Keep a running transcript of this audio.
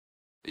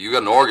You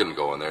got an organ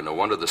going there. No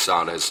wonder the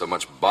sound has so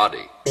much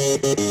body.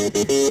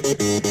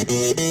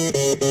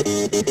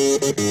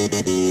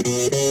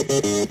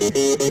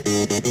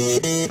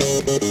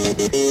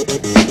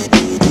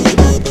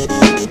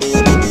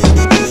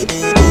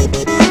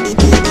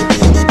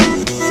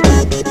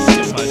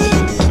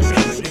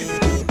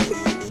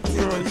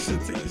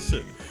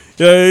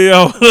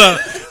 Yo, what up?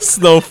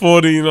 Snow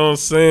 40, you know what I'm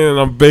saying?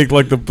 I'm baked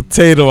like the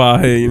potato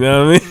out here, you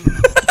know what I mean?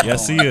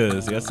 Yes, he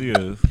is. Yes, he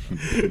is.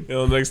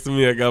 Yo, next to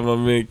me, I got my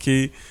man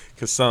Key,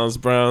 Cassans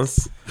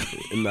Browns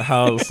in the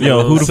house.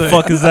 Yo, who the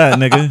fuck is that,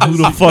 nigga? Who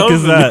the fuck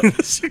is that? Who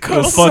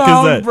the fuck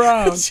is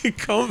that? She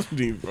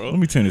company, bro. Let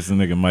me turn this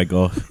nigga mic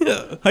off.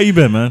 Yeah. How you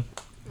been, man?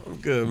 I'm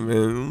good, man.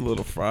 I'm a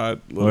little fried,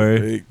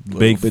 little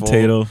baked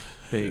potato.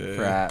 Big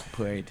fried,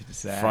 put it to the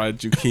side. Fried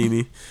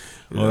zucchini.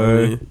 You know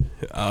Or what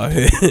I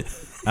mean?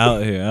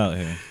 Out here. out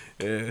here.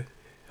 Yeah.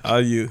 How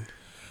you?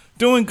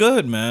 Doing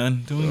good,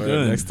 man. Doing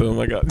good. Next to him,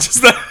 I got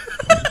just that.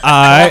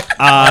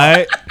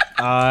 Alright.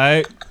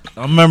 I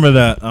remember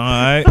that.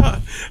 Alright.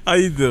 How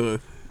you doing?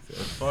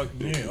 Fuck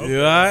me. You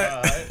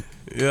alright?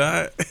 You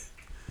alright?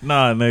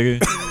 Nah,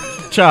 nigga.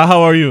 Cha,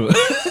 how are you?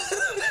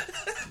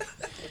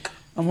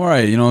 I'm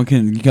alright. You know,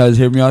 can you guys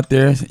hear me out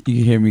there? You can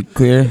hear me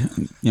clear.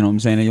 You know what I'm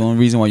saying? The only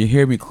reason why you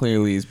hear me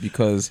clearly is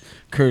because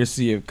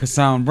courtesy of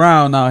Kassan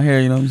Brown out here.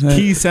 You know what I'm saying?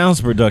 Key Sounds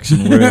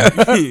Production. Where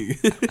we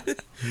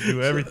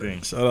do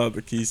everything. Shout out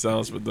to Key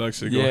Sounds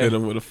Production. Go Yeah. hit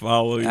him with a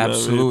follow. You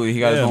Absolutely. Know what I mean? He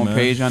got his Yeah, own man.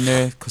 page on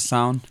there,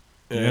 Kassan.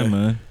 Yeah,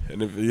 man.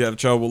 And if you have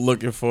trouble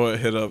looking for it,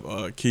 hit up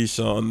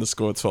Keyshawn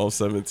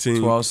 _1217.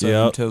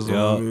 12-7 Tizzle. You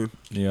know what I mean?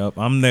 Yep.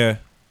 I'm there.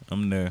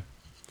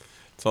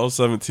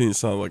 1217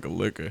 sounds like a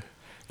liquor.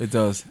 It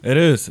does. It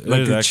is. It Like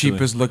is the actually.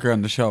 cheapest liquor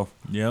on the shelf.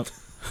 Yep.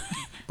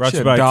 Brought to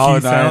you Shit, by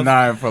Key Sounds.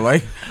 $1.99 for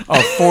like a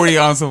 40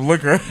 ounce of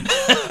liquor.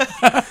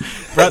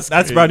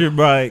 That's brought to you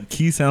by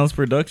Key Sounds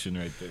Production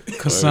right there.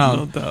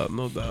 Kassan.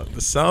 No doubt.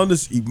 The sound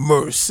is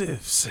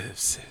immersive.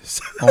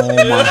 Oh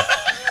my.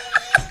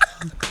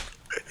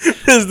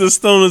 This is the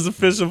Stoners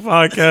official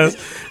podcast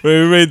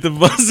where we rate the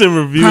bus and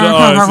review the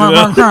artists. You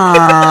know? Get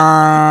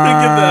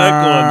the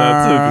echo on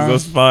that too, because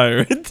that's fire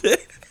right there.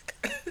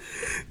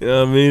 You know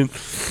what I mean?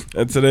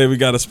 And today we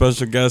got a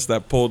special guest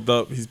that pulled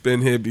up. He's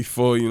been here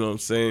before, you know what I'm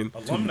saying?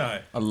 Alumni.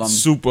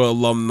 Super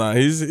alumni.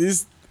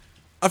 He's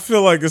I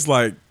feel like it's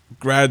like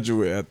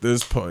graduate at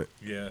this point.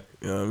 Yeah.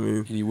 You know what I mean?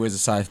 And he wears a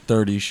size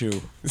 30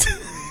 shoe.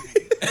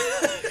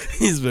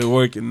 He's been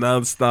working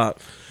nonstop.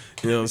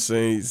 You know what I'm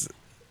saying?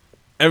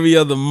 Every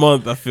other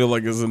month I feel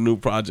like there's a new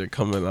project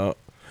coming out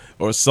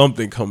or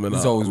something coming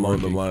He's out always along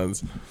working. the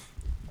lines,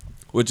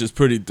 which is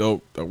pretty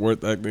dope. The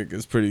work ethic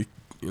is pretty,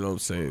 you know what I'm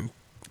saying?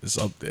 It's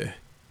up there.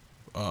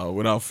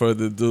 Without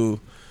further ado,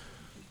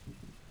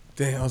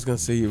 dang, I was gonna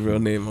say your real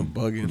name. I'm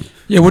bugging.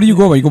 Yeah, what do you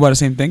go by? You go by the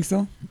same thing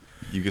still?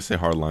 You can say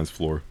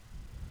HardLinesFloor.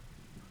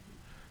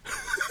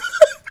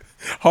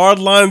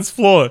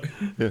 HardLinesFloor.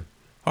 Yeah.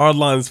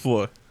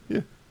 HardLinesFloor.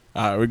 Yeah.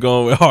 All right, we're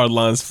going with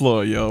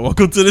HardLinesFloor, yo.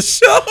 Welcome to the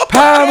show.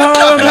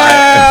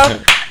 Yeah,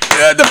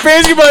 the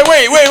fans can be like,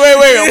 wait.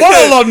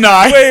 What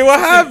alumni? Wait, what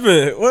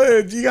happened?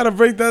 What, you gotta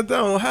break that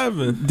down. What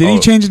happened? Did he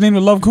change his name to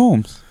Love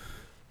Combs?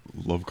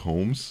 Love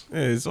Combs. Yeah,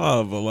 it's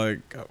wild, but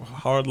like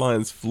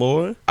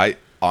HardLinesFloor. I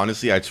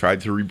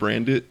tried to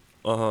rebrand it.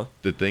 Uh-huh.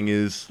 The thing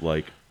is,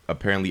 like,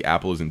 apparently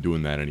Apple isn't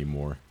doing that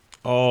anymore.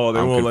 Oh, they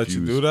I'm won't let you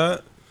confused. do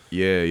that?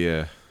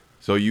 Yeah.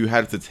 So you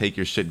had to take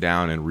your shit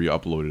down and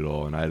re-upload it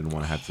all, and I didn't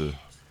want to have to.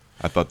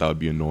 I thought that would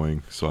be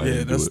annoying, so I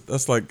didn't do it.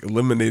 That's like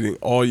eliminating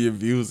all your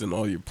views and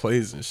all your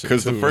plays and shit.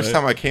 Because the first right?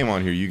 time I came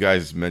on here, you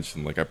guys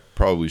mentioned like I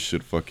probably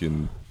should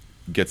fucking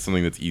get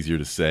something that's easier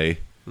to say.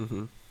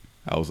 Mm-hmm.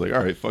 I was like,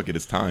 all right, fuck it,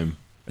 it's time.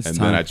 It's Then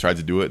time. I tried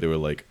to do it. They were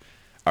like,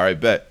 all right,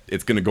 bet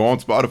it's gonna go on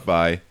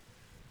Spotify.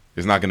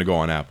 It's not gonna go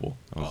on Apple.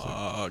 I was like,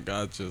 Oh,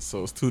 gotcha.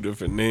 So it's two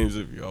different names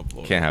if you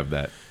upload. can't have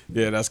that.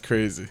 Yeah, that's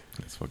crazy.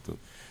 That's fucked up.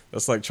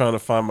 That's like trying to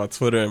find my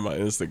Twitter and my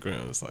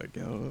Instagram. It's like,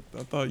 yo,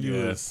 I thought you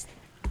was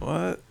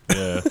what?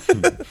 Yeah.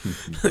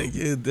 Like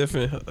you're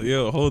different.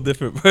 You're a whole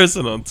different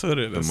person on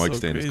Twitter. The That's mic so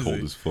stand crazy. is cold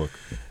as fuck.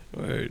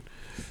 Word.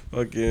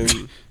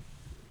 Fucking.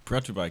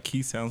 Brought to you by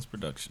Key Sounds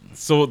Production.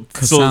 So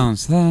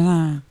Sounds.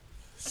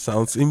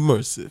 sounds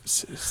immersive.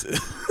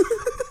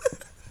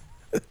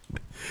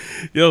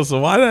 Yo, so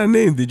why that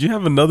name? Did you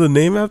have another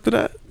name after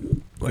that?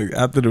 Like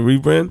after the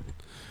rebrand?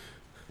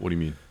 What do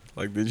you mean?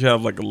 Like did you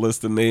have like a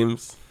list of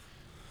names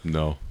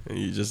No. and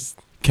you just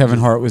Kevin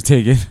Hart was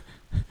taken.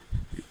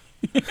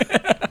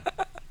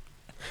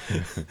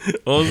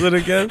 what was it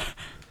again?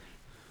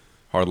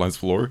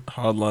 HardLinesFloor?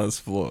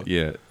 HardLinesFloor.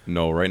 Yeah.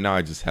 No, right now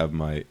I just have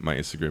my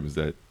Instagram is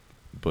that,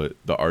 but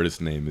the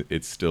artist name,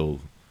 it's still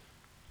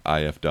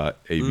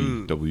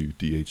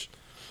IF.BWDH.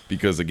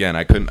 Because again,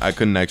 I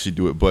couldn't actually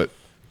do it, but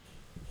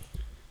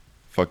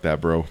fuck that,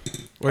 bro.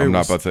 Wait, I'm not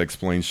was- about to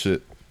explain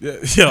shit. Yeah,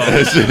 yo,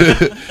 That's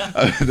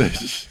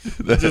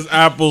just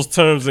Apple's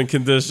terms and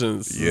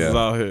conditions. Yeah. Is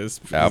out here.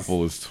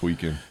 Apple is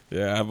tweaking.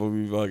 Yeah, Apple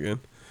be bugging.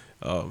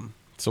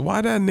 So why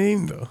that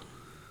name though?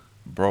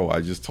 Bro, I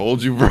just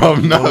told you, bro.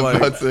 I'm not Well, like-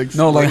 about to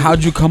explain. No, like,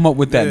 how'd you come up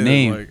with that Yeah,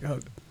 name?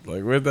 like,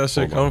 Like, where'd that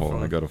shit come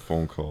from? I got a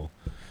phone call.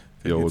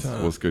 Yo,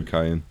 what's good,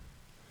 Kyan?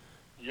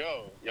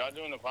 Yo, y'all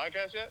doing the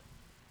podcast yet?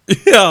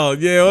 Yo,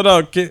 yeah, what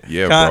up, kid?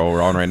 Yeah, Kai, bro,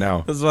 we're on right now.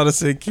 I was about to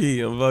say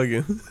Key, I'm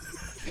bugging.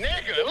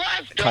 Nigga,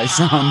 let's go. Kai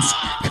sounds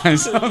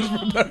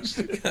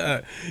production.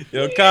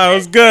 Yo, Kai,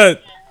 what's good?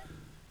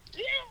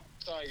 Yeah.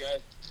 Sorry, guys.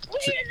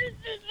 What's good,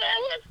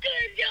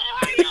 yo?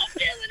 How y'all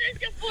feeling?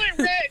 It's your boy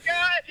Red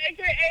God,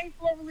 a.k.a.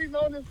 formerly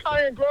known as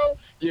Kai and Grow.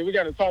 Yeah, we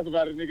got to talk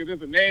about it, nigga.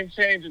 There's a name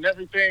change and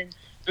everything.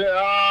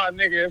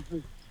 Nigga,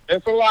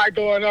 it's a lot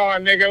going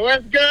on, nigga.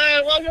 What's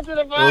good? Welcome to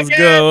the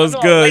podcast. What's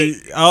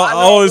good? I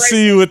always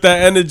see you with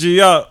that energy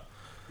up.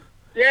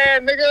 Yeah,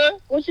 nigga.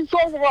 What you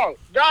talking about?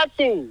 Got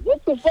to.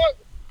 What the fuck?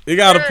 You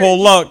gotta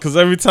pull up, because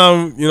every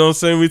time, you know what I'm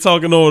saying, we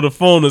talking over the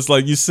phone, it's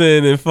like you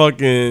sitting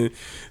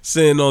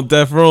on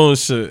death row and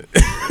shit.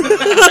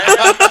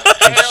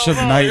 Suge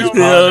Knight.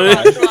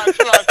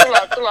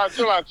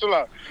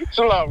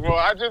 Chill out, bro.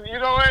 You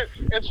know what?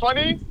 It's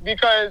funny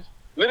because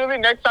literally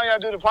next time y'all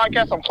do the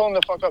podcast, I'm pulling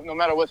the fuck up no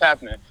matter what's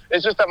happening.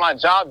 It's just that my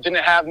job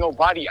didn't have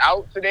nobody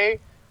out today.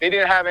 They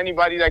didn't have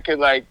anybody that could,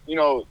 like, you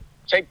know,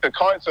 take the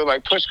carts or,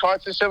 like, push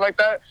carts and shit like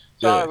that.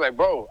 So I was like,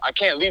 bro, I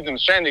can't leave them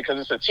stranded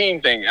because it's a team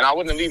thing. And I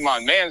wouldn't leave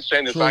my man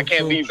stranded, so I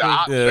can't leave the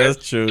ops. Yeah,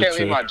 that's true. Can't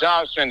leave my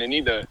job stranded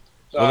either.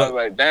 So I was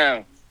like,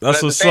 damn.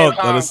 That's what's up,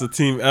 that it's a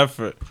team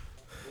effort.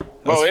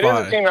 Bro, it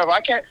is a team effort. I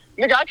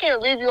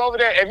can't leave you over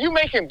there. If you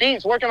making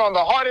beats, working on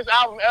the hardest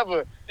album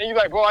ever, and you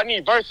like, bro, I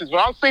need verses, but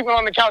I'm sleeping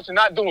on the couch and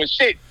not doing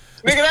shit.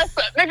 Nigga,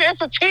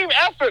 it's a team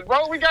effort,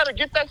 bro. We gotta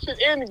get that shit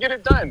in and get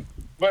it done.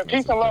 But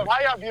peace and love. How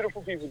y'all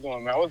beautiful people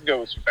doing, man? What's good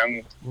with your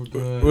family?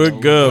 We're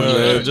good,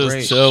 man.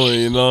 Just chilling,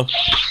 you know.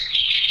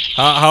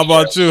 How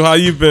about you? How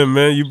you been,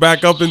 man? You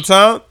back up in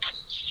town?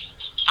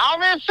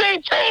 I'm in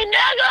CT,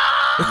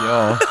 nigga!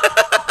 Yo.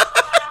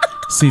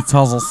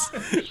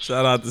 C-Tuzzles.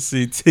 Shout out to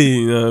CT,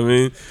 you know what I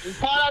mean?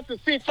 Shout out to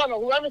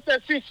C-Tunnel. Whoever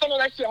said C-Tunnel,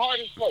 that shit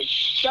hard as fuck.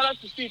 Shout out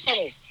to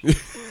C-Tunnel.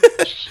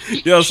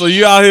 Yo, so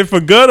you out here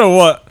for good or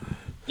what?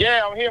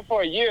 Yeah, I'm here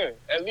for a year,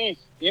 at least.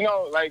 You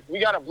know, like,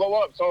 we gotta blow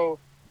up, so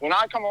when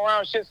I come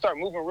around, shit start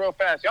moving real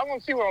fast. Y'all gonna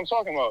see what I'm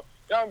talking about.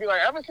 Y'all gonna be like,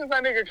 ever since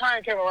that nigga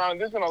Kyan came around,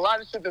 there's been a lot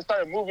of shit that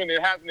started moving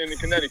and happening in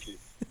Connecticut.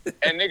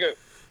 And nigga,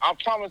 I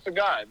promise to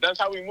God, that's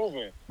how we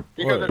moving.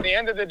 Because at the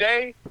end of the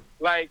day,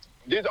 like,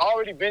 there's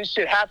already been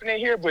shit happening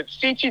here, but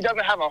CT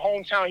doesn't have a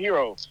hometown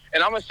hero.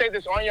 And I'm gonna say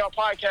this on y'all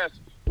podcast,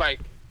 like,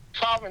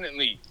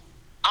 prominently.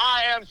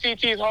 I am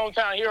CT's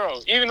hometown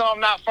hero, even though I'm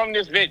not from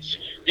this bitch,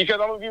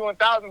 because I'm gonna be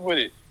 1,000 with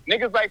it.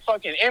 Niggas like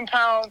fucking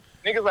Impound,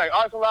 niggas like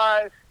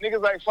Arcalide,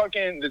 niggas like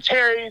fucking the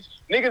Terrys,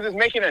 niggas is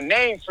making a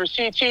name for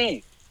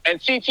CT.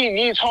 And CT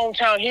needs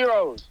hometown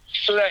heroes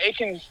so that it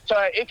can,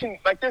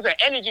 like, there's an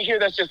energy here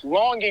that's just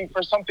longing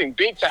for something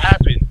big to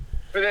happen,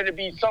 for there to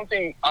be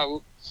something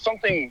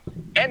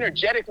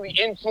energetically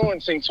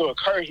influencing to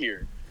occur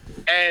here.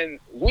 And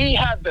we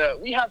have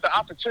the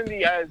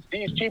opportunity as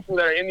these people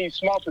that are in these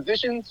small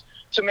positions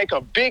to make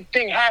a big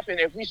thing happen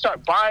if we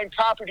start buying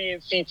property in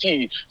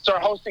CT,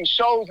 start hosting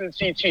shows in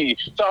CT,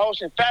 start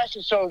hosting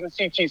fashion shows in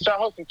CT, start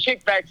hosting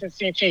kickbacks in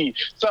CT,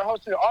 start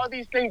hosting all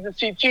these things in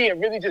CT and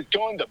really just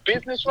going the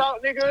business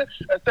route, nigga,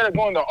 instead of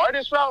going the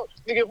artist route.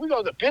 Nigga, if we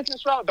go the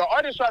business route, the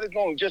artist route is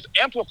going to just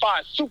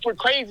amplify super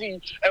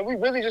crazy, and we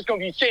really just going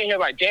to be sitting here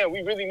like, damn,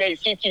 we really made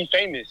CT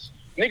famous.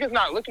 Niggas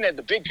not looking at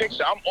the big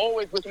picture. I'm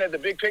always looking at the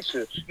big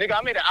picture. Nigga,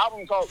 we made an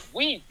album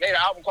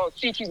called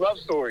CT Love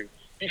Story,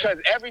 because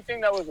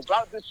everything that was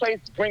about this place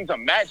brings a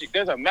magic.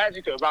 There's a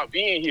magic about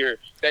being here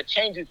that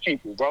changes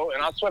people, bro.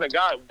 And I swear to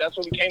God, that's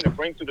what we came to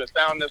bring through the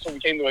sound. That's what we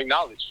came to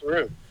acknowledge, for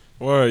real.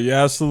 Word, you're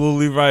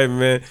absolutely right,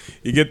 man.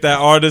 You get that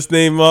artist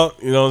name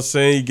up, you know what I'm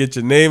saying? You get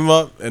your name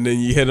up, and then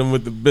you hit them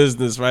with the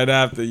business right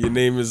after your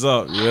name is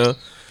up, you know?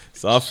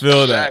 So I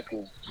feel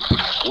exactly.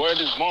 Word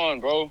is born,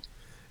 bro.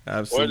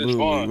 Absolutely.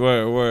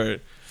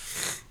 Word.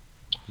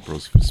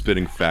 Bro's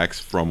spitting facts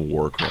from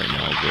work right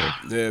now,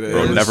 bro. Yeah,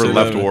 bro never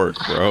left work,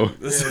 bro.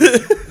 Yeah.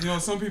 You know,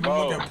 some people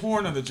look at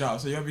porn on the job,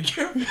 so you gotta be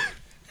careful. Yo,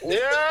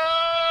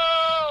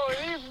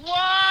 he's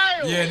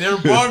wild. Yeah, they're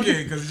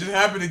bugging because it just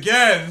happened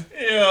again.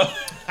 Yeah.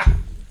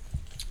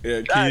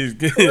 Yeah,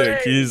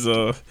 keys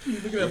off. You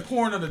looking at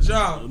porn on the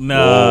job.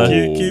 Nah.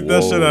 Keep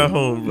that shit at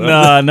home, bro.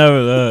 Nah,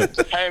 never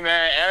that. Hey,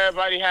 man,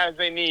 everybody has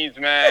their needs,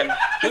 man.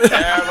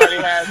 Everybody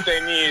has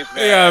their needs, man.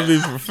 They gotta be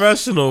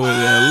professional with it,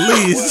 at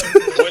least.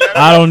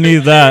 I don't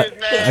need that.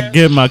 I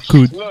get my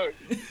coot. Look,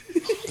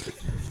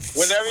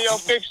 whatever your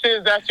fix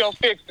is, that's your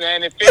fix,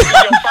 man. It fixes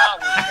your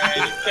problems,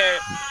 man.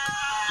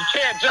 You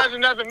can't judge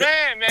another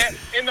man.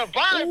 In the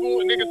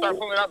Bible, niggas start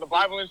pulling out the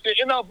Bible and shit.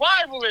 In the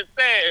Bible, it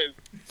says,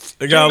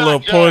 they got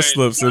little porn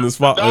slips in his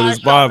Bible.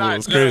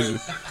 It's crazy.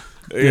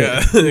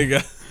 They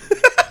got.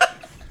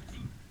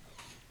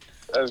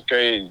 That's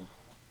crazy.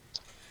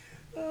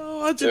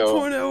 Watching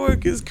porn at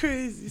work is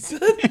crazy, son.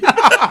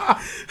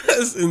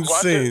 That's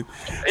insane.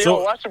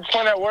 Watching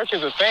porn at work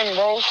is a thing,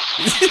 bro.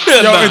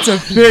 It's a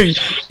thing.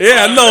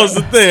 Yeah, I know it's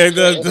a thing.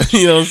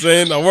 You know what I'm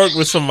saying? I work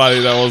with somebody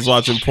that was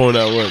watching porn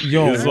at work.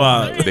 It's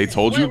wild. They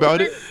told you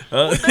about it?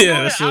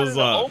 Yeah, that shit was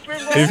wild. Open,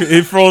 bro?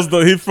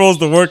 He froze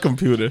the work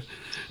computer.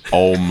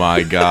 Oh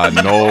my God!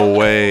 No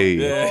way.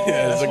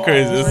 Yeah, it's a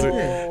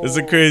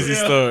crazy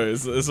story.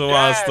 It's a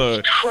wild story.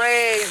 That's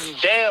crazy.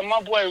 Damn,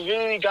 my boy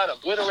really got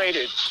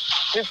obliterated.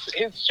 His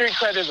street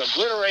cred is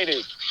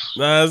obliterated.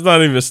 Nah, it's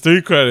not even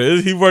street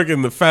credit. He work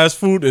in the fast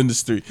food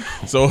industry,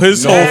 so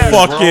his whole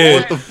Bro, fucking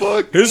what the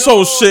fuck? his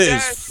whole shit is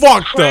that's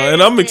fucked up,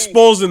 and I'm crazy.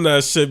 exposing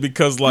that shit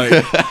because like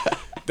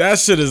that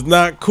shit is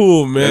not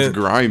cool, man. That's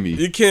grimy.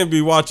 You can't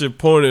be watching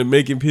porn and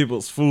making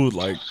people's food.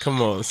 Like,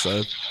 come on,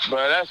 son.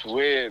 Bro, that's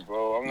weird,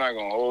 bro. I'm not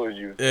gonna hold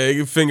you. Yeah, you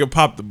can finger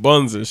pop the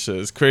buns and shit.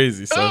 It's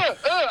crazy, son.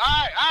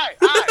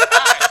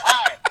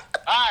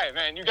 All right,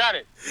 man. You got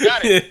it. You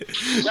got it.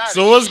 You got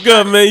So what's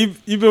good, man?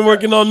 You been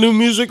working on new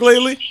music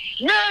lately?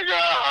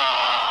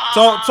 Nigga!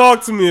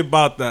 Talk to me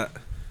about that.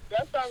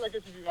 That sounds like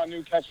it should be my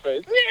new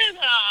catchphrase. Nigga!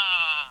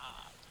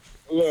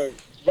 Look,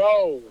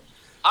 bro,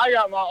 I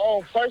got my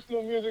own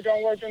personal music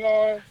I'm working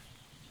on.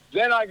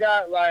 Then I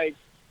got, like,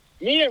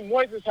 me and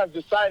Moises have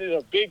decided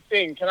a big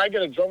thing. Can I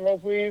get a drum roll,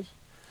 please?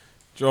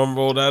 Drum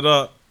roll that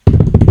up.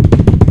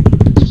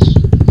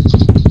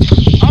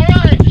 All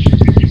right.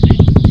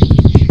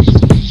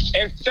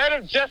 Instead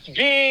of just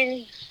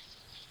being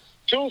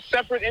two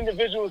separate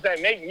individuals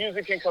that make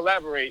music and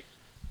collaborate,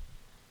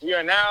 we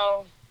are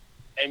now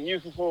a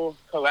musical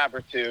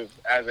collaborative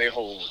as a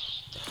whole.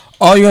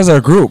 Oh, you guys are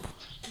a group.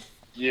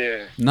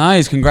 Yeah.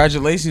 Nice.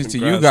 Congratulations to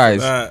you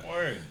guys.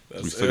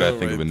 We still gotta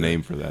think of a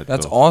name for that.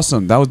 That's though.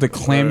 awesome. That was the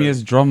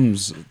clammiest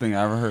drums thing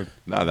I ever heard.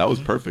 Nah, that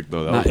was perfect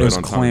though. That Nah, was it right was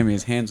on time. clammy.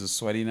 His hands were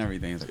sweaty and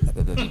everything.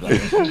 It's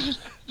like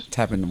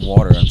tapping the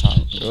water on top.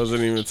 It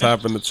wasn't even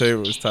tapping the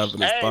table. It was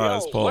tapping his Hey,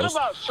 thighs. yo, what Pause.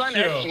 about Sun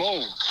X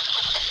Moon?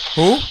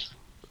 Who?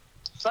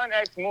 Sun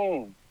X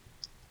Moon.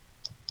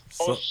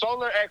 Or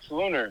Solar X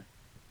Lunar.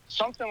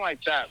 Something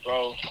like that,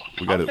 bro.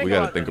 We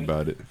gotta think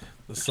about it.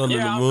 The sun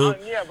Yeah, and the moon.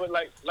 yeah, but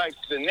like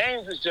the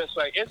names is just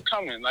like it's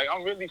coming. Like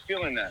I'm really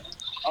feeling that.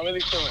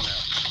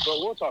 But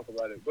we'll talk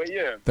about it. But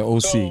yeah. The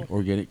OC, So,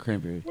 Organic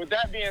Cranberry. with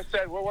that being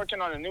said, we're working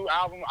on a new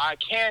album. I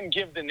can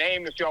give the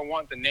name if y'all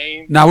want the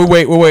name. Now we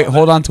wait.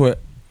 Hold on to it.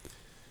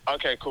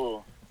 Okay,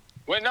 cool.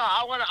 Wait, no,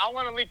 I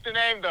wanna leak the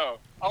name though.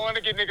 I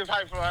wanna get niggas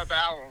hyped about the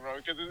album, bro,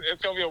 because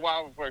it's gonna be a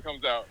while before it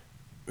comes out.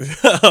 Yeah,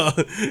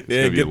 gonna be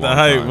a get the long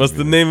hype. time, What's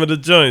the man. name of the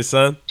joint,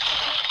 son?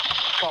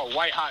 It's called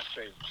White Hot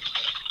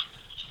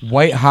Face.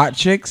 White Hot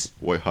Chicks.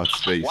 White hot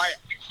space. White.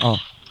 Oh,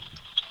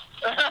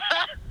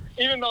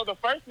 Even though the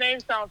first name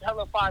sounds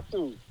hella fire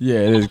too. yeah,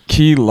 it is.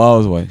 Key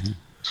loves white.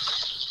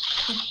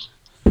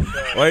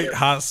 White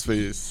Hot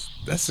Space.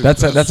 That's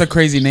a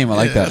crazy name. I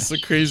like that. That's a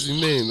crazy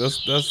name.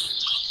 That's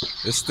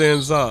it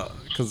stands out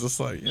because it's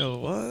like, yo,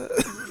 what?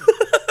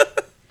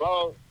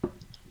 Bro,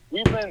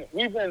 we've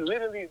been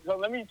literally. So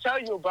let me tell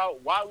you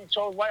about why we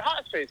chose White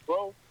Hot Space,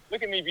 bro.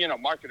 Look at me being a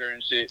marketer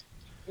and shit.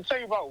 Let me tell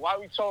you about why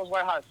we chose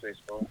White Hot Space,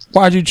 bro.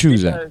 Why'd you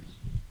choose that? Because,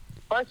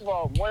 first of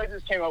all,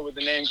 Moises came up with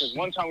the name because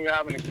one time we were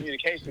having a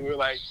communication, we were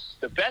like,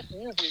 the best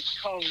music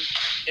comes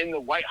in the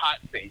white hot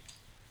space.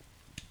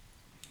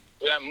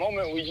 That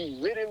moment where you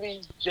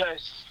literally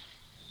just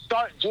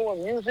start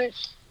doing music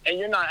and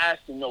you're not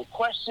asking no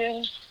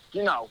questions,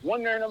 you're not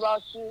wondering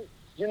about shit,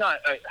 you're not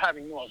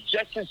having no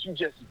objectives, you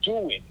just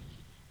do it.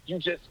 You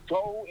just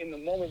go in the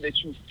moment that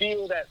you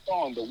feel that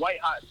song, the white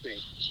hot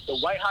space. The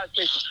white hot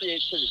space of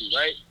creativity,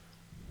 right?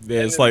 Yeah,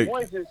 And it's then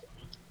like Moises,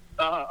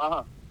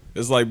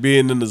 it's like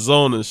being in the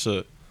zone and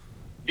shit.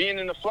 being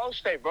in the flow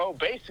state, bro,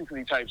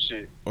 basically type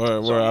shit.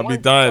 Where So I be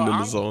Moises- dying so in the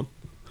I'm- zone.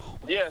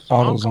 Yeah, so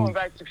Auto I'm zone. coming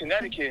back to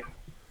Connecticut.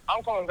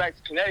 And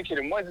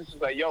Moises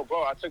is like, yo,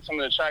 bro, I took some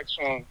of the tracks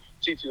from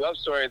T2 Love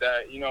Story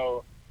that,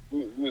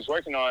 we was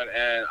working on,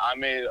 and I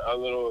made a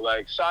little,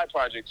 like, side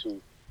project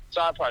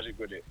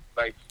with it.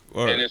 Like,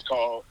 Word. and it's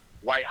called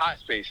White Hot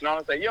Space. And I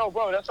was like, yo,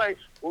 bro, that's like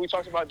what we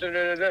talked about,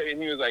 da-da-da-da.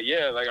 And he was like,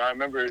 yeah, like, I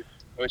remember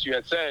what you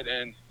had said,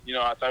 and,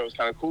 I thought it was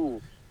kind of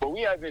cool. But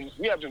we have been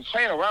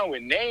playing around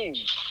with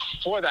names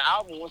for the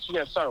album once we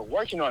had started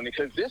working on it,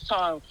 because this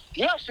time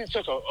we actually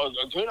took a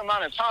good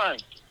amount of time.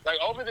 Like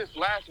over this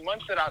last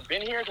month that I've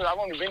been here, because I've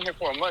only been here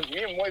for a month.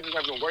 Me and Moises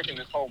have been working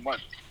this whole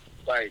month.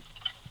 Like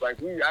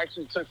we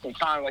actually took some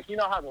time. Like, you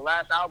know how the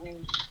last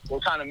albums were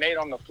kind of made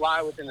on the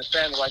fly within the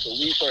span of like a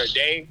week or a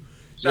day.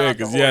 Shout Yeah, out to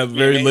because you have Horace being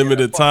very made in a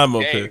limited time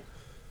fucking up day. here.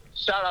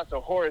 Shout out to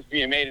Horace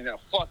being made in a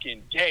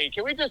fucking day.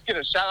 Can we just get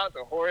a shout out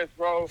to Horace,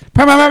 bro?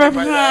 Shout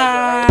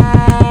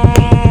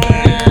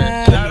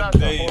Shout out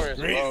to Horace,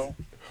 bro.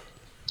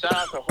 Shout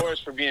out to Horace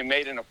for being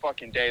made in a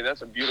fucking day.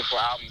 That's a beautiful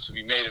album to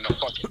be made in a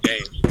fucking day.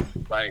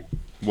 Like,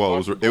 Well,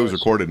 it was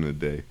recorded in a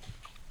day.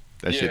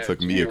 That shit Yeah,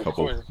 took me a we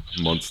couple recorded.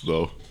 months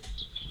though.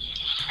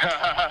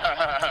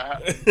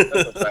 that's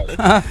a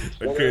fact.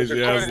 A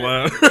crazy ass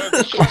laugh.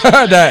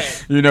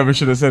 That you never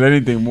should have said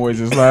anything,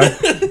 Moises. Laugh.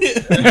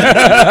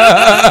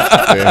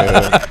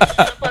 Yeah.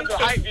 Let the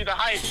hype be the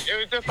hype. It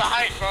was just a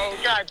hype, bro.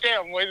 God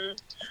damn, Moises.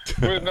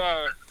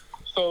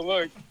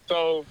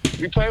 So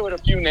we played with a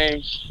few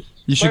names.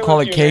 You should Played call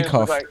with it a few names,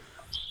 K-Cuff. like,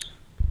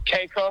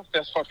 K-Cuff?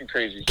 That's fucking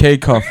crazy.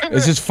 K-Cuff.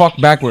 It's just fuck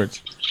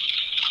backwards.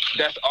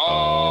 That's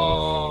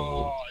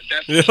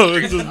that's Yo,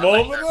 it's just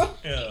moment up.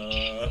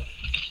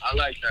 I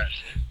like that.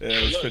 Yeah,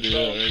 it's Look, pretty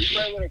so real. we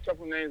played with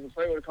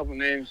a couple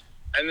names,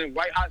 and then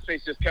White Hot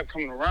Space just kept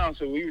coming around.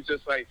 So we were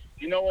just like,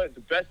 you know what?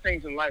 The best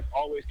things in life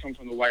always come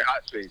from the White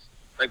Hot Space.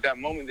 Like that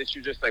moment that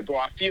you just like, bro,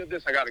 I feel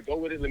this, I gotta go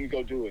with it, let me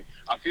go do it.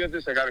 I feel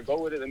this, I gotta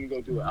go with it, let me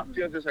go do it. I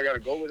feel this, I gotta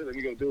go with it, let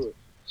me go do it.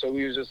 So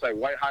we was just like,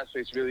 White Hot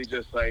Space really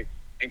just like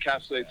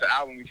encapsulates the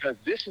album because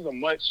this is a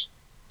much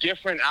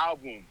different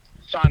album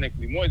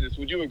sonically. Moises,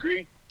 would you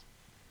agree?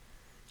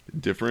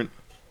 Different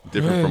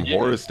from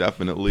Horace,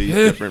 definitely.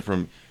 Different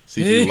from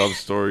CC Love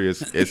Story.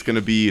 It's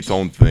gonna be its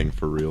own thing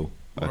for real.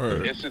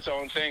 It's its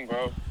own thing,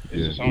 bro.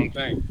 It's its own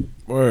thing.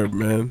 Word,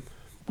 man.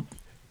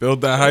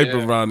 Build that hype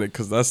around it,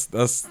 cause that's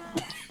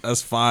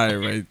fire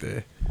right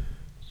there.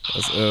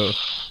 That's ill.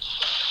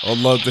 I'd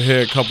love to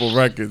hear a couple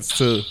records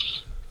too.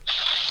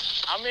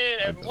 I mean,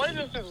 if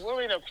Moises is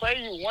willing to play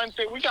you one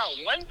thing, we got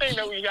one thing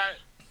that we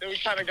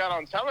kind of got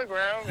on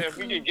Telegram. If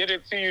we could get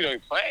it to you to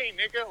play,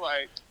 nigga,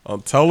 like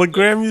On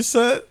Telegram, you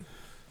said?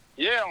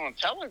 yeah, on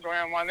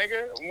Telegram, my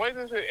nigga.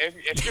 Moises,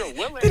 if you're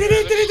willing,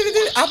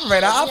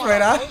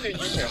 Operator. you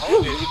can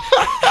hold it.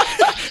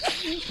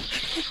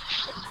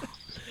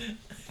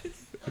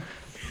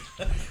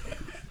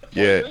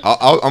 Yeah,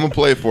 I'm gonna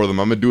play it for them.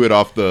 I'm gonna do it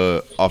off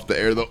the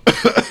air though.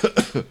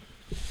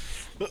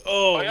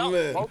 Oh, Y'all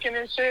man. smoking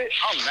and shit.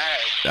 I'm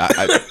mad.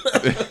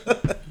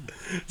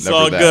 It's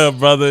all good,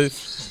 brother.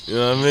 You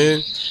know what I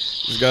mean?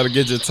 Just got to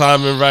get your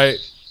timing right.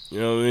 You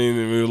know what I mean?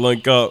 And we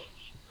link up.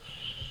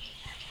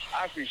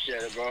 I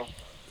appreciate it, bro.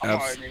 I'm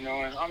already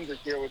knowing. I'm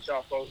just here with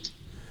y'all folks.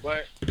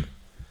 But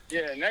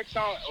yeah, next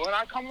time when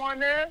I come on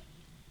there,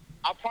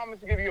 I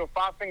promise to give you a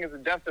 5 fingers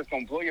of death that's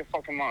gonna blow your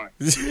fucking mind.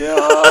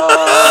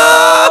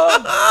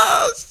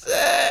 Oh,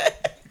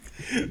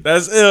 shit.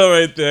 That's ill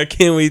right there. I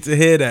can't wait to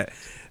hear that.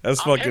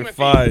 That's fucking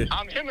fire.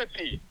 I'm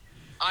Himothy.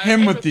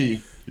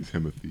 He's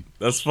Himothy.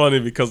 That's funny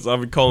because I've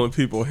been calling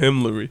people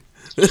Himmlery.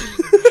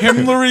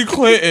 Hillary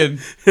Clinton.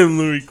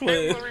 Hillary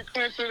Clinton. Hillary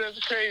Clinton, that's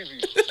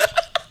crazy.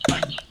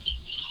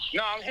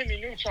 No, I'm Hemi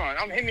Neutron.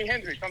 I'm Hemi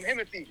Hendrix. I'm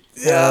Himothy.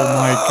 Oh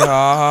my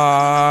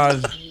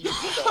God.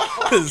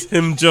 It's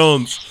Him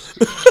Jones.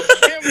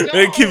 Him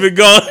Hey, keep it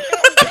going.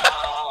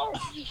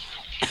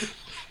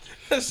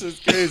 That's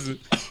just crazy.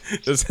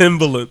 It's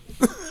Himberlin.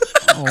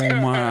 Oh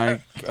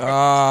my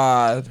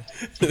God.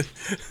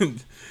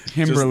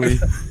 Kimberly.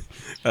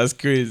 That's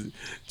crazy.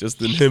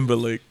 Justin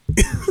Timberlake.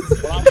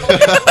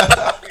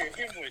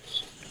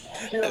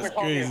 That's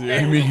crazy.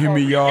 Hear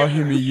me, y'all.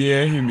 Hear me,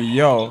 yeah. Hear me,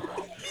 yo.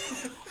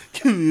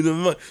 Give me the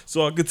mic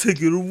so I can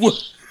take it away.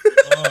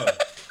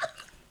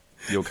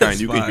 Yo, Kind,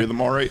 you can hear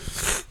them all right?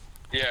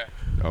 Yeah.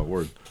 Oh,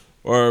 word.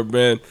 Word,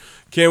 man.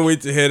 Can't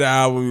wait to hear the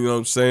album, you know what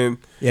I'm saying?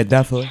 Yeah,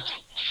 definitely.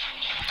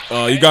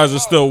 You guys are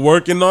still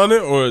working on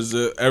it, or is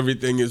it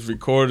everything is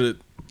recorded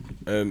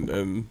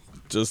and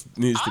just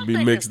needs to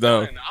be mixed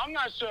down? I'm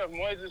not sure if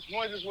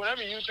Moises,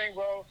 whatever you think,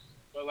 bro,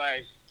 but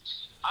like,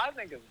 I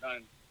think it's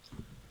done.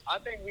 I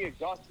think we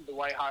exhausted the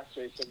white hot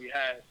space that we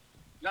had.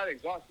 Not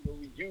exhausted, but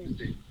we used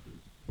it.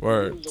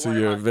 Word, to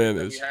your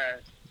advantage.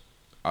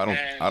 I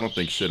don't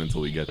think shit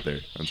until we get there.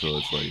 Until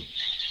it's like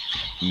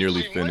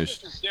nearly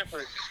finished. Moises is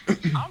different.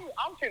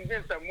 I'm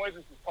convinced that Moises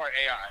is part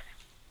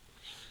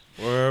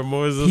AI. Word,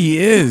 Moises. He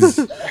is.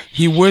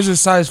 He wears a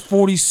size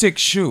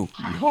 46 shoe.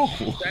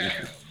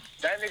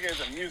 That nigga is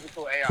a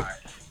musical AI.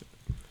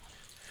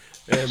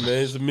 Yeah,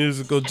 man, he's a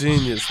musical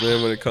genius,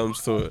 man, when it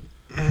comes to it.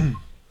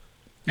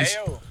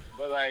 Ayo,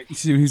 but like, You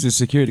see, he's a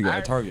security guy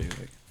at Target.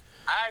 Like.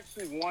 I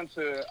actually want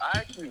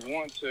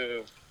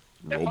to,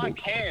 if I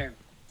can,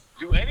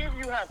 do any of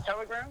you have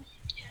Telegrams?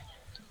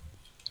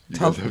 You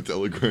guys have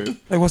Telegram?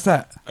 Like, what's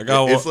that? I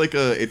got It's like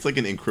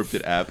an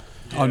encrypted app.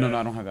 Oh, no,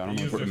 I don't have that. I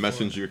don't know. For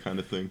messenger kind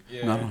of thing.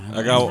 Yeah. No, I don't have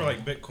I got for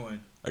like Bitcoin.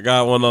 I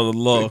got one on the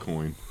low.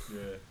 Bitcoin.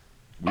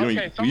 Yeah.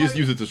 We just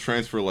use it to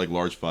transfer like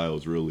large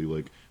files, really,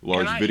 like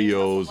large I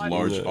videos, email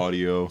large somebody?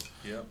 audio.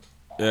 Yep.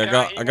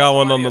 Yeah, I got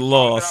one on the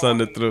low. I'll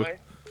send it through.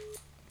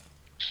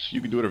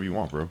 You can do whatever you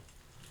want, bro.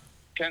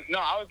 No,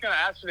 I was gonna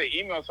ask for the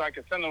email so I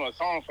could send them a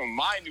song from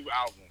my new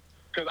album.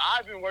 Cause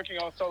I've been working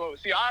on solo.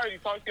 See, I already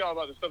talked to y'all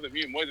about the stuff that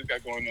me and Moises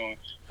got going on,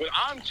 but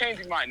I'm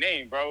changing my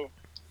name, bro.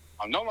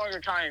 I'm no longer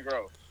Kanye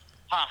Grove.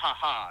 Ha ha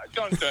ha!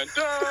 Dun dun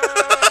dun!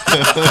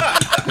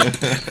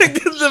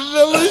 Get the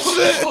villain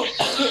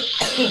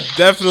shit.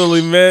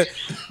 Definitely, man.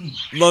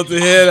 Love to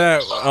hear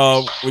that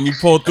when you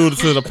pull through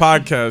to the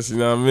podcast. You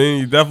know what I mean?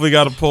 You definitely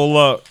got to pull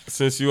up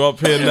since you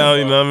up here now.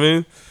 You know what I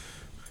mean?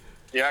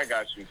 Yeah, I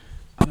got you.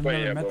 I've But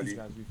never yeah, met buddy. these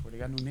guys before. They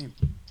got new name.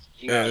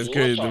 Yeah, it's We'll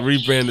crazy. talk. The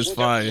rebrand is We'll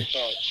fire.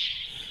 definitely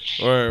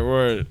talk.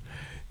 Word.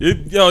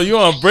 You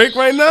on break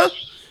right now?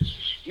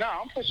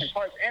 Nah, I'm pushing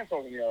carts and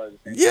talking to y'all at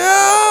the same time.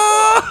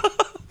 Yeah.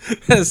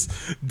 That's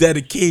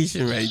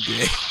dedication right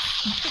there.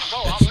 Bro,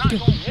 I'm not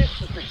gonna miss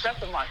the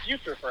success of my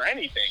future for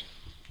anything.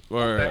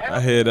 Word.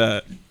 I hear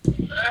that.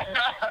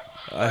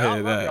 I hear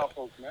love that. y'all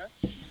folks, man.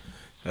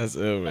 That's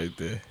ill right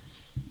there.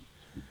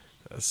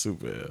 That's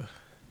super ill.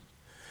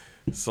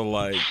 So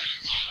like,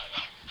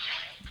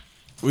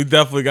 we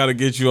definitely got to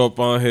get you up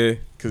on here.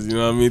 Cause you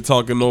know what I mean,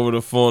 talking over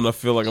the phone, I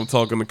feel like I'm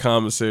talking to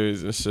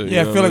commissaries and shit.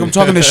 Yeah, I feel like I'm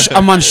talking to.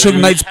 I'm on Suge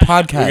Knight's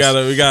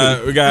podcast.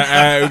 We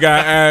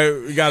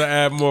gotta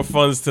add more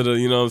funds to the,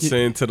 you know what I'm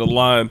saying, to the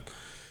line.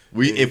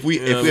 If we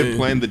had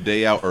planned the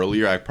day out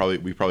earlier,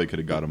 we probably could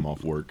have got him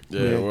off work.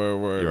 Yeah,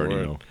 word. You already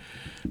know.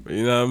 But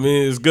you know what I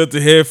mean? It's good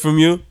to hear from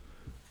you.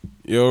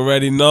 You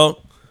already know.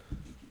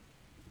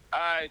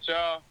 Alright,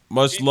 y'all.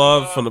 Much Peace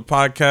love and from the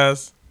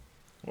podcast.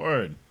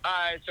 Word.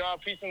 Alright, y'all.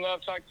 Peace and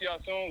love. Talk to y'all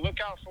soon. Look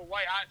out for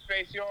White Hot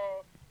Space,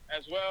 y'all,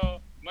 as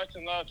well. Much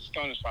in love to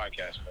Stoners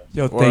Podcast, bro.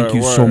 Yo, thank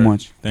you so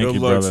much. Thank Good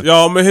you, looks. brother.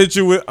 Yo, I'm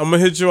gonna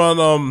hit you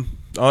on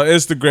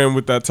Instagram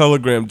with that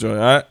Telegram joint,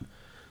 alright?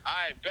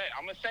 I bet.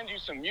 I'm gonna send you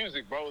some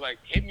music, bro. Like,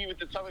 hit me with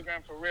the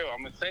Telegram for real.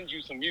 I'm gonna send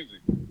you some music.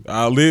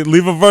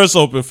 Leave a verse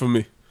open for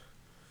me.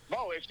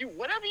 Bro,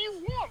 whatever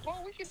you want, bro,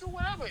 we can do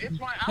whatever. It's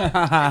my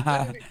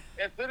album.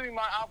 It's literally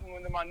my album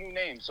under my new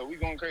name, so we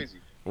going crazy.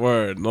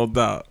 Word, no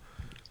doubt.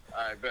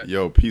 I bet.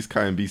 Yo, peace,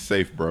 Kai, and be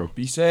safe, bro.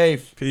 Be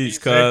safe.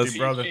 Peace, safety, cuz.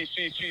 brother. Peace.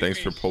 Thanks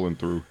for pulling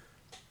through.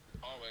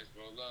 Always,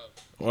 bro. Love.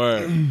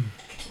 Word.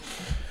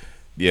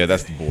 Yeah,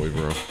 that's the boy,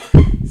 bro.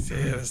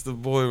 Yeah, that's the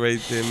boy right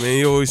there, man.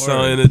 He always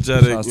sound Word.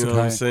 energetic, Shouts you to know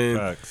what I'm Kai. saying?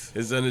 Facts.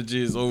 His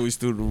energy is always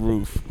through the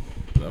roof.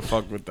 And I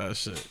fuck with that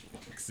shit.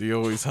 'Cause he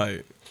always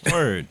hype.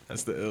 Word.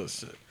 That's the ill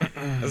shit.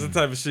 That's the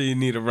type of shit you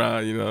need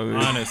around, you know what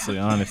I mean?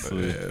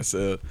 Honestly. Yeah,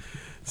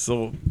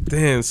 so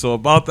damn, so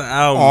about the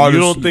album,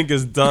 you don't think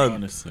it's done,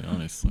 Honestly.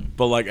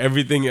 but like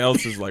everything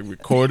else is like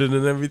recorded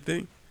and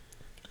everything?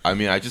 I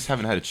mean, I just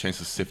haven't had a chance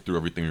to sift through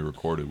everything we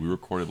recorded. We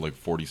recorded like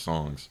 40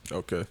 songs.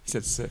 Okay. He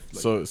said sick.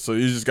 So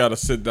you just gotta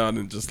sit down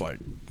and just like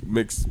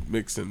mix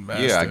and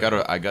master. Yeah, I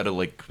gotta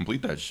like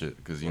complete that shit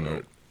because you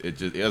know it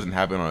doesn't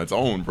happen on its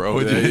own, bro.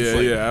 Yeah, It's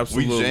like,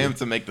 absolutely. We jammed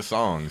to make the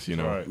songs, you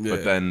know, Right. Yeah.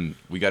 but then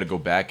we got to go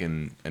back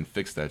and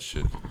fix that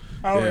shit.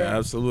 Yeah,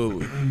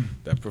 absolutely.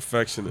 That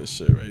perfectionist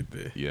shit right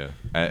there.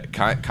 Yeah,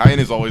 Kyan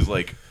is always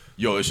like,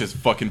 "Yo, it's just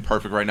fucking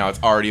perfect right now. It's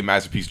already a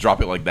masterpiece.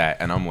 Drop it like that."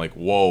 And I'm like,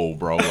 "Whoa,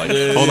 bro! Like,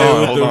 hold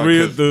on,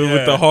 with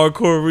the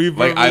hardcore reverb.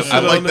 Like and shit I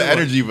like on the there.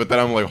 energy, but then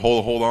I'm like,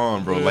 hold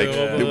on, bro. Yeah, Like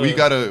hold on.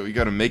 we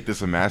gotta make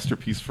this a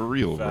masterpiece for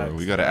real, bro. Facts,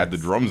 We gotta add the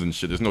drums and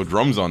shit. There's no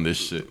drums on this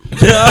shit. we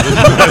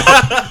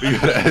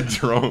gotta add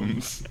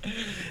drums.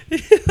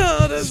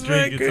 Oh, that's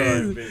Straight right, guitar,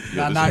 crazy.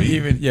 baby. Not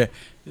even. Yeah,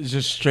 it's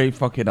just straight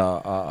fucking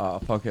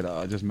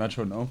just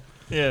metronome.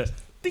 Yeah.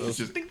 It's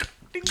just,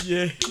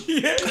 Yeah,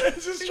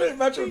 It's just straight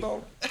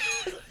metronome.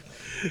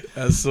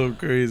 that's so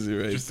crazy,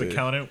 right? Just there. to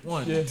count it.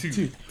 1, Yeah.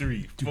 2,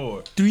 3,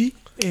 4. 3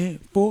 and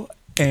 4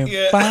 and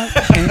 5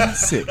 and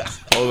 6.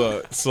 Hold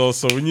on. So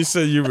when you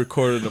say you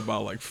recorded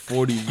about like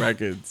 40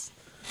 records,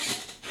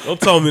 don't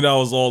tell me that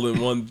was all in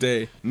one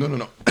day.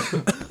 no.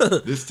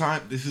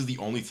 This is the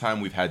only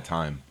time we've had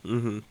time.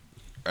 Mm-hmm.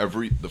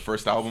 The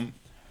first album,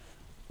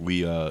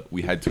 we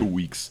had 2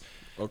 weeks.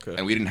 Okay.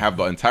 And we didn't have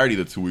the entirety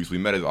of the 2 weeks. We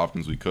met as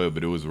often as we could,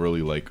 but it was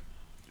really like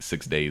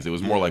 6 days. It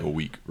was more like a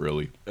week,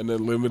 really. And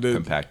then limited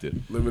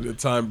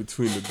time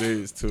between the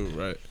days too,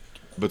 right?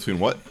 Between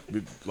what?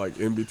 Like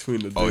in between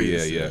the days. Oh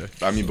yeah.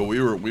 I mean, but we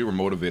were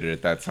motivated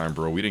at that time,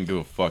 bro. We didn't give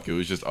a fuck. It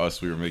was just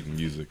us. We were making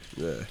music.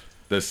 Yeah.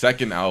 The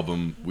second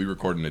album we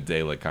recorded in a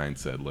day, like Kyan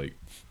said. Like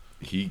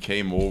he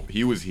came over.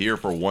 He was here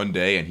for one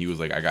day, and he was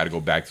like, "I got to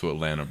go back to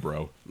Atlanta,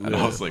 bro." And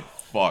I was like,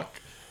 "Fuck."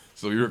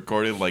 So we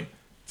recorded like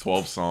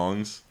 12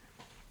 songs.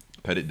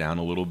 Pet it down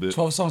a little bit.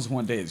 12 songs in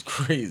one day is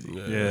crazy.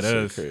 Yeah, that's that so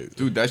is. crazy.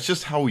 Dude, that's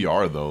just how we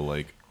are, though.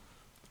 Like,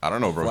 I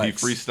don't know, bro.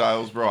 Flex. He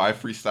freestyles, bro. I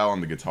freestyle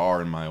on the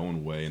guitar in my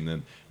own way, and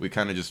then we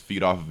kind of just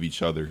feed off of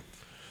each other.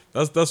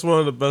 That's one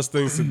of the best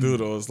things to do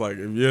though. It's like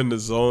if you're in the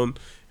zone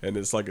and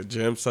it's like a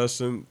jam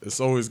session,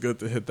 it's always good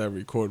to hit that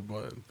record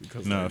button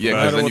because No, like, Yeah, no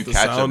because matter then what you the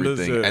catch sound is,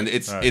 everything, yeah. and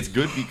it's Right. it's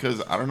good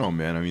because I don't know,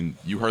 man. I mean,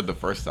 you heard the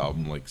first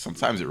album. Like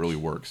sometimes it really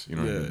works. You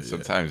know, what I Yeah, mean? yeah.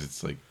 Sometimes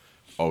it's like,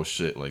 oh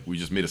shit, like we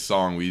just made a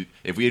song.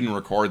 If we didn't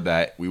record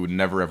that, we would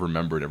never have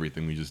remembered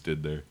everything we just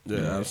did there.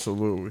 Yeah,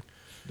 absolutely.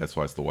 That's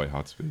why it's the White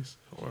Hot Space.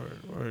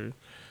 Word.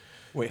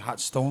 Wait,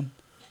 Hot Stone?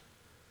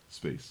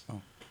 Space.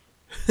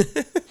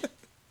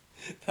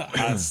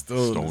 Hot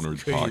Stones.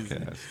 Stoners Crazy.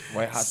 podcast.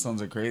 White Hot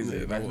Stones are crazy.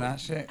 Yeah, Imagine the that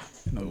shit.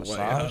 No White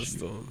Hot massage.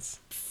 Stones.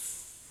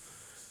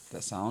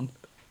 That sound.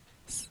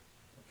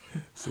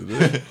 So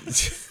then-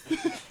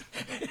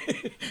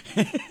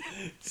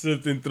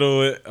 Sifting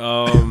through it.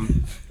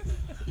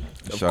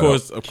 Shout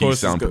course- out of Key course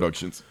Sound it's good.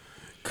 Productions.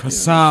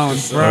 Sound,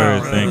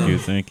 Word. bro.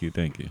 Thank you.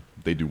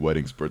 They do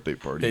weddings, birthday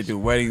parties. They do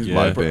weddings, Yeah.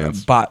 Live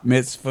bands. bat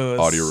mitzvahs,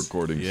 Audio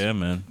recordings. Yeah,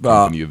 man.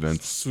 Company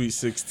events. Sweet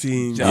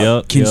 16.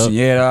 Yep.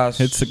 quinceañeras,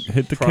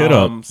 Hit the kid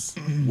up. Proms,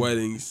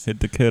 weddings, Hit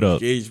the kid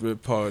up.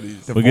 engagement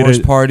parties, We'll get divorce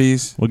it.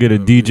 parties, We'll get a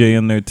DJ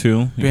in there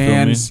too. You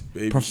bands,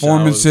 Baby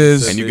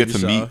performances. showers, And you get to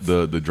Baby meet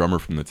the drummer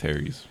from the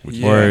Terrys. Which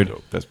is Yeah. Word.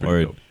 dope. That's pretty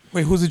Word. dope.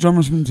 Wait, who's the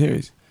drummers from the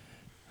series?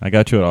 I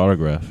got you an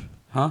autograph.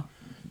 Huh?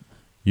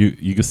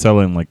 You can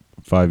sell it in like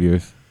 5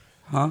 years.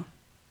 Huh?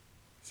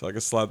 So I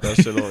can slap that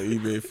shit on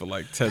eBay for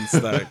like 10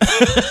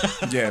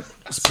 stacks. Yeah,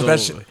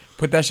 So-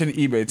 put that shit in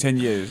eBay. 10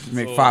 years,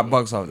 make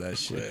 $5 off that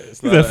shit. It's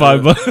Give that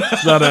 $5.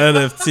 It's not an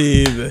NFT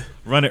either.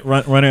 Run it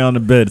on the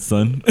bed,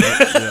 son. Yo.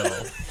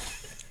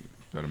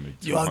 Gotta make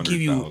Yo, I'll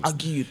give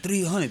you 200,000.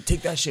 300.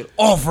 Take that shit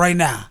off right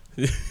now.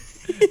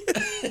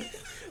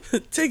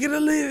 Take it or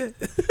leave it.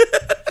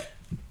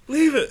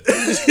 Leave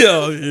it.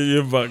 Yo,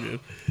 you're bugging.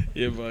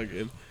 You're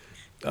bugging.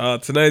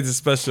 Tonight's a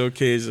special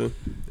occasion,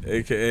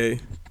 a.k.a.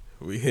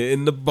 we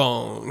hitting the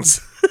bongs.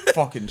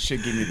 Fucking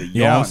shit, give me the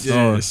Yeah,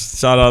 yawn. Yeah,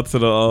 shout out to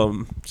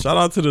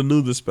the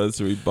new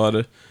dispensary,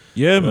 Butter.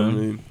 Yeah, You know what I man.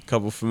 mean,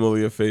 couple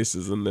familiar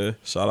faces in there.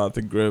 Shout out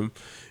to Grim.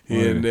 He Oh,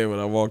 in yeah. there when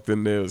I walked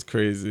in there. It was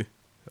crazy.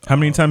 How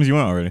many times you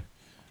went already?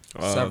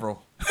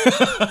 Several.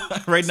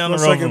 Right down The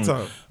the road. second from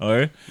me. time. All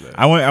right.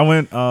 I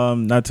went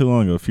not too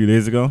long ago, a few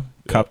days ago.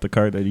 Copped the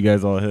cart that you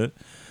guys all hit.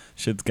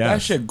 Shit's gas.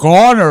 That shit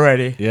gone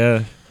already.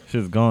 Yeah,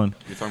 shit's gone.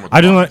 You're talking about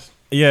I the just box? want,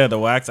 yeah, the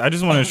wax. I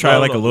just want to try No,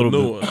 like no, a little the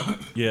new bit. one.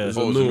 Yeah, There's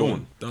Oh, a it's a new new one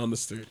one. down the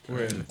street.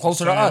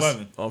 Closer to us.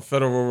 On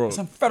Federal Road. It's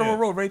on Federal Yeah.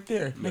 Road right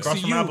there. Next across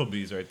to from you.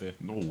 Applebee's right there.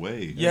 No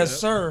way. Yes,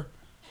 sir.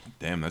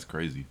 Damn, that's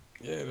crazy.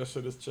 Yeah, that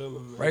shit is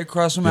chilling. Man. Right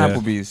across from Yeah.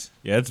 Applebee's.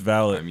 Yeah, it's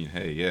valid. I mean,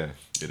 hey, yeah,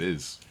 it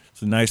is.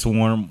 It's a nice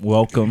warm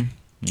welcome.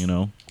 You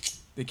know.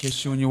 They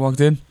kissed you when you walked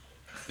in?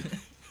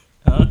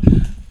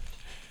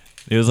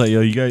 It was like,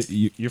 yo, you guys,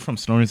 you're from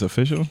Snorri's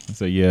Official? I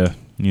said, yeah,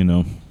 you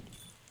know.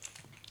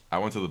 I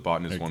went to the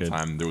botanist They're one good.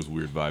 time. There was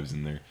weird vibes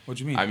in there. What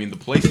you mean? I mean, the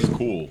place is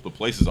cool. The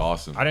place is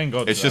awesome. I didn't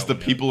go to It's that just the one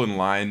yet. people in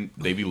line.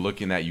 They be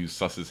looking at you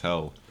sus as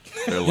hell.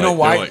 They're like, You know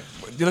why? they're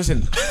like,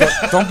 Listen,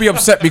 don't be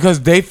upset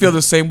because they feel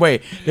the same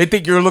way. They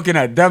think you're looking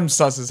at them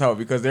sus as hell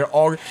because they're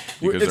all.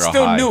 Because It's they're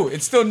still high. new.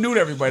 It's still new to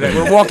everybody. Like,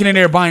 we're walking in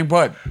there buying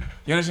bud.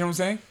 You understand what I'm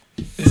saying?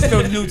 It's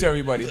still new to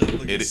everybody.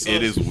 it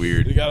is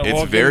weird. You gotta It's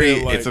walk in very,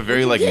 there like- it's a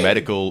very like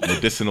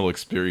medicinal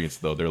experience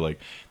though. They're like,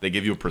 they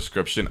give you a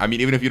prescription. I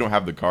mean, even if you don't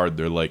have the card,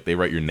 they're like, they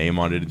write your name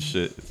on it and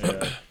shit. It's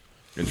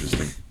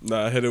interesting.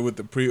 Nah, I hit it with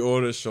the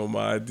pre-order, show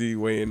my ID,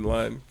 wait in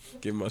line,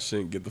 get my shit,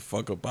 and get the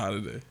fuck up out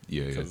of there.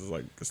 Yeah, yeah. Because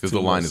Because the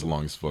line is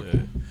long as fuck.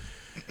 Yeah.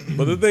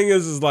 But the thing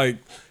is like,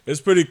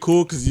 it's pretty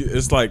cool because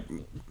it's like,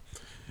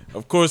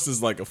 of course,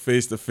 it's like a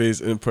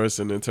face-to-face,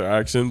 in-person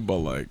interaction, but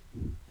like,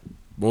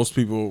 most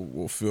people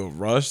will feel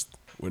rushed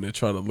when they're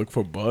trying to look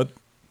for bud.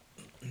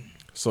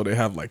 So they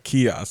have like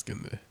kiosk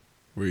in there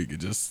where you could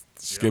just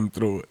skim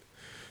through it.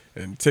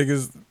 And take you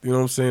know what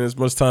I'm saying, as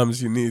much time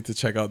as you need to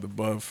check out the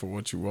bud for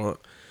what you want.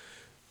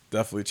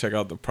 Definitely check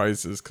out the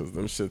prices because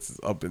them shits is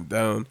up and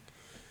down.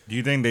 Do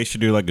you think they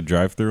should do like a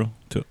drive-through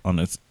on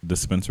this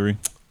dispensary?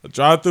 A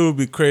drive-through would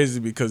be crazy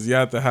because you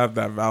have to have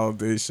that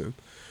validation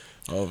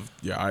of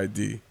your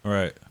ID,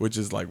 Right. which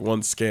is like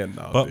one scan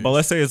now. But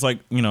let's say it's like,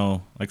 you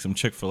know, like some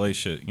Chick-fil-A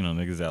shit, you know,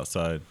 niggas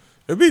outside.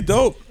 It'd be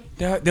dope.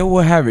 They will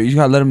have it. You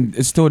gotta let them.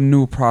 It's still a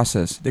new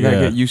process. They gotta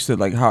Yeah. get used to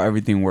like how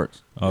everything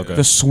works. Okay.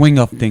 The swing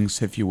of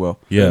things, if you will.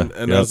 Yeah.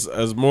 And yep.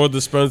 as more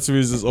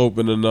dispensaries is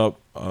opening up,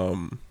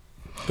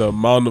 the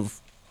amount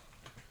of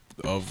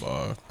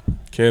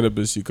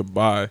cannabis you could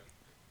buy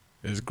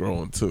is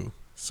growing too.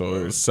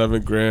 So it's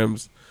 7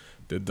 grams.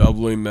 They're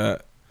doubling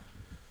that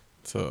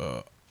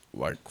to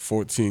like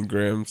 14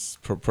 grams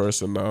per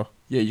person now.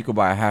 Yeah, you could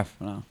buy a half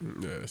now.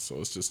 Yeah, so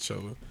it's just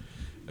chilling.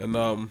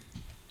 And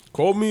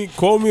quote me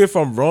if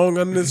I'm wrong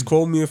on this.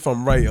 Quote me if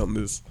I'm right on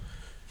this.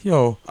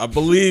 Yo, I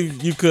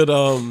believe you could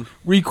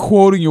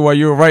re-quoting you while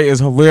you're right is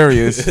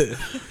hilarious.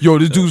 Yo,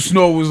 this dude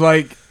Snow was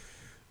like,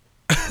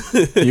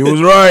 he was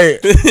right.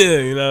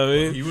 you know what I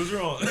mean? He was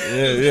wrong.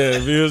 Yeah.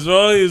 If he was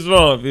wrong, he was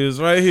wrong. If he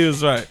was right, he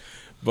was right.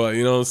 But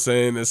you know what I'm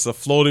saying? It's a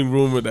floating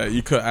rumor that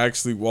you could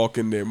actually walk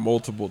in there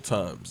multiple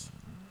times.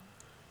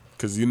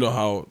 Because you know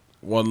how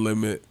one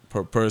limit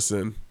per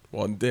person,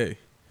 one day.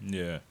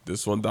 Yeah.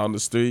 This one down the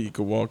street, you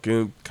could walk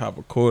in, cop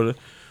a quarter,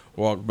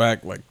 walk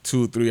back like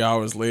 2-3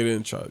 hours later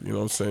and try, you know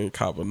what I'm saying,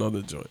 cop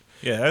another joint.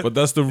 Yeah. But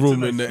that's the it's a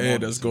rumor nice in the small air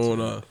that's going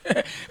on.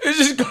 It's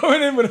just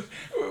going in with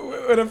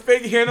a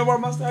fake handlebar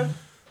mustache.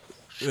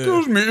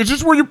 Excuse me, is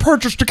this where you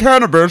purchased the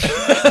cannabis?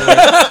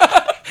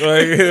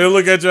 Like, he'll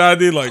look at your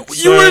ID like,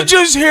 You were "Sir."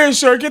 just here,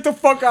 sir. Get the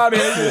fuck out of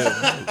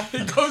here.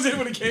 He goes in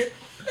with a can.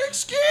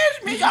 Excuse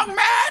me, young man.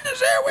 Is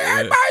there where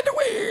I buy the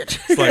weed?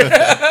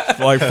 It's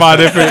like 5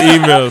 different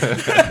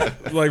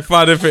emails. Like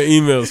 5 different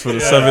emails for the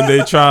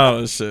 7-day trial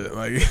and shit.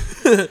 Like,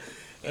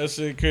 that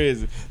shit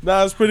crazy.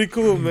 Nah, it's pretty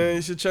cool, man.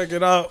 You should check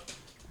it out.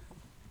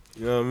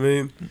 You know what I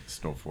mean?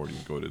 Snow 40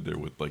 would go to there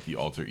with like the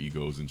alter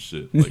egos and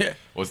shit. Like, Yeah.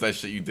 what's that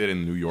shit you did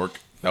in New York?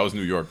 That was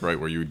New York, right?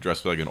 Where you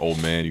dressed like an old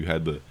man. You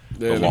had the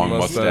Yeah, the long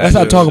mustache. mustache. Let's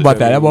not talk about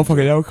that. Yeah. That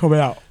motherfucker never coming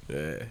out.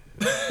 Yeah.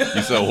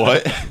 You said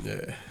what?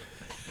 Yeah.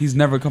 He's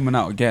never coming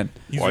out again.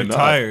 He's Why not?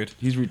 retired.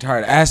 He's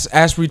retired. Ask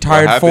What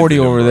retired happened 40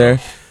 to him, over bro? there.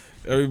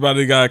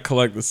 Everybody got to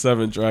collect the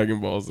 7 Dragon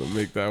Balls and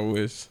make that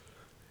wish.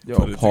 Yo,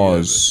 Put it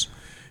pause.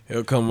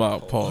 He'll come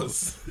out,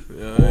 pause. You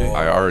know what I mean?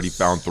 I already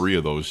found 3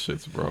 of those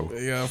shits, bro.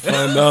 You gotta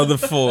find the other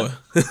 4.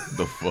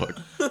 The fuck?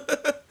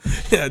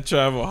 Yeah,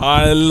 travel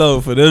high and low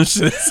for them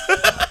shits.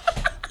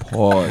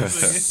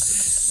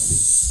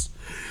 Pause.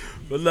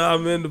 But nah,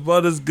 man, the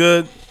butter's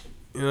good.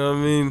 You know what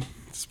I mean?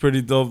 It's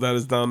pretty dope that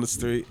it's down the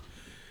street.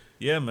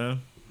 Yeah,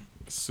 man.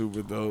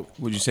 Super dope.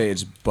 Would you say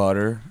it's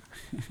butter?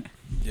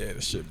 Yeah,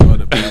 the shit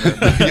butter, baby.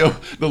 Yo,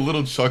 the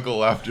little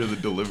chuckle after the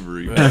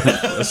delivery.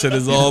 That shit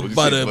is all What'd you say,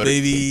 butter, butter?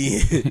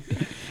 baby.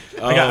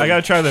 I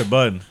gotta try their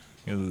bud.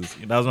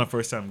 That was my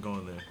first time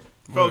going there.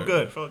 Felt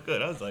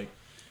good. I was like,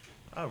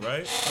 all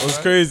right. What's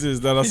crazy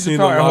is that I've He's seen a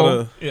car lot home.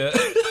 of. Yeah.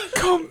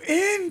 Come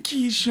in,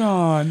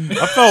 Keyshawn.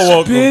 I felt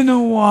welcome. Been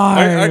a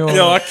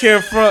while. I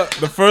can't front.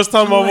 The first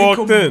time I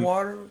walked in,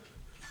 Water?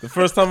 I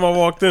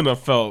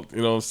felt,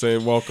 you know what I'm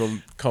saying,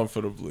 welcome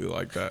comfortably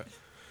like that.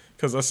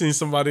 Because I seen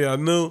somebody I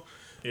knew.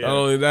 Yeah. Not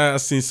only that, I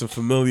seen some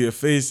familiar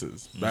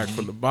faces back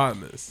from the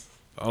botanist.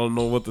 I don't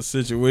know what the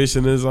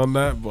situation is on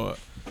that, but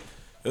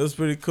it was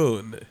pretty cool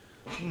in there.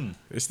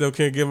 They still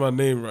can't get my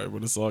name right,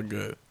 but it's all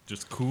good.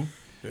 Just cool.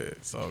 Yeah,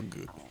 it's all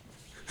good.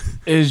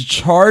 Is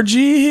Chargy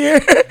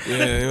here? Yeah,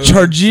 it was-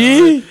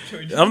 Chargy?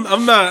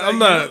 I'm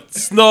not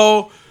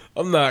Snow.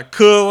 I'm not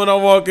cool when I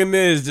walk in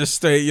there. It's just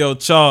straight, yo,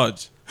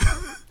 charge.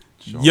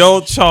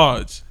 Yo,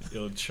 charge.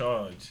 Yo,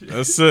 charge.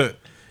 That's it.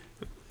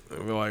 They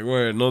be like,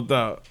 where? No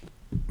doubt.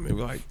 They be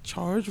like,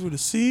 charge with a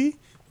C?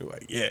 They be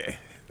like, yeah.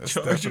 That's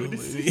Charge with a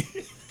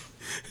definitely.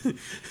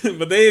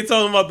 But they ain't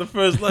talking about the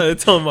first letter. They're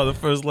talking about the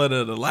first letter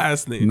of the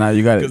last name. Nah,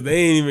 you got Because it. they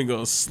ain't even going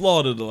to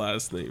slaughter the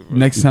last name. Bro.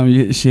 Next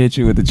time she hit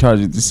you with the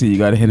Charger to see, you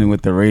gotta hit him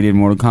with the rated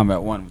Mortal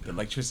Kombat 1 with the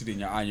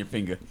electricity on your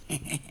finger.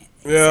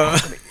 Yeah.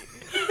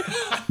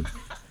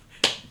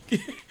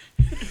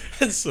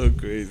 That's so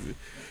crazy.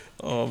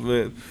 Oh,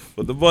 man.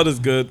 But the bud is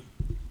good.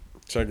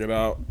 Check it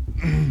out.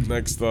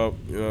 Next up,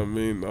 you know what I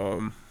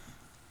mean?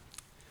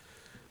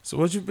 So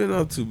what you been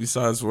up to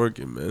besides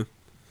working, man?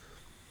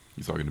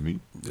 You talking to me?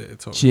 Yeah,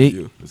 talking Jake. to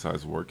you.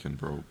 Besides working,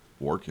 bro.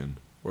 Working.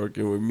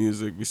 Working with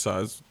music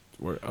besides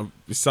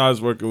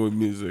working with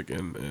music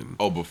and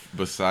Oh,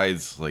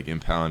 besides like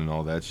impound and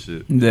all that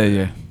shit,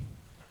 Yeah.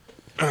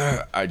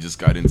 I just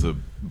got into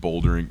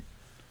bouldering,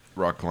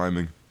 rock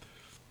climbing.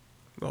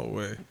 no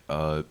way.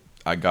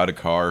 I got a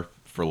car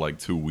for like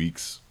 2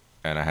 weeks,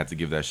 and I had to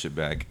give that shit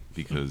back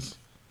because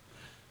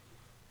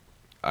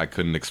I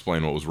couldn't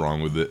explain what was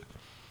wrong with it.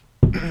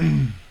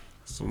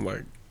 Some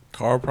like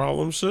car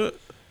problem shit?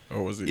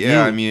 Or was it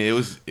Yeah, you? I mean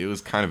it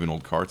was kind of an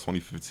old car,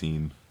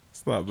 2015.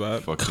 It's not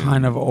bad. Fucking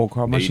Kind of an old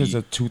car. My 80. shit's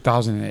a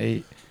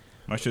 2008.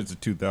 My shit's a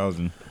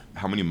 2000.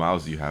 How many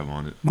miles do you have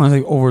on it? Mine's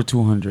like over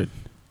 200.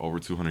 Over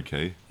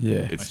 200K. Yeah.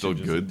 It's My still shit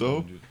just good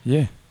though. 200.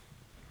 Yeah.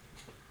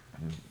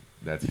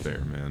 That's fair,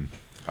 man.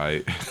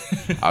 I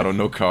don't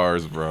know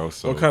cars, bro.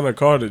 So What kind of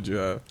car did you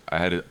have? I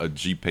had a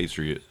Jeep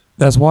Patriot.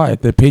 That's why.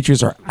 The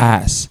Patriots are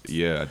ass.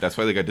 Yeah, that's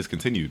why they got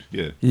discontinued.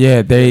 Yeah.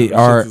 Yeah, they Them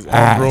are shits is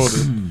ass.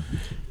 off-roaded.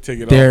 Take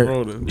it They're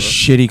off-roading, bro.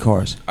 shitty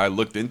cars. I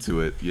looked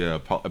into it. Yeah,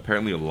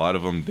 apparently a lot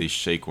of them they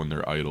shake when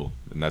they're idle,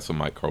 and that's what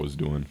my car was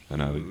doing,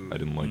 and I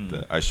didn't like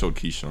that. I showed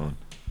Keyshawn.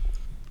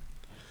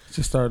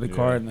 Just started the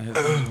car and the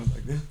headphones was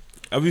like this.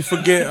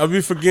 I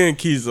be forgetting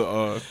Key's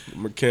a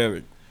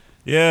mechanic.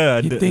 Yeah, I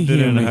You did think it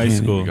he a in high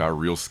mechanic? school. You got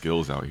real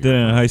skills out here. Did it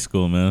in bro. high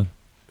school, man.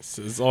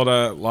 Is all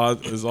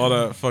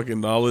that fucking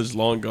knowledge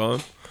long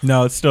gone?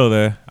 No, it's still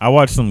there. I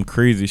watched some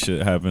crazy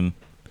shit happen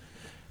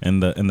in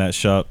that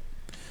shop.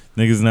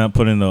 Niggas not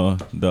putting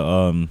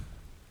the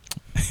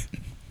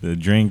the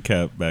drain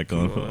cap back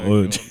on. Oh, Oil. I know,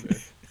 man.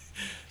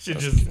 Shit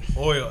just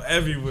oil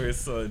everywhere,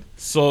 son.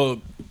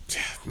 So,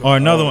 Or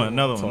another I one.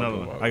 don't wanna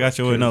talk about I got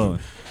you it. with another one.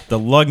 The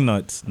lug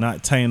nuts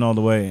not tighten all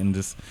the way and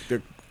just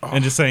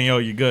saying, yo,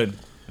 you good.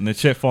 And the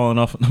shit falling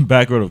off on the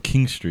back road of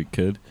King Street,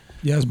 kid.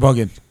 Yeah, it's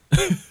bugging.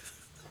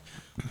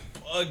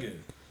 Bugging.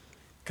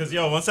 Cause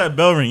yo, once that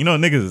bell ring, you know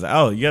niggas is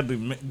out. You have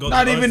to go.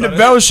 Not to even the other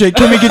bell shit.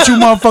 Can we get you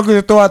motherfuckers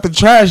to throw out the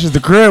trash as the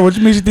crib? What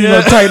makes you think you're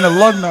gonna tighten the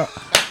lug nut?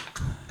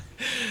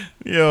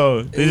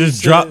 Yo, they You just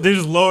said- drop. They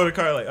just lower the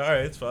car. Like, all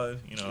right, it's fine.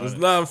 You know. it's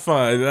not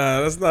fine. Nah,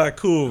 that's not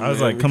cool. I was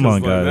man, like, come because,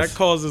 on, guys. That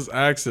causes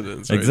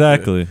accidents. Right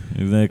Exactly.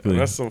 there. Exactly.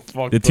 That's some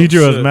fucked The up teacher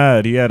was shit.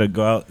 mad. He had to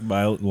go out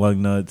buy lug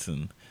nuts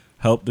and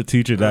help the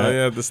teacher. That You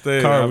have to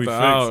stay car after we fixed.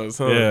 hours,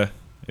 huh? Yeah.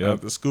 Yep.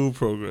 After school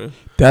program.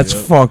 That's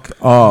Yep. fucked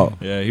up.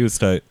 Yeah, he was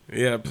tight.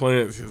 He had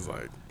plans. He was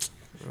like,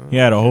 He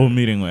had a whole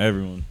meeting with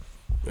everyone.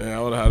 yeah,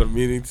 I would have had a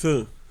meeting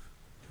too.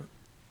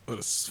 Would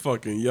have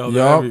fucking yelled at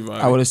Yup.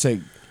 everybody. I would have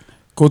said,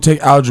 go take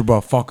algebra,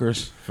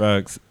 fuckers.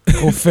 Facts.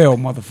 Go fail,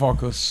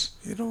 motherfuckers.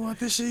 You don't want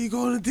this shit, you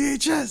going to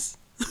DHS.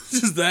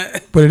 Just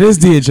that. But it is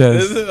Is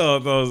DHS. it? Oh, I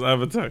thought it was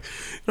Avatar. You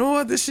don't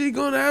want this shit, you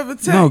going to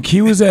Avatar. No,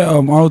 Key was at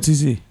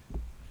ROTC.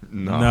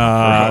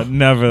 Nah, bro.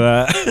 never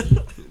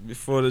that.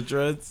 Before the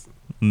dreads.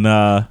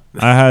 Nah,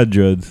 I had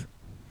dreads.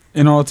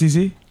 In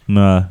ROTC?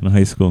 Nah, in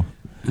high school.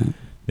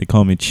 They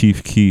call me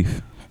Chief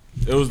Keef.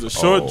 It was the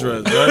short Oh.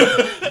 dreads,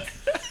 right?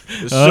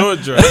 The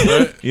short dreads,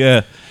 right?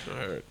 Yeah.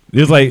 Alright. It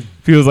was like,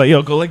 he was like,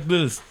 yo, go like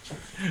this.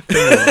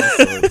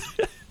 I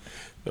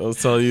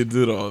was telling you to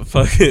do the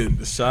fucking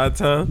the shot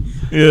time.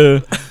 Yeah.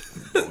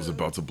 I was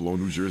about to blow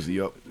New Jersey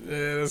up.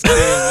 Yeah, that's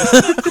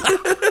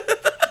crazy.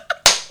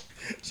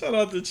 Shout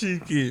out to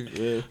Chief Keef,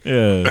 man.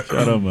 Yeah.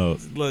 Shout him out.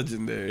 It's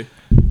legendary.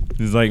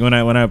 It's like when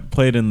I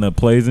played in the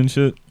plays and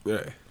shit,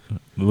 Yeah.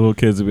 the little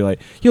kids would be like,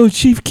 "Yo,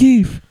 Chief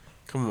Keef."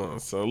 Come on.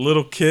 So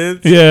little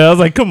kids. Yeah, I was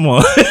like, "Come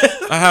on."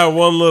 I had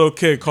one little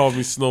kid call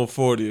me Snow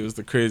 40. It was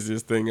the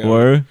craziest thing ever.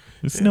 Word.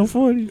 It's Snow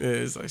 40. Yeah,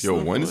 it's like Yo,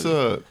 Snow when's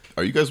 40.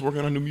 are you guys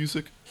working on new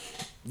music?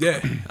 Yeah,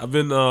 I've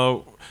been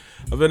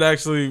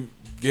actually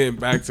getting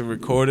back to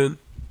recording.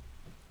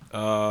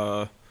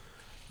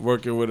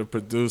 Working with a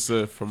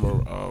producer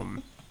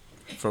from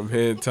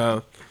here in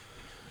town.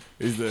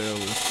 He's the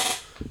illest.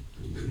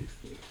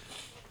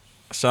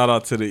 Shout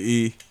out to the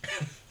E.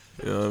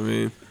 You know what I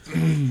mean?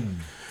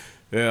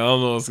 Yeah, I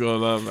don't know what's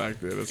going on back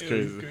there. That's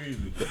crazy.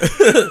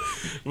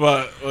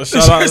 but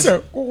shout out.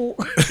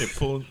 She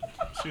pulled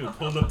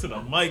up to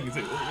the mic and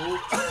said,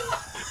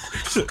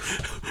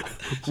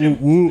 She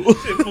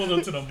pulled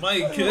up to the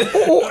mic, kid.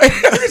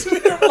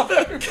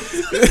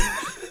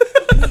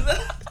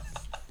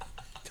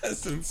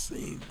 That's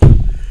insane.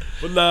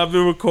 But nah, I've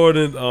been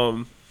recording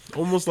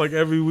almost like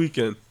every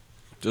weekend.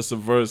 Just a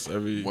verse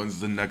every. When's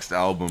the next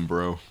album,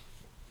 bro?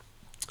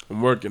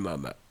 I'm working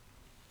on that.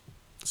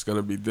 It's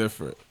gonna be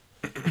different.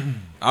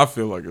 I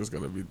feel like it's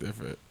gonna be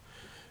different.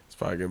 It's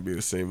probably gonna be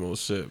the same old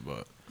shit,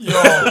 but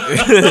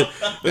let's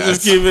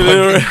just keep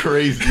it in.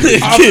 Crazy.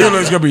 I feel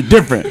like it's gonna be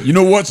different. You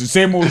know what? It's the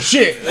same old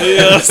shit. You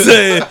know what I'm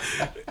saying?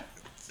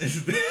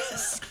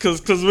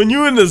 Cause when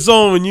you're in the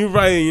zone, when you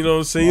writing, you know what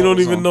I'm saying, you don't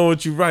even know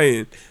what you're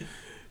writing.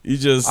 You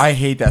just I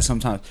hate that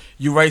sometimes.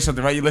 You write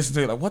something, right? You listen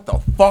to it, like, what the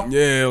fuck?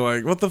 yeah,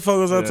 like what the fuck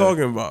was I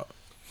talking about?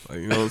 Like,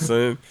 you know what I'm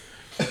saying?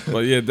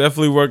 But yeah,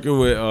 definitely working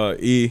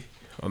with E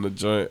on the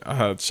joint. I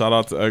had shout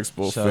out to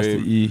Expo Shout out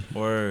Fame to E.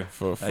 Word.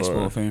 for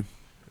Expo Fame.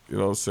 you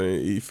know what I'm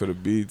saying, E for the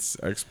beats,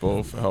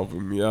 Expo for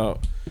helping me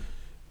out,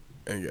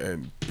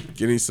 and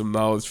getting some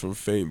knowledge from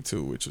Fame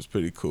too, which was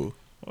pretty cool.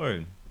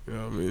 Word. You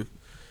know what I mean?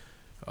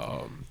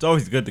 It's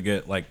always good to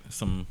get like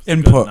some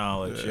Input. good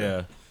knowledge,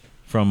 yeah,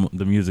 from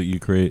the music you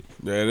create.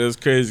 Yeah, it is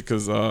crazy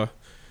because I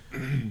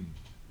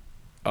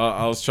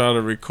was trying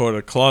to record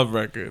a club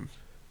record.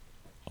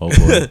 Oh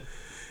boy.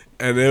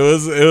 And it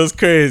was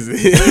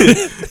crazy.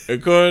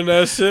 Recording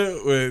that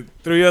shit with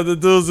 3 other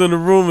dudes in the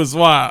room is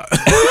wild.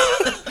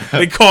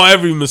 They call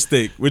every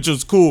mistake, which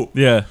was cool.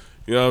 Yeah.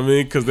 You know what I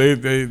mean? Because they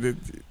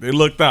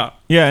looked out.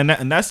 Yeah,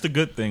 and that's the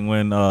good thing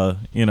when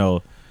you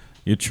know,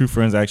 your true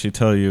friends actually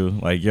tell you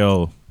like,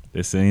 "Yo,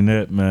 this ain't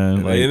it,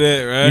 man." Like, Ain't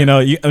it, right? You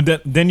know,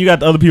 then you got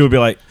the other people be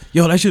like,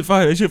 "Yo, that shit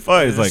fire, that shit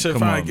fire." It's like, Shit, come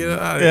fire, on, get it man.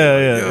 out of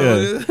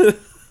Yeah.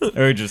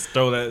 here. Or just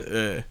throw that.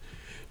 Yeah.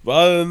 But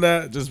other than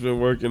that, just been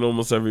working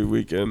almost every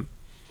weekend.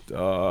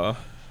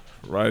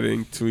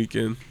 Writing,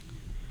 tweaking.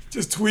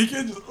 Just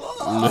tweaking? Just,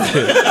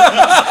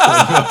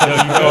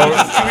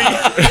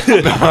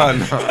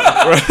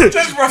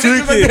 just running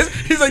like this.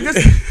 He's like this.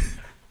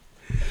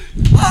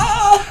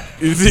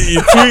 You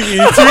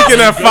tweaking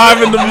at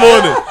 5 in the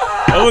morning.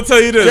 I'm gonna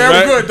tell you this, Yeah,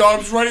 right? I'm good, dog. I'm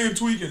just running and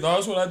tweaking, dog.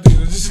 That's what I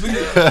do. Just leave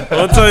it. I'm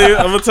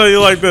gonna tell you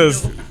like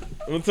this.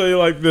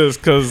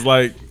 Cause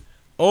like, tweaking.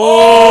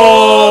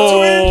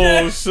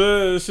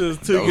 shit's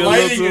tweaking a little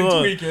Lighting too and much.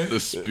 tweaking. The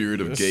spirit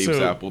of That's Gabe's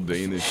true. Apple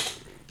Danish.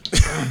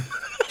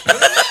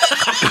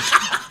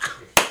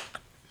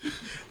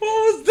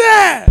 What was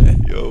that?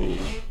 Yo,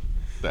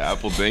 the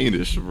Apple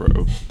Danish,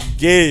 bro.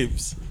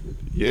 Gabe's.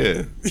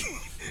 Yeah.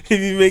 He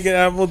be making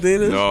apple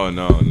dinner? No. You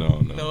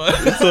talking He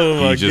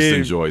about just Gabe?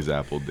 enjoys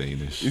Apple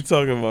Danish. You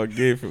talking about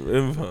Gabe from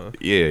Impound?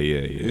 Yeah.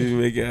 He be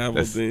making apple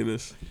That's-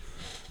 dinners.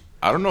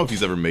 I don't know if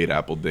he's ever made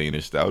Apple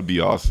Danish. That would be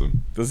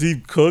awesome. Does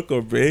he cook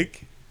or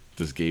bake?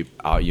 Does Gabe?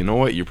 You know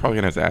what? You're probably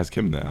gonna have to ask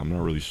him that. I'm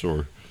not really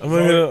sure. I'm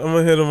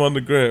gonna hit him on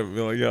the gram.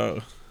 Be like,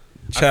 yo,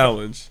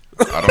 challenge.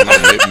 I don't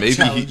know.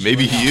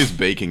 Maybe he is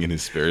baking in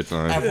his spare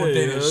time. Apple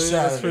Danish that's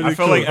salad. pretty I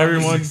feel cool. like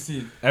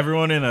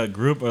everyone in a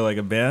group or like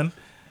a band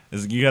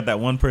is you got that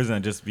one person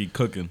that just be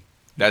cooking.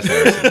 That's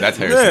Harrison. That's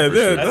Harrison. Yeah, for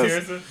yeah, sure. that's-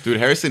 Harrison. Dude,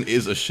 Harrison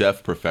is a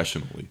chef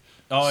professionally.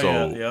 Oh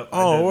So- yeah, yep.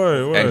 Oh,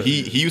 word. And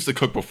he used to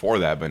cook before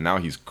that, but now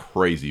he's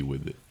crazy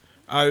with it.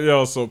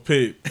 So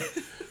Pete.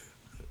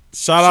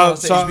 Shout out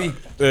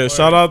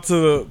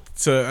to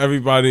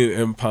everybody in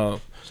Impound.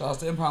 Shout out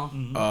to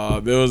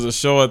Impound. There was a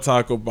show at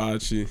Taco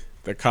Bachi.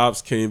 The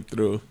cops came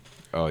through,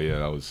 Oh yeah,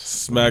 that was.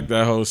 smacked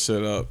that whole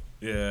shit up.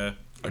 Yeah.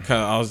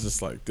 I was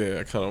just like, damn,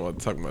 I kind of want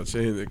to talk about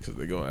changing it because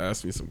they're gonna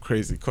ask me some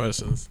crazy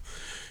questions.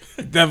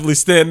 Definitely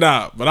stand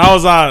out, but I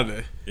was out of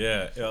there.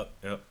 Yeah.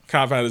 Yep.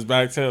 Cop had his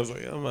back to him. I was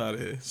like, yeah, I'm out of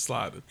here,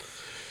 sliding.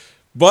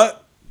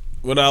 But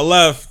when I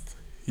left,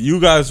 you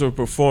guys were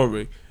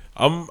performing.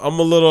 I'm a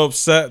little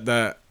upset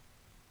that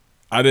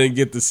I didn't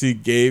get to see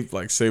Gabe,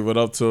 like, say what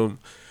up to him.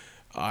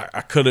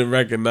 I couldn't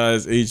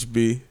recognize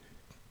HB,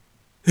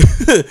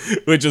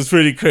 which was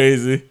pretty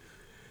crazy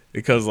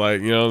because,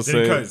 like, you know what I'm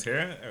Did he cut saying? his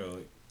hair? Or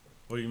like,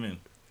 what do you mean?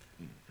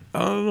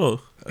 I don't know.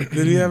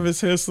 Did he have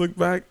his hair slicked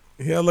back?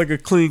 He had like a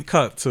clean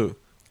cut too,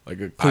 like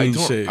a clean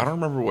shave. I don't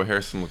remember what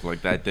Harrison looked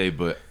like that day,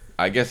 but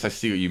I guess I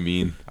see what you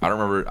mean. I don't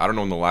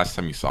know when the last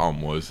time you saw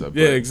him was. But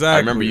Yeah, exactly. I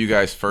remember you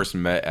guys first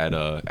met at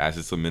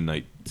Assets of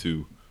Midnight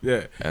too,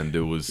 Yeah, and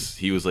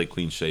he was like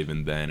clean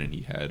shaven then, and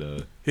he had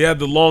he had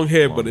the long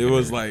hair, Long but it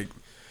was hair. like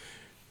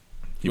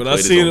He when I played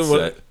his seen own him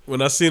set.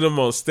 when I seen him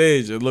on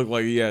stage, it looked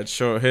like he had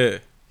short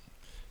hair.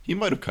 He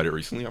might have cut it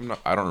recently.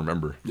 I don't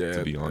remember. Yeah,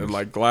 to be honest. and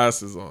like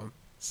glasses on.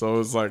 So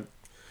it's like,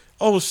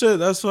 oh shit,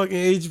 that's fucking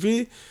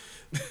HB.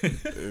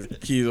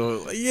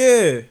 Keto, like,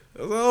 yeah.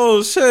 I was like,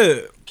 oh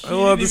shit. I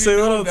wanted to say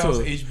what up to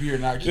him. HB or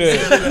not. Yeah,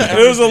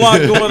 there was a lot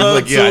going on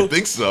like, too. yeah, I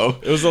think so.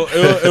 It was. It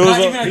was Not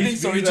a- even I think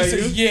so. He just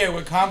says yeah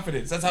with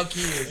confidence. That's how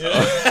Key is.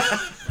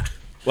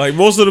 like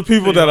most of the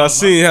people that I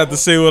seen had to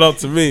say what up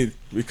to me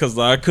because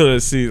like, I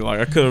couldn't see, like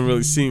I couldn't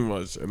really see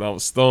much, and I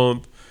was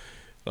stoned.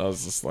 I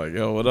was just like,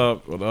 yo, what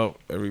up, what up?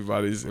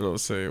 Everybody's, you know,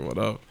 saying what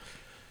up.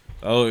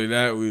 Not only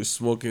that, we was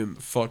smoking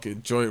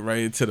fucking joint right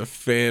into the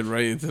fan,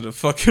 right into the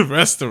fucking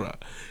restaurant,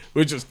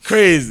 which was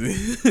crazy.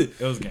 It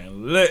was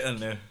getting lit in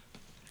there.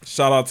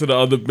 Shout out to the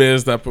other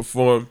bands that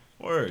performed.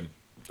 Word.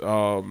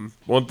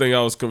 One thing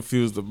I was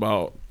confused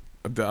about,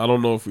 I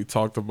don't know if we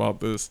talked about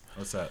this,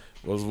 What's that?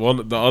 was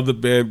the other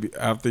band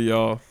after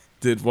y'all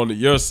did one of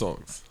your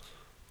songs.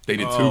 They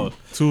did Oh.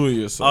 Two of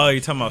your Oh, songs. you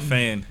talking about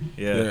Fan?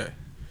 Yeah. Yeah.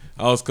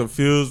 I was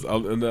confused,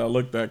 and then I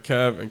looked at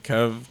Kev, and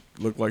Kev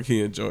looked like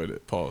he enjoyed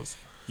it. Pause.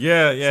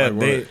 Yeah.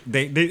 like,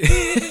 They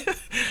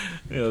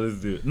yo,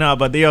 this dude. Nah,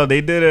 but they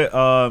did it.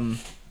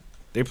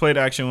 They played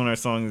actually one of our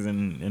songs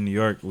in New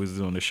York. We was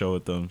doing the show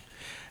with them,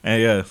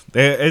 and yeah,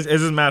 it's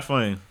just mad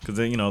funny because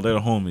they're the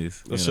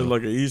homies. That shit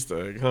like an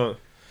Easter egg, huh?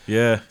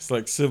 Yeah. It's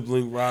like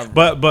sibling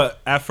rivalry. But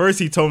at first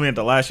he told me at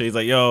the last show, he's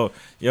like, yo,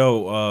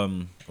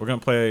 we're gonna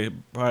play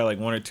probably like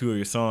one or two of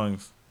your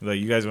songs. He's like,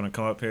 you guys want to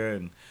come up here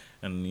and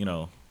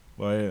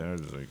why? I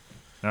was like,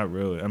 not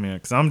really. I mean,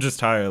 cause I'm just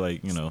tired,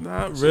 like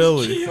Not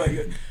really.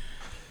 Like,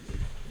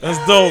 That's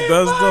dope.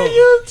 That's dope.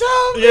 you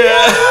told me.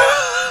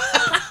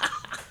 yeah.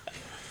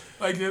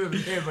 Like the other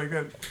hands like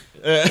that.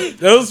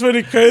 That was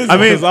pretty crazy. I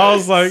mean, because I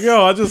was like,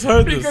 yo, I just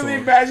heard this Because song.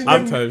 imagine That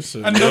them, type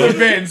shit. another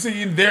band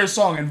singing their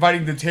song,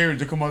 inviting the Terrans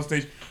to come on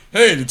stage.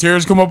 Hey, the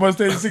Terrans come up on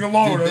stage and sing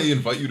along Did with us. they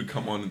invite you to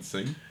come on and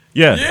sing?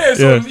 Yeah. Yeah,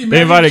 so They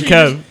imagine invited Keys.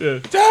 Kev. Yeah.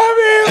 Tell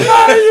me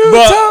why you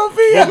But- told me.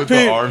 With Pete-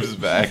 the arms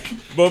back.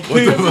 But What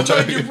Pete, the I'm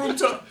trying to give room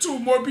to two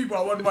more people.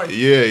 I want Mike.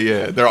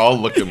 Yeah. They're all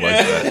looking like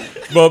that.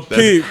 but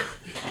Pete,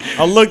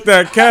 I looked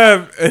at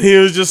Kev and he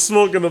was just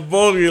smoking a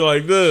bogey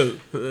like this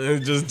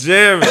and just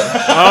jamming.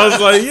 I was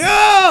like,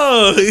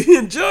 yo, he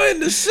enjoying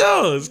the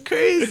show. It's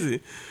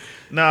crazy.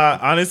 Nah,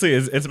 honestly,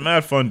 it's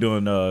mad fun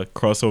doing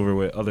crossover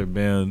with other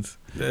bands,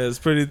 Yeah, it's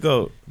pretty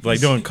dope. like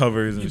doing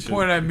covers and You shit.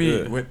 pointed at me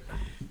Yeah. with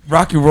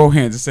rock and roll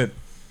hands and said,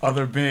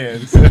 other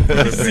bands. You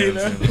see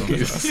that?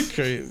 It's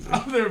crazy.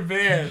 Other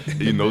bands.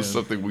 He knows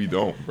something we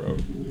don't, bro.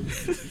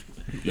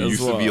 He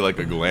used to be like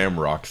a glam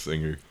rock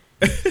singer.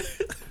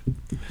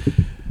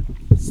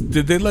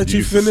 Did they let He you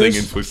used to finish?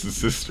 sing in Twisted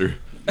Sister.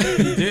 He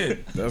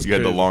did. That's He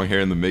had the crazy. long hair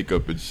and the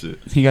makeup and shit.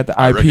 He got the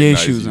I IPA recognize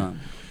shoes you. on.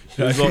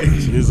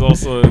 He's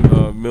also in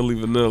Milli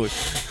Vanilli.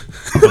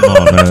 Come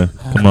on, man.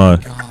 Come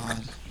on.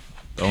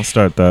 Don't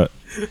start that.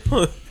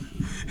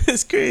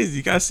 It's crazy.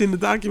 You guys seen the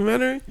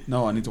documentary?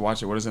 No, I need to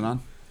watch it. What is it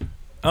on?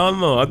 I don't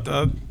know.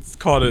 I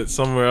caught it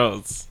somewhere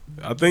else.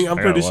 I'm gotta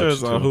pretty sure watch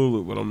it's it, on too.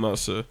 Hulu, but I'm not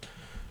sure.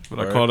 But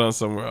I Right. caught it on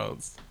somewhere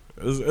else.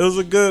 It was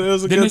a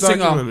good Didn't he sing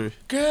documentary.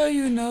 Girl,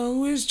 you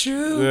know it's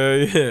true.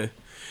 Yeah.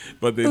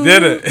 But they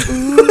did it.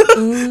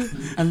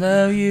 I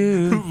love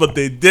you. But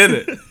they did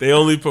it. They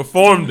only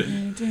performed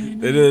it.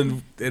 They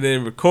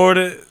didn't record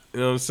it. You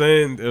know what I'm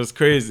saying? It was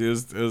crazy.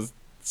 It was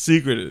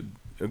secreted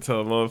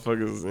until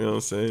motherfuckers. You know what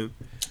I'm saying?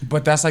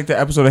 But that's like the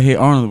episode of Hey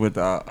Arnold with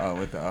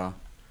the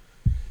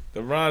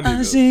The Ronnie. I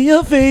though. see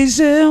your face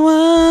and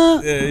wow,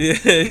 Yeah.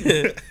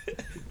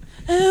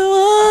 and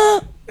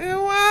wow, And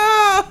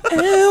wow.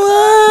 and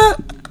wow.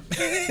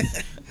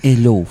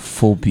 Hello,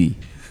 phobia.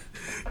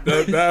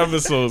 That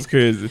episode was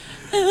crazy.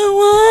 And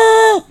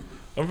wow.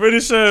 I'm pretty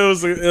sure it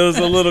was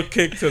a little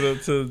kick to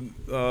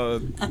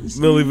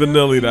Milli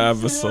Vanilli, that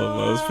episode,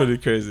 but it was pretty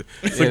crazy.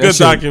 It's a Yeah, good that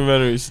shit-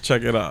 documentary. You should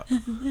check it out.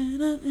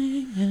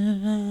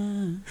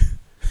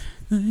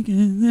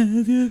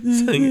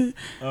 Sing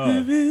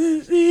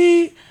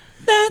it.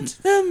 That's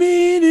the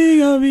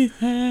meaning of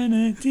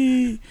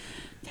eternity.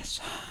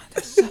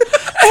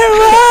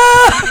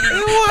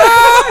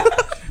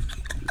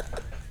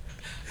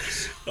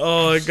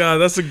 Oh my god,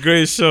 that's a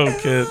great show,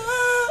 kid.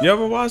 You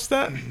ever watch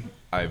that?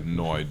 I have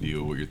no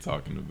idea what you're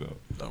talking about.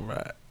 All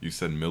right, You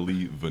said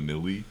Milli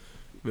Vanilli.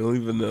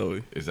 Milli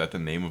Vanilli. Is that the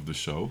name of the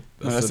show?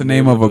 That's the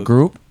name of a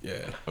group.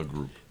 Yeah. A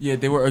group. Yeah,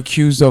 they were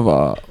accused of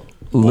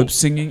lip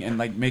singing and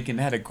like making.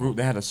 They had a group.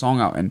 They had a song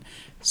out, and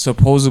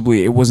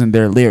supposedly it wasn't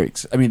their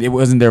lyrics. I mean, it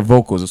wasn't their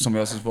vocals. It was somebody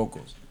else's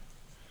vocals.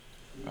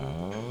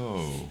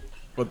 Oh.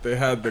 But they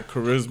had the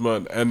charisma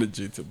and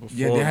energy to perform.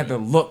 Yeah, they had it. the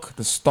look,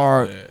 the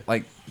star. Yeah.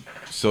 Like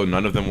So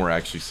none of them were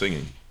actually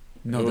singing,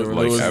 no, It they was were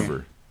like it was-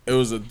 ever. It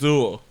was a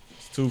duo.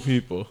 It's two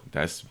people.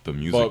 That's the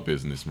music But-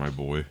 business, my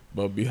boy.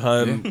 But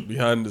behind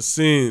the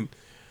scene,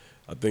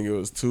 I think it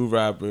was two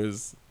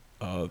rappers,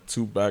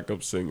 two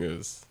backup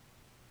singers,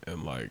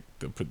 and like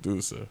the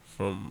producer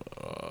from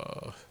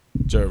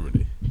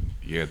Germany.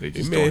 Yeah, they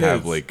just made don't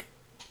have hits. like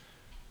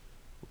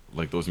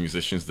like those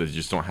musicians that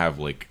just don't have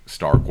like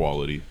star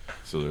quality.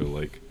 So they're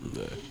like,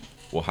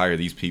 we'll hire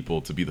these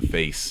people to be the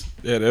face.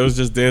 Yeah, they was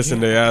just dancing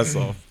their ass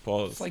off.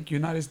 Pause. It's like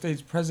United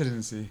States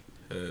presidency.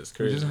 Yeah, it's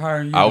We're crazy. just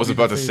hiring you. I was be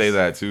about the to face. say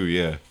that too.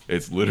 Yeah,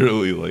 it's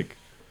literally like,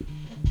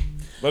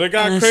 But it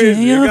got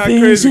crazy. It got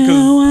crazy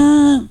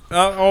because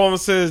all I'm gonna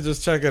say is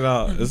just check it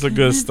out. It's a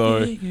good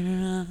story.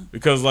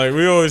 Because like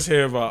we always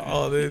hear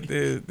about,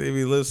 they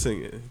be lip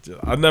singing.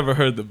 I never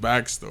heard the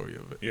backstory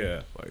of it.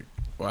 Yeah. Like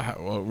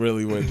what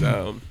really went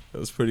down. It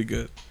was pretty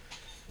good.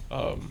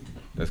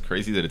 that's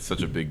crazy that it's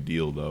such a big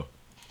deal though.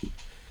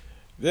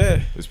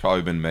 Yeah. There's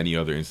probably been many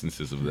other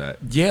instances of that.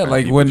 Yeah, And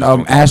like people when just don't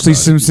talk Ashley about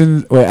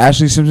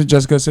it. Simpson,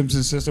 Jessica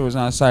Simpson's sister, was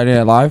on Saturday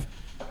Night Live.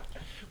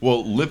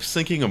 Well, lip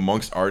syncing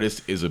amongst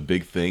artists is a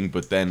big thing,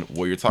 but then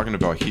what you're talking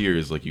about here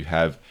is like you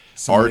have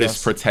Somebody artists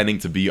else. pretending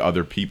to be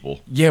other people.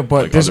 Yeah,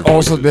 but Like there's other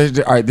also voices.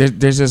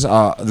 there's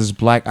this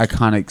black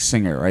iconic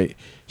singer, right?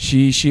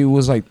 She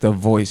was like the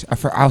voice.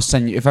 I'll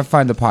send you, if I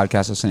find the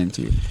podcast, I'll send it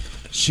to you.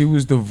 She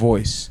was the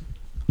voice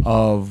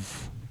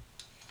of,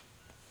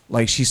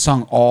 like, she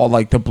sung all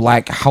like the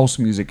black house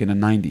music in the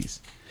 90s,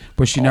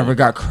 but she never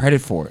got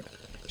credit for it.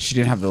 She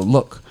didn't have the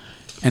look.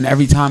 And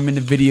every time in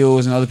the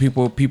videos and other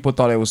people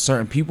thought it was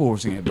certain people were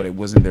singing it, but it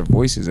wasn't their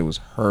voices. It was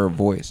her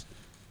voice.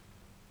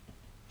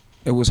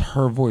 It was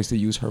her voice. They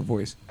used her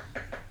voice.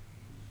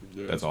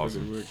 Yeah, That's it's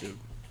awesome. pretty wicked.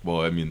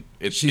 Well, I mean,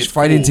 She's it's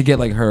fighting cool. to get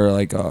like her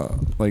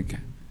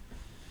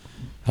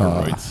Her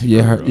rights,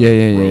 yeah, her,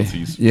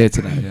 royalties. yeah,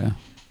 to that, yeah.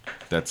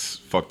 That's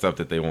fucked up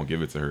that they won't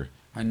give it to her.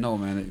 I know,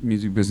 man. The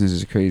music business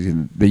is crazy.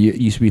 They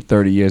used to be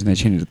 30 years, and they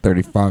changed it to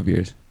 35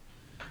 years.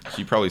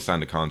 She probably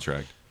signed a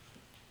contract.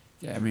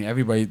 Yeah, I mean,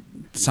 everybody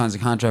signs a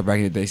contract back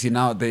in the day. See,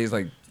 nowadays,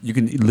 like, you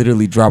can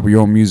literally drop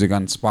your own music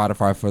on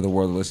Spotify for the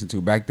world to listen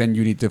to. Back then,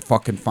 you need to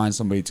fucking find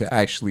somebody to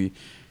actually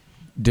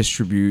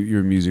distribute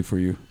your music for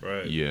you.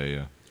 Right. Yeah,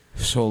 yeah.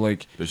 So,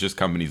 like, There's just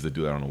companies that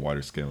do that on a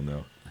wider scale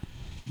now.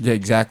 yeah,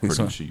 exactly.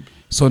 Pretty So, cheap.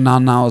 so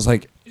now it's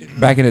like,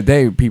 back in the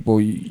day, people,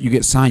 you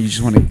get signed, you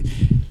just want to,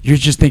 you're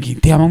just thinking,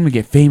 damn, I'm going to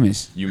get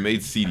famous. You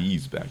made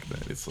CDs back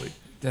then. It's like,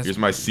 That's- here's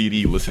my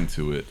CD, listen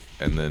to it,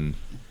 and then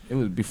It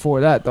was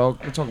before that, dog.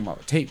 We're talking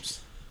about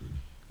tapes.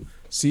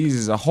 CDs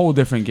is a whole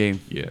different game.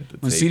 yeah.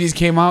 When CDs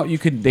came out,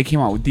 they came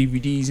out with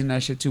DVDs and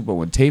that shit too. But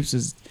when tapes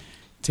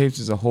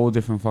is a whole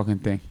different fucking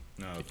thing.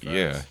 No, facts.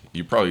 Yeah,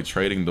 you're probably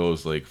trading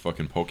those like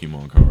fucking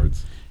Pokemon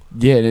cards.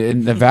 Yeah,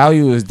 and the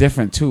value is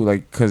different too.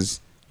 Like, cause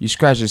you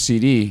scratch a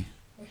CD,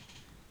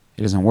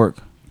 it doesn't work.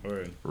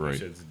 Word. Right. That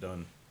shit's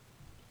done.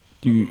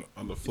 You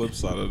On the flip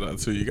side of that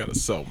too, you gotta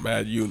sell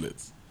mad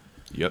units.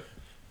 Yep.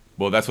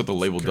 Well, that's what the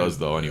label does,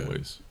 though. Yeah.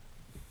 Anyways,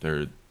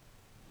 they're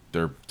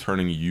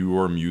turning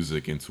your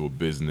music into a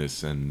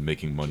business and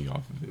making money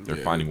off of it. They're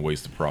Yeah. finding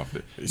ways to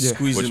profit, They Yeah.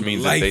 squeezing which the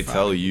means that they life out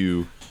tell of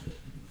you,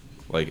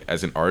 like,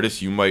 as an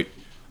artist, you might.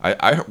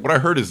 What I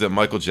heard is that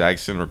Michael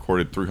Jackson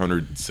recorded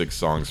 306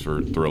 songs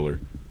for Thriller,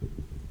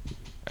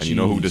 and you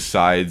know who Jeez.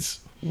 decides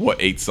what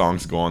 8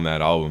 songs go on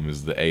that album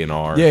is the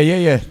A&R.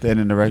 yeah. Then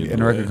in the record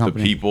The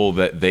company. people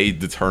that they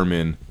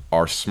determine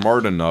are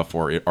smart enough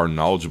or are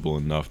knowledgeable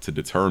enough to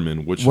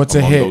determine which What's a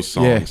among hit, those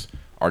songs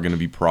are going to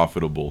be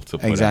profitable to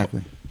put Exactly.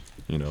 out.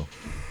 You know,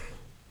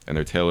 and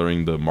they're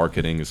tailoring the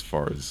marketing as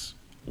far as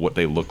what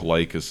they look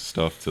like as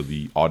stuff to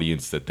the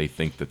audience that they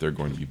think that they're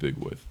going to be big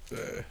with.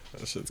 Yeah,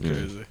 that shit's Yeah.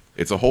 crazy.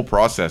 It's a whole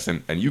process,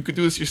 and you could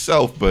do this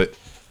yourself, but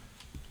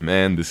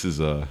man, this is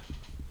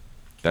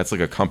that's like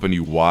a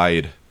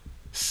company-wide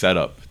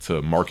setup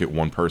to market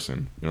one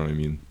person. You know what I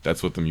mean?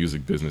 That's what the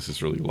music business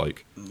is really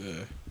like.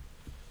 Yeah.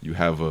 You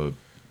have an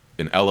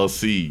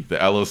LLC. The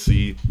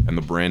LLC and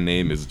the brand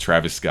name is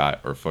Travis Scott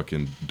or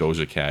fucking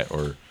Doja Cat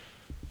or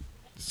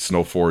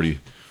Snow 40.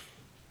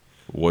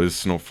 What is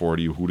Snow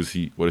 40? What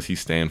does he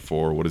stand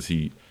for? What is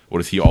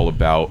he all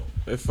about?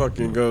 They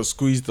fucking go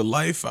squeeze the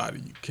life out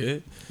of you,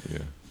 kid. Yeah.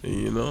 And,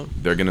 you know?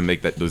 They're going to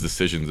make those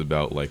decisions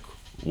about like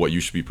what you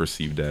should be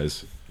perceived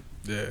as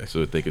Yeah. so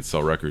that they could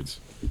sell records.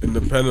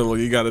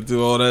 Independently, you gotta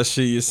do all that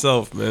shit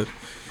yourself, man.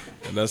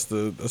 And that's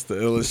the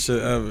illest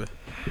shit ever.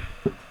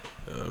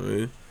 You know what I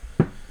mean?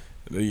 And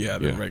then you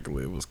had Yeah. the record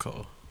labels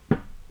call.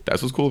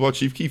 That's what's cool about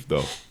Chief Keef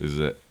though, is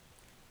that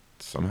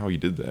somehow he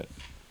did that.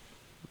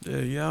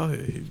 Yeah, he out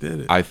here. He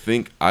did it. I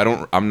think I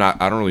don't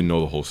really know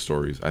the whole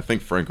stories. I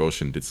think Frank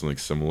Ocean did something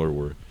similar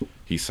where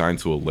he signed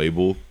to a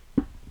label,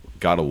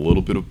 got a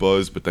little bit of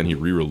buzz, but then he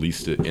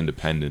re-released it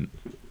independent.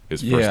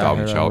 His first Yeah, I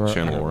album, heard- I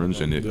Channel heard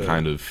Orange, and it Yeah.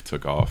 kind of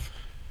took off,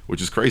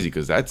 which is crazy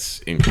because that's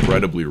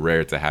incredibly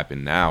rare to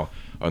happen now,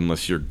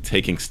 unless you're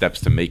taking steps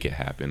to make it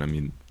happen. I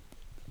mean,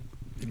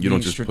 you don't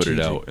Being just put it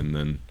strategic. out and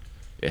then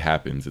it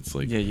happens. It's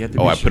like, Yeah, you have to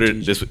oh, be I put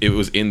it. strategic. It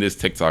was in this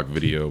TikTok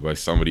video by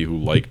somebody who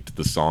liked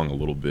the song a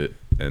little bit,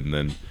 and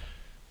then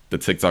the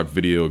TikTok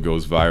video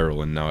goes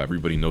viral, and now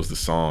everybody knows the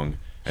song,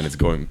 and it's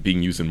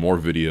being used in more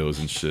videos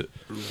and shit.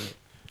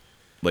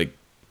 Like,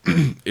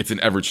 it's an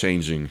ever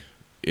changing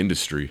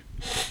industry.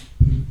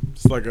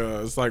 It's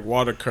like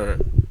water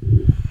current.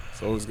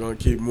 So it's gonna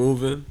keep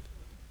moving.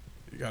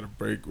 You gotta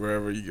break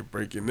wherever you get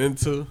breaking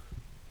into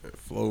and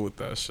flow with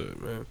that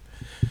shit, man.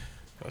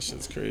 That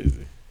shit's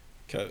crazy.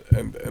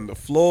 And the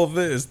flow of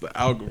it is the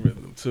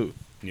algorithm too.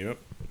 Yep.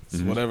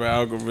 It's whatever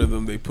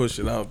algorithm they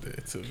pushing out there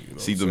too. You know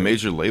See, the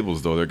major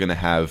labels though, they're gonna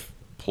have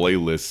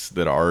playlists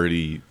that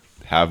already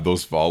have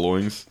those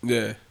followings.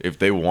 Yeah. If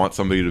they want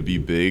somebody to be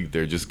big,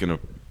 they're just gonna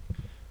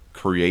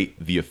create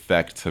the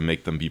effect to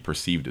make them be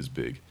perceived as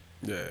big.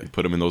 Yeah. You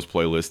put them in those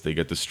playlists, they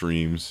get the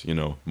streams. You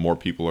know, more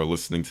people are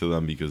listening to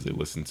them because they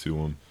listen to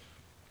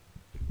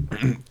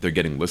them. They're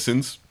getting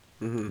listens.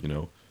 You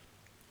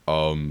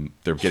know,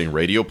 they're getting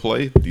radio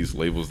play. These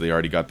labels, they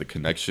already got the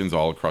connections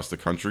all across the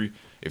country.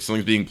 If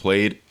something's being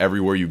played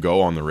everywhere you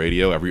go on the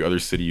radio, every other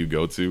city you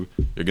go to,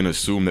 you're gonna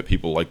assume that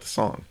people like the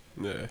song.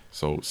 Yeah.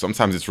 So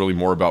sometimes it's really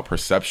more about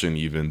perception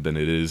even than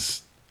it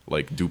is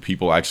like, do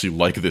people actually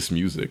like this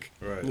music?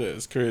 Right. Yeah,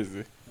 it's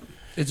crazy.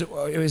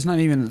 It's not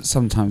even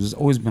sometimes. It's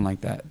always been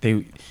like that.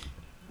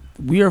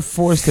 We are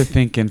forced to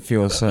think and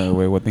feel a certain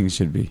way what things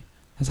should be.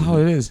 That's how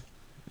it is.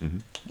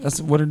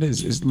 That's what it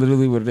is. It's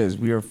literally what it is.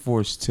 We are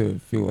forced to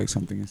feel like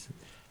something is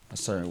a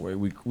certain way.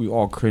 We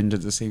all cringe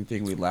at the same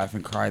thing. We laugh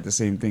and cry at the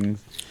same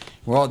things.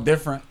 We're all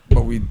different,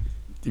 but if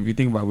you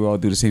think about it, we all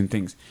do the same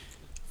things.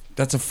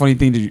 That's a funny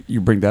thing that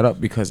you bring that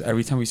up, because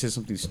every time we say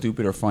something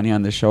stupid or funny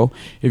on this show,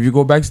 if you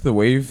go back to the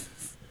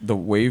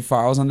wave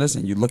files on this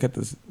and you look at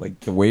this, like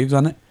the waves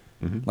on it,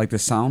 like the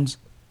sounds,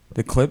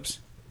 the clips,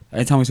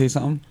 anytime we say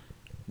something,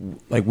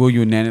 like we'll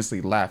unanimously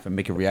laugh and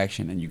make a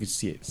reaction, and you can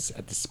see it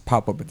at this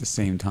pop up at the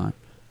same time.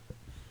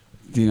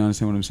 Do you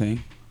understand what I'm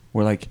saying?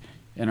 We're like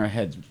in our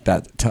heads,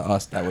 that to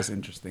us that was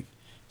interesting,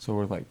 so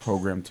we're like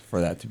programmed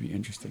for that to be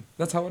interesting.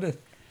 That's how it is.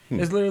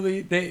 It's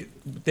literally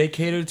they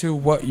cater to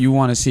what you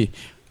want to see.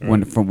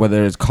 From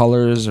whether it's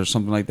colors or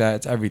something like that,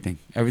 it's everything.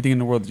 Everything in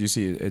the world that you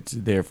see, it's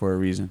there for a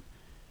reason.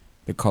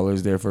 The color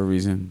is there for a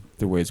reason.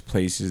 The way it's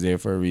placed is there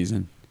for a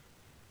reason.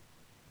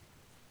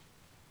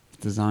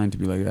 It's designed to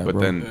be like that. But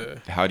bro.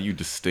 then, how do you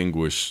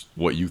distinguish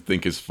what you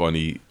think is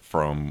funny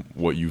from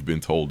what you've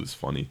been told is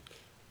funny?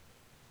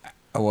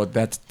 Well,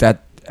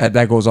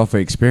 that goes off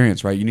of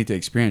experience, right? You need to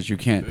experience. You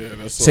can't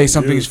say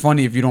something's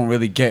funny if you don't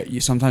really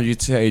get. Sometimes you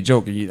say a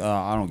joke and you,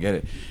 I don't get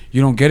it.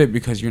 You don't get it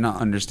because you're not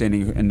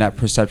understanding and that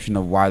perception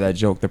of why that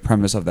joke, the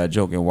premise of that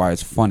joke, and why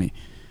it's funny.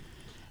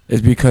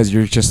 It's because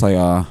you're just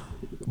like,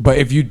 But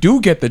if you do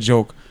get the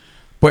joke,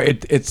 but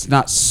it's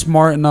not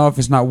smart enough,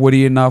 it's not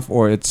witty enough,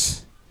 or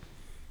it's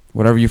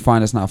whatever you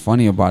find that's not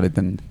funny about it,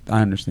 then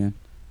I understand.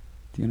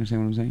 Do you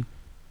understand what I'm saying?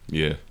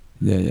 Yeah.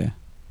 Yeah.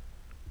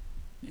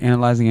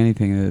 Analyzing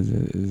anything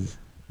is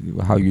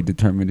how you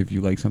determine if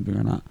you like something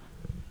or not.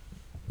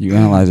 You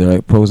analyze it,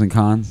 right? Pros and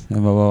cons,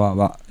 and blah, blah,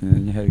 blah, blah, and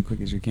then you head as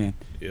quick as you can.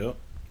 Yep.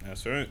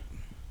 That's right.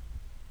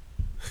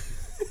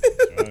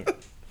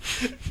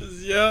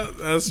 Yeah,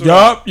 that's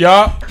right.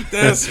 Yup.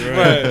 That's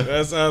right.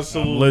 That's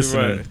absolutely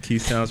listening. right. Key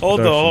Sounds Hold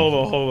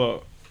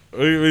Productions. on.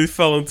 We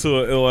fell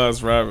into an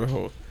ill-ass rabbit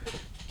hole.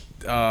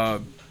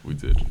 We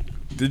did.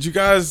 Did you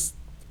guys,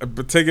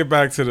 but take it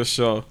back to the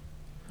show,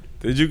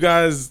 did you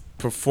guys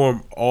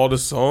perform all the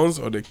songs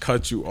or they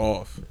cut you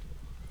off?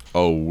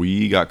 Oh,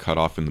 we got cut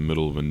off in the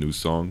middle of a new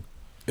song.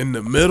 In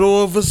the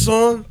middle of a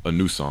song? A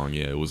new song,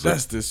 yeah. It was.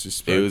 That's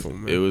disrespectful,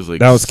 man. It was like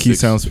That was Key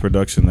Sounds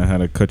Production that had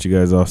to cut you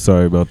guys off.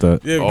 Sorry about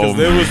that. Yeah, because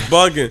they was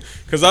bugging.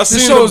 Because I seen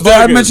shows them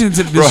that I bugging. mentioned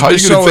to Bro, how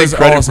you gonna take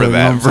credit for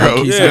that,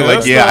 bro? Yeah,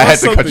 like, yeah, I had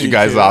to cut you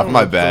guys off.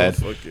 My bad.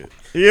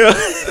 Yeah.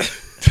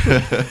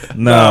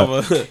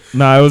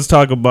 Nah, it was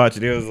talking about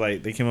you. It was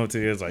like they came up to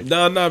you. It was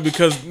like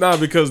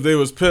because they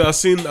was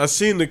pissed. I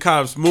seen the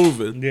cops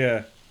moving.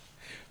 yeah.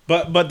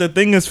 But the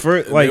thing is,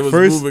 first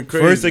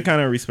they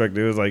kind of respected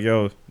it. It was like,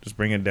 yo, just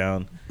bring it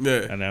down. Yeah.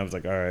 And I was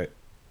like, all right.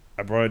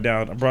 I brought it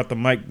down. I brought the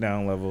mic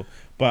down level.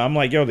 But I'm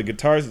like, yo, the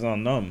guitars is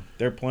on them.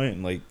 They're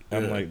playing. Like,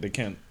 I'm like, they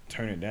can't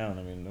turn it down.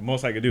 I mean, the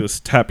most I could do is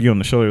tap you on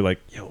the shoulder, like,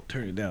 yo,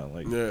 turn it down.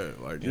 Like,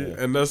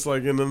 Yeah. And that's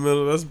like in the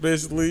middle. That's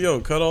basically,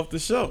 cut off the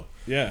show.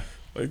 yeah.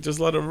 Like, just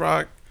let them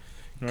rock.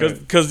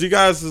 Right. Cause you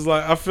guys is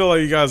like, I feel like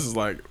you guys is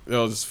like,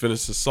 just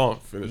finish the song.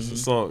 Finish the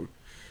song.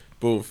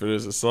 Boom,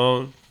 finish the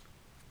song.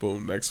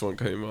 Boom, next one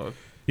came on.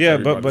 Yeah,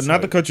 but Everybody's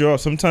not to hyped. cut you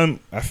off. Sometimes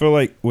I feel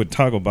like with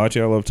Talk About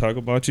You, I love Talk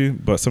About You,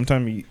 but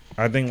sometimes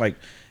I think like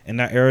in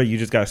that era, you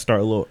just got to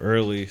start a little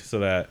early so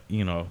that,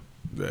 Yeah,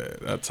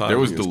 that time. There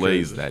was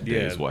delays that day.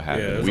 Yeah, Is what yeah,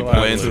 happened. there's We a lot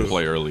planned of to it.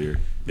 play earlier.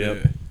 Yep.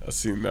 Yeah, I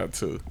seen that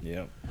too.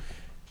 Yep.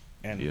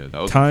 And Yeah,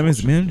 that was time is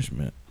unfortunate.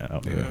 management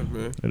out Yeah, here.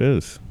 man. It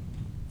is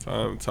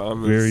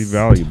Time very is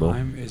valuable.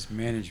 Time is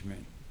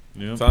management.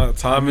 Yep.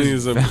 Timing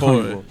is important.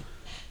 Valuable.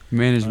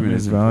 Management Time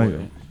is is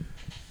important.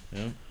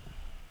 Yep.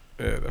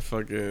 Yeah,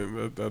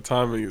 that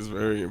timing is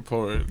very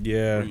important.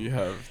 Yeah. When you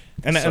have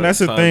And certain that's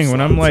the time thing. When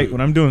I'm slot, like too.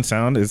 when I'm doing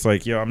sound, it's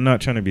like, yo, I'm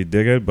not trying to be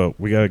dickhead, but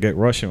we gotta get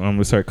rushing. I'm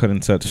gonna start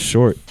cutting sets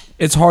short.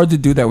 it's hard to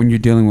do that when you're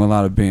dealing with a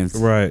lot of bands.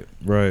 Right.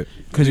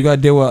 Because you got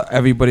to deal with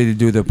everybody to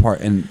do their part.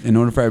 And in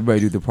order for everybody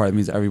to do their part, it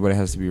means everybody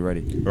has to be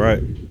ready.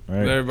 Right.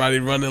 Everybody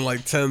running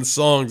like 10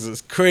 songs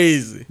is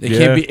crazy. It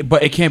can't be,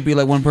 but it can't be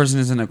like one person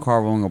is in a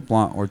car rolling a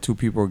blunt or two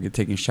people are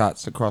taking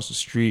shots across the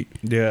street.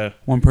 Yeah.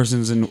 One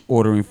person's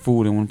ordering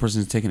food and one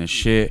person's taking a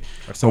shit.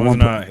 Or someone's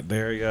not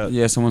there yet.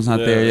 Yeah, someone's not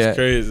there yet. It's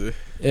crazy.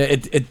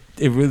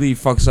 It really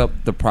fucks up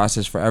the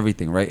process for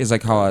everything, right? It's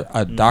like how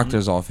a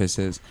doctor's office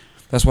is.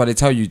 That's why they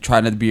tell you try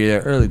not to be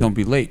there early, don't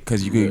be late,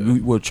 because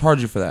you will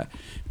charge you for that.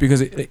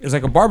 Because it's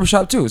like a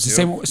barbershop too. It's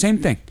the same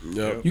thing.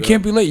 You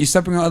can't be late. You're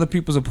stepping on other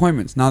people's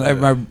appointments. Now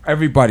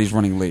everybody's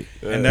running late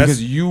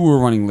because you were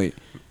running late.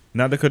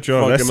 Not to cut you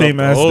off. That Fucking same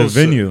up the as whole the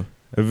venue.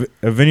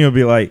 A venue will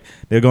be like,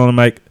 they're going to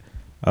make,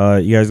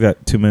 you guys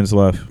got 2 minutes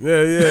left.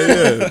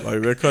 Yeah.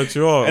 Like they cut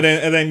you off. And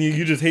then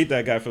you just hate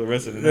that guy for the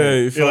rest of the night.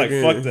 Yeah, You're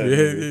like, fuck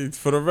that.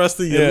 For the rest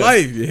of your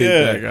life, you hate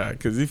that guy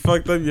because he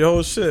fucked up your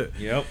whole shit.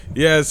 Yep.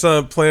 You had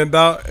something planned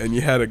out and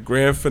you had a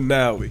grand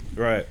finale.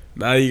 Right.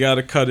 Now you got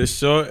to cut it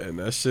short and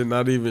that shit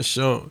not even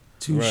shown.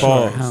 Too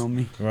short,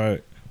 homie.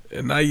 Right.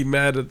 And now you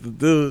mad at the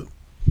dude.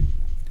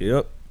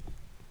 Yep.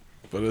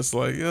 But it's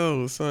like,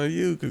 yo, it's on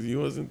you because you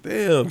wasn't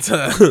there on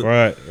time.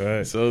 Right.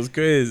 So it's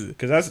crazy.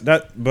 Cause that's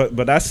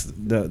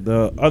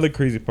the other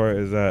crazy part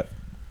is that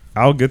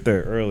I'll get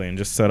there early and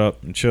just set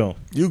up and chill.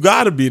 You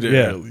gotta be there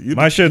Yeah. early.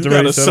 My shit's you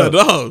already gotta set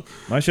up.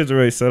 My shit's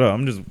already set up.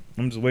 I'm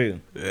just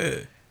waiting. Yeah.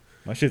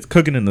 My shit's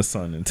cooking in the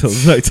sun until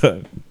it's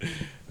nighttime.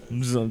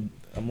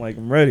 I'm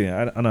ready.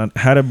 I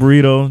had a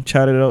burrito,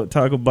 chatted out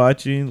taco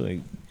bachi, like.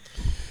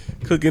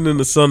 Cooking in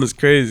the sun is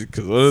crazy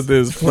because what if they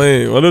was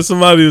playing? What if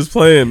somebody was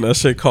playing that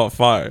shit caught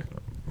fire?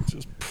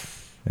 Just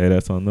Hey,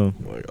 that's on them.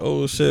 like,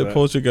 oh shit, Right.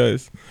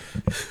 poltergeist.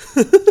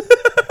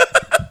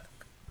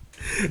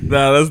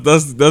 Nah,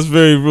 that's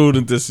very rude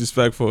and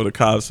disrespectful of the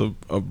cops of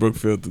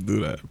Brookfield to do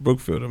that.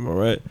 Brookfield, am I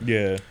right?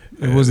 Yeah.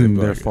 It wasn't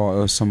they their bugging. fault.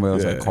 It was somebody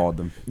else Yeah. that called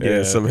them.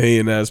 Yeah, some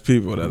hating ass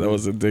people that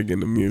wasn't digging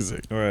the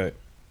music. Right.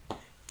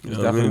 It was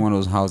definitely one of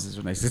those houses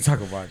when they used to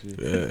talk about you.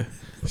 Yeah.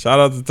 Shout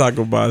out to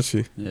Taco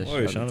Bashi. Yeah, Oh,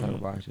 yeah, shout out to shout talk out.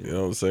 about you. You know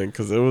what I'm saying?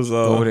 Because it was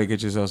Go over there,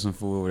 get yourself some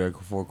food over there,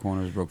 Four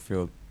Corners,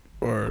 Brookfield.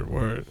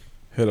 word.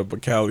 Hit up a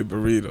Cali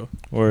burrito.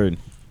 Word.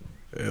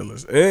 Yeah,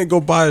 listen. And go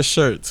buy a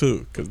shirt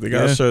too, because they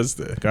got Yeah. shirts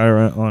there. Guy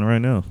on right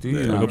now. Do you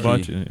Yeah, know? Go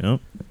bunch Key? it. Yep.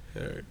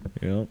 Yeah.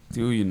 Yep.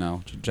 Do you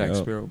know? Jack Yep.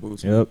 Sparrow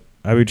boots. Yep.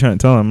 I be trying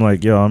to tell him, I'm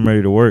like, yo, I'm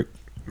ready to work.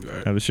 Right.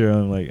 I have a shirt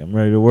on, like, I'm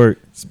ready to work.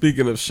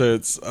 Speaking of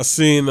shirts, I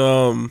seen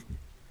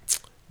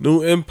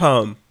new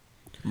impound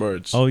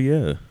merch. Oh,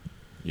 yeah.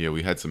 Yeah,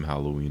 we had some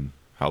Halloween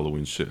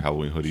shit,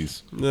 Halloween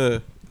hoodies. Yeah.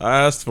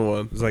 I asked for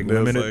one. It's like They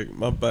was limited? like,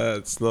 my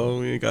bad, Snow,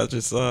 we ain't got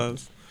your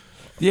size.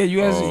 Yeah, you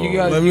guys,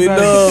 Let you me guys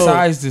know.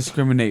 size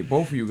discriminate.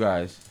 Both of you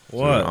guys.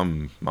 What?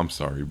 Dude, I'm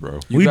sorry, bro.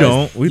 You We guys-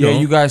 don't. We yeah,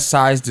 don't. you guys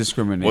size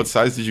discriminate. What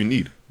size did you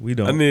need? We I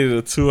don't. needed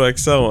a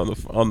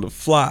 2XL on the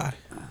fly.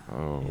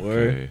 Oh,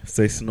 Word. okay.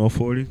 Say Snow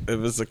 40. If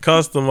it's a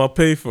custom, I'll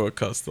pay for a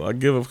custom. I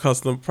give a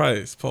custom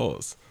price.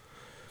 Pause.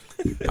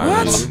 I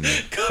mean,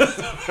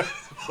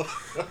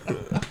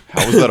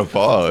 how was that a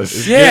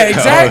pause? Yeah,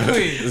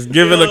 exactly. It's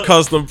giving a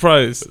custom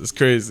price. It's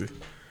crazy.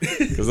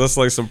 Because that's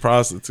like some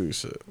prostitute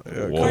shit. Like,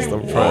 a Whoa,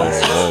 custom whoa,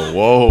 price.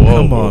 whoa.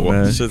 Come on, whoa.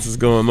 man. Shit is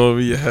going over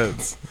your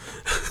heads.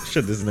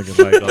 Shut this nigga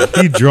mic off.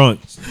 He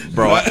drunk.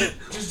 Bro,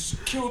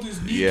 Just killed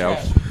his Yeah.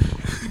 kneecap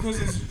because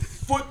his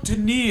foot to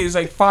knee is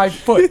like 5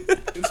 foot.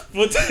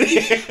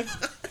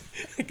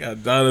 He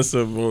got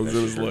dinosaur bones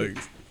in his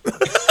legs.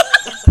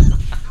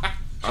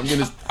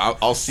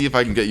 I'll see if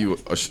I can get you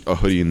a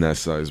hoodie in that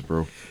size,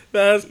 bro.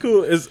 That's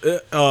cool.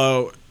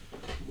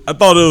 I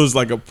thought it was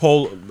like a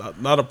polo,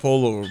 not a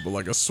polo, but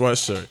like a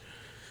sweatshirt.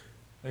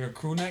 Like a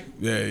crew neck?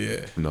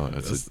 Yeah. No,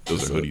 those are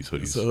hoodies.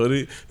 It's a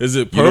hoodie. Is it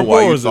You purple know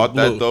why or you is it thought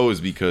blue? that though? Is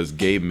because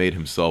Gabe made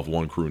himself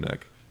one crew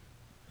neck.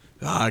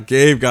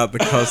 Gabe got the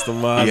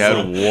customized. He had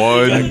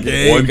one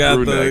Gabe got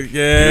crew the neck. He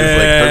was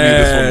like, "Turn me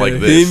this one like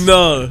this." He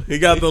know. He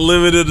got the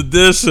limited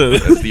edition.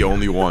 That's the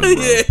only one, bro.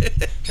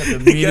 Got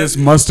the meanest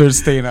mustard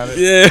stain on it.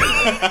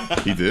 Yeah.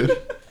 He did.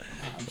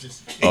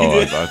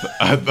 Oh,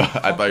 I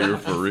thought you were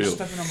for real.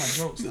 Stepping on my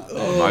jokes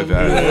now. My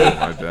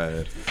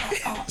bad.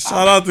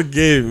 Shout out to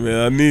Gabe,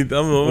 man. I'm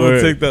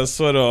gonna take that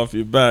sweater off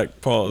your back.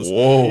 Pause.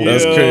 Whoa.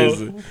 That's Yo.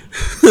 crazy.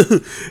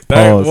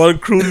 That Pause. one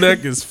crew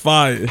neck is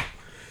fire.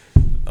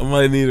 I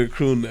might need a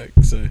crew neck.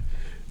 So,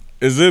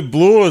 is it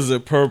blue or is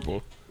it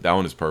purple? That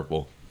one is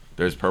purple.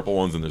 There's purple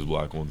ones and there's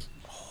black ones.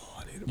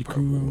 You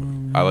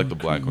crew. I like the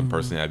black one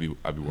personally.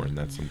 I'd be wearing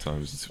that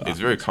sometimes. It's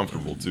very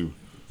comfortable too.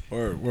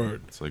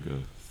 Word. It's like a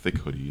thick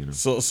hoodie, you know.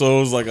 So it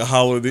was like a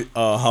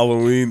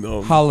Halloween.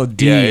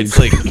 Holiday. Yeah, it's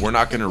like we're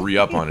not gonna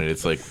re-up on it.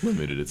 It's like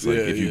limited. It's like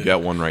Yeah, if you yeah.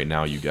 get one right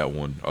now, you get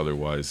one.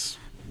 Otherwise,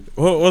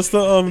 What's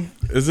the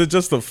Is it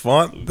just the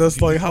font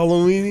that's like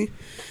Halloweeny?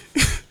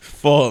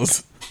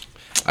 False.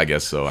 I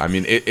guess so. I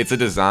mean, it's a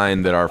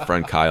design that our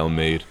friend Kyle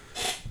made.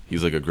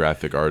 He's like a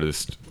graphic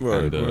artist,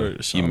 Word, and word.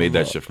 he Shout made him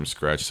that out. shit from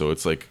scratch. So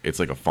it's like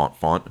a font.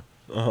 Uh huh.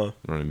 You know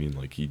what I mean?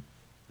 Like he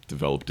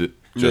developed it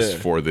just Yeah.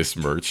 for this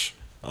merch.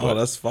 Oh,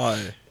 that's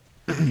fire.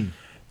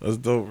 That's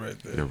dope right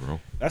there. Yeah, bro.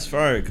 That's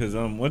fire. Cause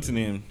what's her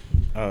name?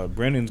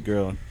 Brandon's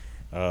girl.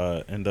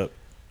 End up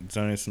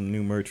designing some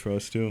new merch for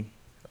us too.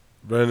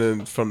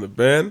 Brandon from the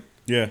band.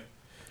 Yeah,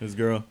 his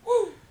girl.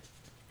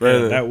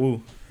 Brandon, Yeah, that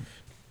woo.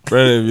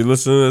 Brandon, if you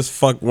listen to this,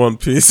 fuck One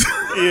Piece.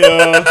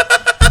 Yeah.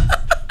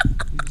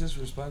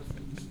 Disrespectful.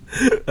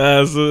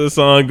 It's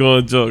an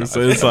ongoing joke. It's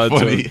an inside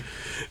Funny. joke.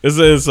 It's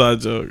an inside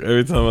joke.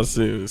 Every time I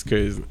see him, it's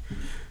crazy.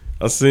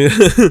 I seen.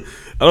 I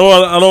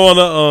don't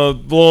want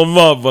to blow him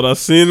up, but I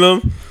seen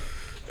him.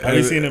 Have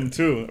you seen him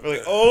too? We're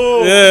like,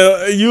 oh.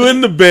 Yeah, you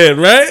in the band,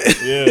 right?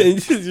 Yeah.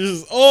 And you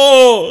just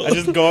I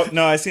just go up.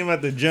 No, I see him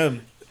at the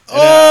gym.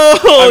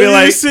 I be you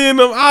like- seeing him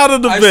out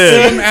of the I see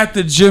band. him at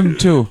the gym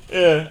too.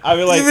 Yeah. I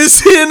be like, You been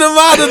seeing him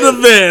out of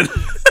the band.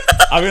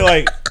 I be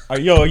like, are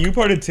you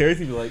part of Terry's?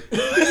 He'd be like,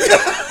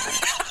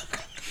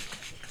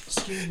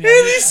 And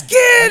he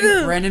scared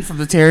him. Brandon from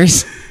the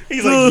Terrys.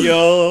 he's like,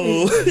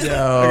 yo. Yo,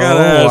 I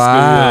gotta ask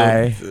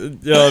why? him,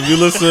 yo, if you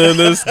listen to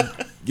this,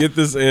 get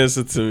this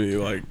answer to me.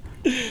 Like,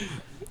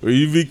 will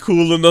you be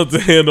cool enough to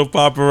handle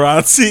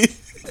paparazzi?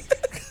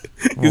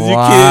 Because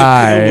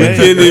Why? you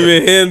can't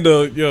even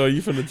handle. Yo,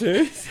 you from the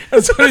Terrys?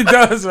 That's what he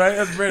does, right?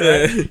 That's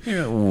Brandon.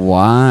 Yeah.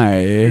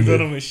 Why? He's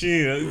on a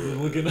machine. He's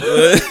looking up.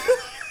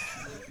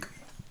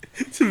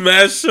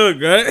 Mad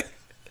shook, right?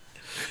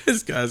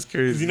 This guy's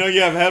crazy. You know, you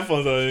have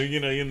headphones on.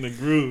 You know, you're in the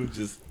groove.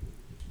 Just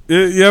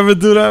You ever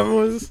do that,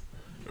 Moises?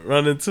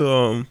 Run into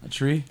A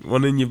tree?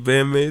 one of your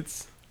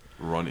bandmates,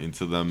 Run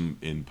into them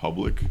in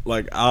public.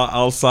 like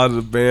outside of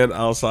the band,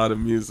 outside of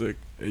music,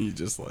 and you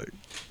just like,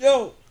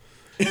 yo,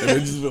 and they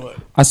just be like,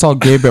 I saw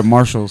Gabe at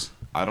Marshall's.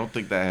 I don't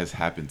think that has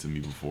happened to me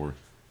before.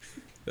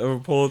 ever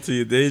pull to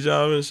your day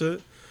job and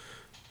shit?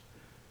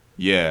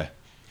 Yeah,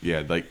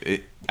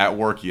 like at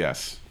work,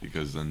 yes,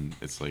 because then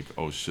it's like,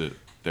 oh shit,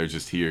 they're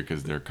just here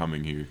because they're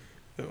coming here.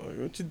 They're like,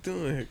 what you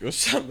doing here? Go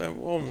shop at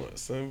Walmart,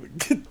 son.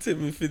 Tip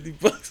me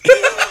 $50.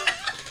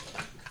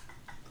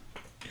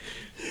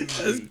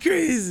 That's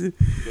crazy.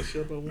 go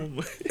shop at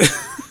Walmart.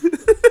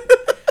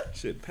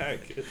 Shit,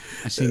 pack it.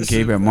 I seen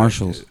Gabe at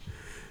Marshall's.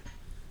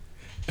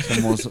 It's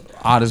the most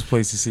oddest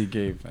place to see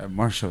Gabe at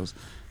Marshall's.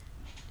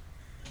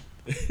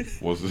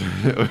 Was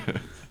it?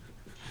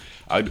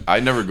 I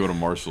never go to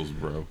Marshall's,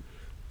 bro.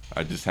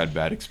 I just had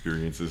bad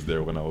experiences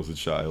there when I was a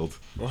child.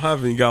 What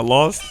happened? You got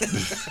lost?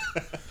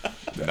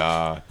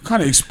 Nah, What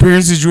kind of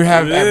experience did you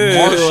have Yeah, at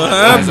Marshall's what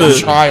as a happened?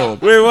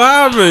 child? Wait,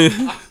 what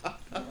happened?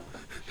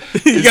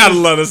 You gotta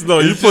let us know.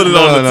 You put it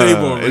on the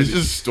table. It's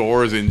just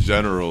stores in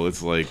general.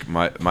 It's like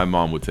my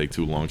mom would take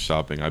too long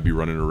shopping. I'd be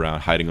running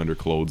around hiding under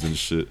clothes and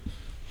shit.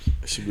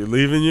 She be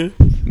leaving you?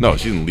 No,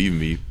 she didn't leave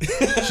me.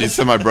 She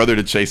sent my brother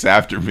to chase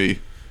after me.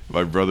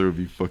 My brother would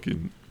be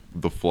fucking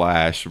the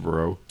Flash,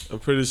 bro. I'm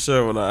pretty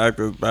sure when I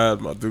acted bad,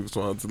 my dukes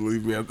wanted to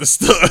leave me at the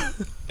store.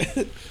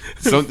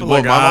 So, For well,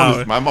 like an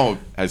hour. my mom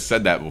has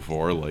said that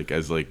before, like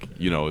as like,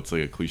 you know, it's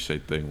like a cliche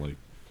thing, like,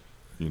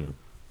 you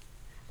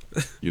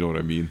know what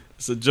I mean.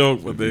 It's a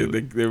joke, but they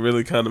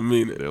really kind of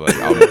mean it. They're like,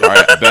 all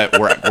right, I bet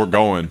we're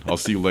going. I'll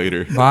see you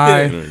later.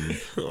 Bye. You know what I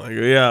mean?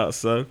 Like, yeah,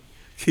 son.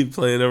 Keep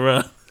playing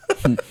around.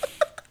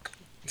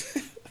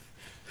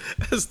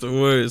 That's the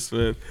worst,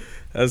 man.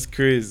 That's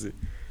crazy.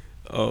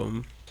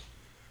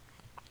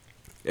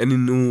 Any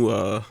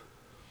new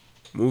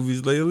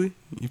movies lately?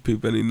 You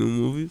peep any new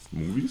movies?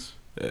 Movies?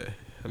 Yeah.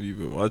 Have you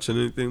been watching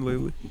anything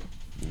lately?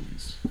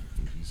 Movies.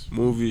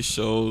 Movies,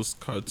 shows,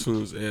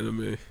 cartoons,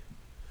 anime,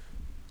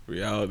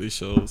 reality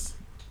shows,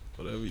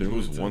 whatever. There you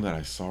was into. one that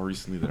I saw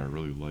recently that I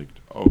really liked.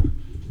 Oh.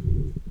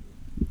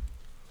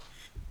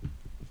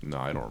 No,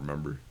 I don't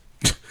remember.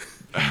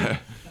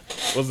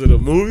 Was it a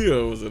movie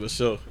or was it a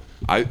show?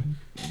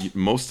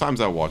 Most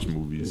times I watch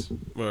movies.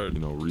 Word. You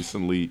know,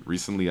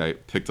 recently I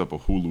picked up a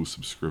Hulu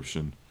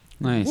subscription,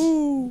 Nice.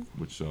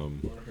 which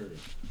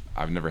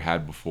I've never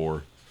had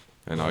before,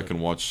 and now I can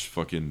watch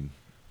fucking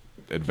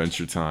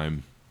Adventure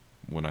Time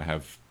when I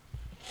have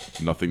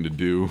nothing to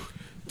do.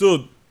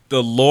 Dude,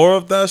 the lore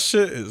of that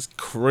shit is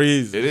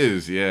crazy. It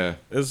is, yeah.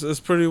 It's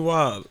pretty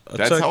wild. I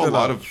That's checked how a it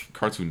lot out. of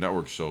Cartoon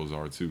Network shows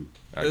are too.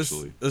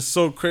 Actually, It's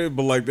so crazy,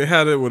 but like they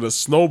had it with a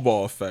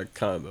snowball effect,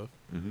 kind of,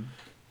 Mm-hmm.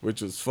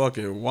 which was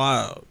fucking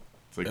wild.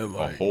 it's like and, a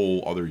like-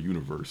 whole other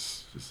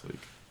universe, just like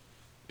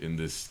in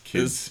this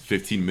kid's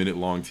 15-minute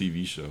long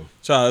TV show.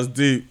 Child, it's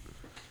deep.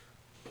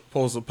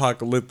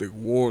 Post-apocalyptic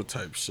war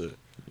type shit.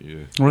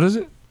 Yeah, What is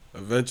it?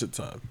 Adventure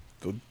Time.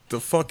 The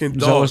fucking Is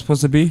that what dog. it's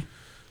supposed to be?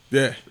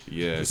 Yeah.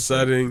 yeah. The it's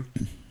setting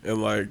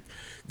and like,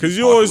 cause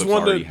you apocalypse always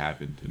wonder, already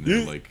happened, and they're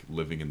you- like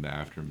living in the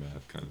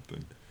aftermath, kind of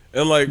thing.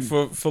 and like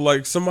for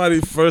like somebody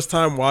first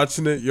time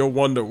watching it, you'll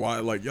wonder why.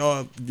 Like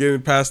y'all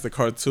getting past the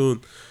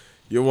cartoon,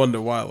 you'll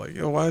wonder why. Like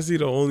yo, why is he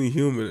the only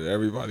human and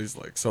everybody's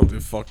like something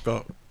fucked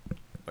up?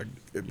 Like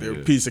they're a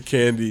Yeah. piece of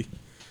candy,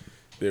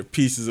 they're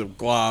pieces of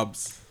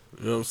globs.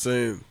 You know what I'm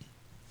saying?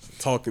 It's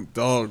a talking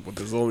dog, but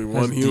there's only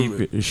one That's human.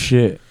 deep as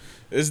shit.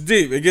 It's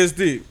deep. It gets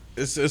deep.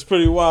 It's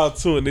pretty wild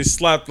too, and they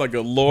slapped like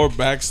a lore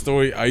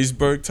backstory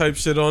iceberg type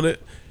shit on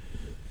it,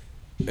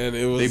 and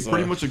it was They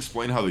pretty much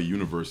explain how the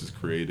universe is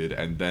created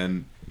and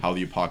then how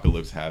the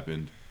apocalypse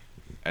happened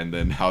and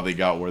then how they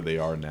got where they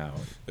are now.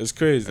 It's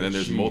crazy. And then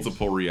there's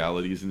multiple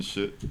realities and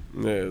shit.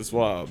 Yeah, it's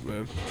wild,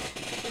 man.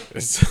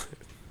 It's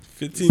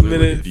 15 It's like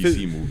minute a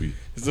DC movie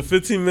It's a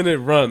 15-minute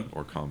run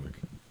or comic.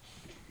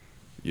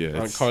 Yeah,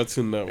 on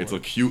Cartoon Network. it's a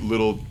cute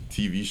little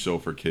TV show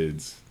for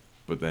kids,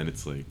 but then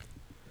it's like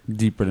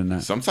Deeper than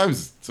that.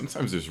 sometimes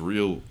there's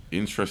real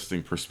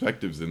interesting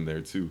perspectives in there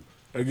too.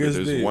 I guess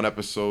There's one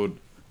episode,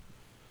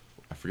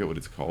 I forget what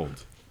it's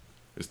called.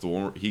 It's the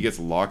one where he gets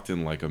locked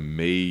in like a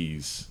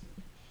maze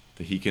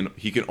that he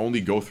can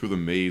only go through the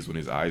maze when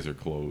his eyes are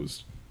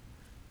closed.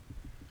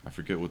 I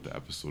forget what the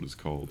episode is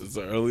called. It's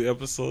an early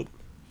episode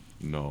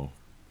No,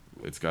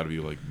 it's got to be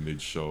like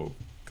mid-show.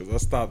 because I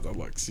stopped at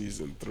like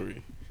season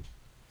 3,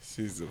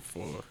 season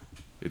 4.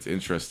 It's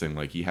interesting.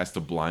 Like he has to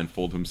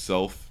blindfold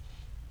himself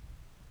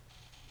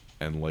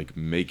and like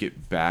make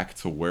it back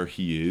to where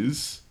he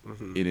is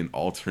in an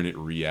alternate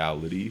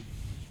reality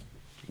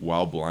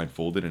while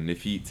blindfolded. And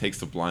if he takes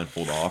the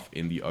blindfold off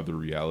in the other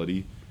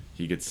reality,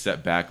 he gets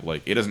set back.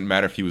 Like it doesn't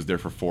matter if he was there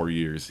for 4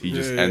 years. He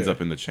just ends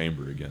up in the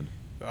chamber again.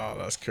 Oh,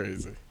 that's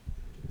crazy.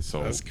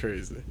 So That's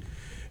crazy.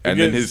 and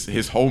then his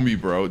homie,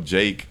 bro,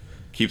 Jake,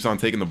 keeps on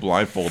taking the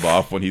blindfold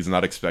off when he's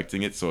not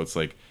expecting it. So it's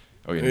like,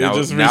 okay, It now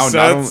just not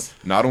resets.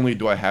 only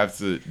do I have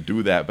to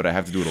do that, but I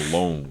have to do it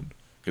alone.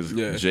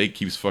 Because Jake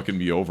keeps fucking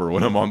me over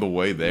when I'm on the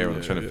way there and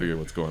I'm trying to figure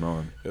what's going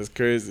on. That's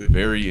crazy.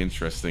 Very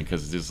interesting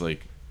because there's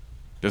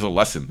a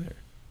lesson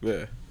there.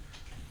 Yeah.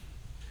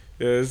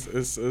 Yeah,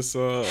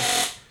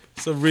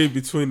 it's a read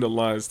between the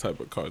lines type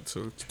of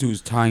cartoon. This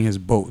dude's tying his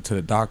boat to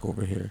the dock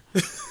over here.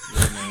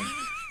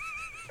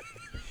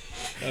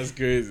 That's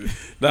crazy.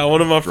 Now,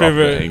 one of my Drop the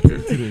favorite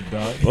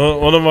anchor.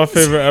 one of my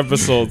favorite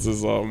episodes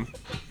is the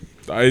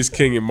Ice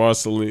King and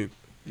Marceline.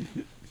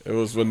 It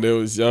was when they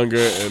was younger,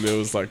 and it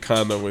was like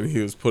kind of when he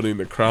was putting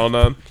the crown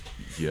on,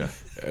 Yeah.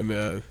 and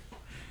the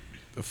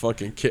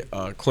fucking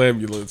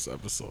Clambulance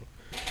episode.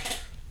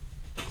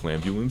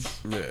 Clambulance?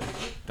 Yeah,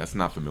 That's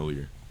not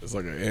familiar. it's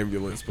like an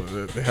ambulance,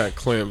 but they had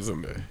clams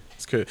in there.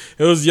 It's crazy.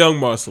 It was young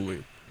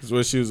Marceline. It's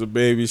when she was a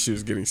baby, she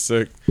was getting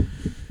sick.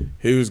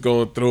 He was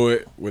going through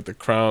it with the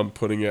crown,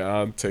 putting it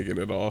on, taking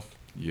it off,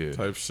 Yeah.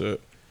 type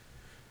shit.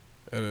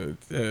 And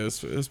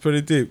it's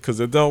pretty deep because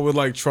it dealt with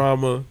like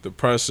trauma,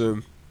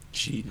 depression,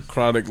 Jeez.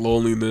 chronic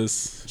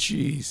loneliness,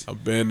 Jeez.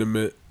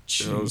 abandonment.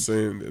 You know what I'm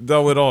saying? It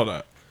dealt with all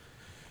that.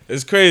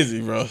 It's crazy,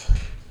 bro.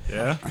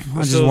 Yeah.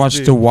 I just watched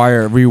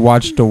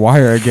rewatched The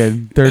Wire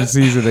again, third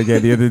season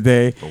again the other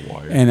day. The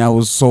Wire. And I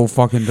was so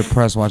fucking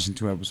depressed watching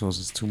 2 episodes.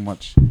 It's too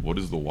much. What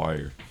is The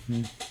Wire?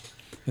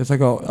 It's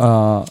like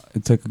a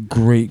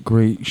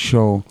great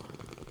show.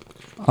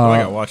 I think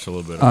I watched a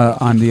little bit.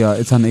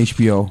 It's on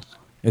HBO.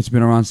 It's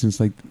been around since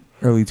like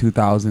early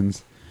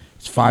 2000s.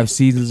 It's 5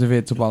 seasons of it.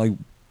 It's about like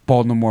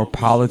Baltimore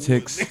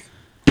politics,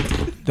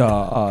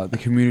 the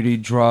community,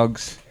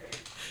 drugs,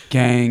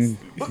 gang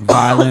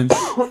violence,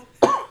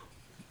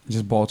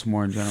 just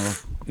Baltimore in general.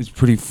 It's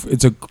pretty.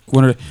 It's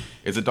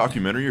It's a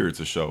documentary or it's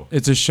a show?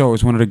 It's a show.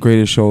 It's one of the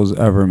greatest shows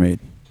ever made.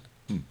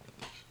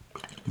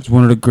 It's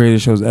one of the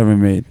greatest shows ever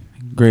made.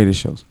 Greatest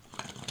shows.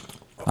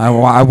 I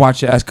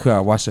watch it as I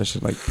watch that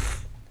shit like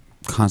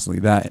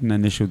constantly. That and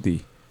Initial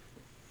D.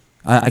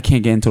 I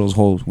can't get into those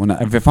holes.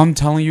 If I'm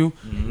telling you,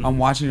 I'm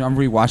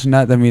rewatching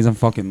that. That means I'm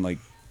fucking like,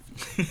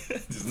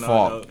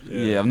 fuck.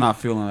 Yeah, I'm not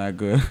feeling that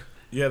good.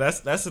 Yeah,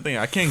 that's the thing.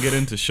 I can't get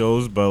into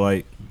shows, but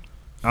like,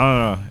 I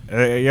don't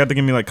know. You have to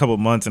give me like a couple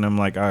months, and I'm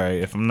like, all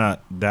right, if I'm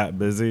not that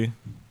busy,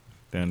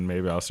 then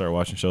maybe I'll start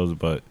watching shows.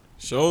 But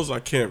Shows I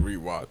can't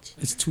rewatch.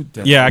 It's too.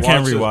 yeah, I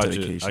can't Watch it. rewatch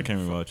it. Dedication. I can't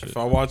rewatch If it.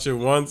 I watch it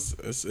once,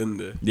 it's in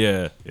there.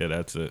 Yeah,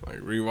 that's it.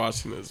 Like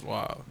rewatching is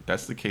wild.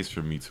 That's the case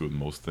for me too with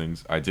most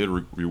things. I did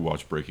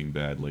rewatch Breaking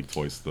Bad like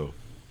twice though,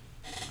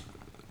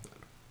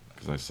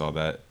 because I saw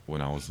that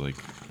when I was like,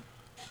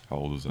 how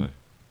old was I?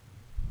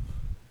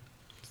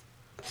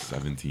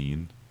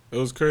 17. It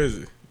was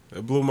crazy.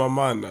 It blew my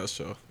mind, that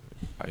show.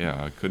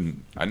 Yeah,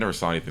 I never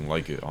saw anything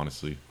like it,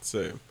 honestly.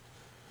 Same.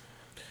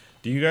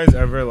 Do you guys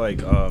ever like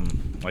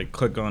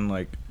click on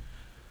like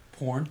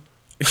Porn.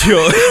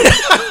 yo?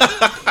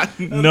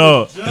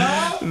 No.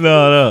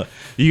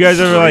 You guys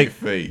ever like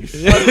face?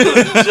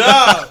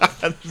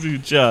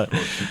 Good job.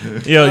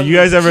 Yo, you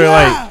guys ever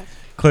like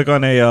click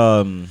on a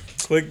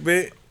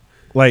Clickbait.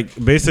 like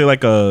basically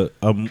like a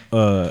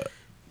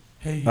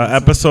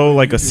episode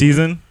like a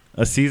season,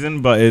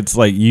 but it's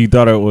like you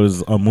thought it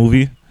was a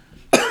movie,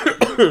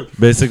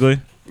 basically.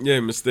 Yeah,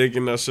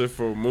 mistaking that shit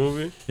for a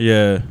movie.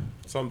 Yeah.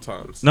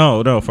 Sometimes.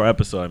 No, for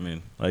episode. I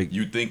mean, like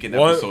You think an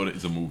What? episode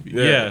is a movie,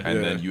 Yeah.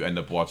 and then you end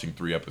up watching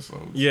 3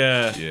 episodes.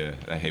 yeah, Yeah,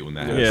 I hate when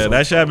that yeah. happens.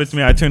 That shit happens to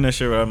me. I turn that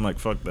shit where I'm like,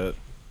 fuck that.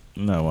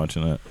 I'm not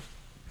watching that.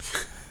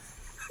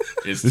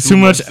 It's It's too too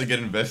much much- to get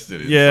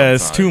invested in. Yeah,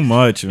 it's sometimes. too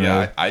much, man.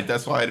 Yeah, I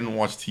that's why I didn't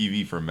watch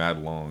TV for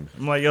mad long.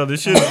 I'm like, yo,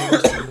 this shit.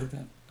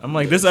 I'm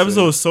like, this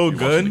episode is so You're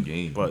watching the good,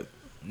 game. but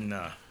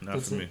nah,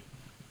 not for me.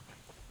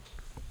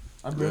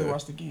 I barely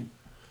watched the game.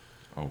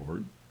 Oh,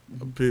 word.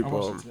 I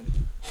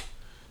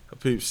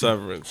peep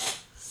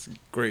Severance. It's a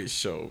great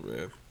show,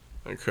 man.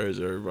 I encourage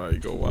everybody to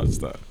go watch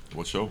that.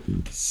 What show?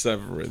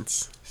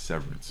 Severance.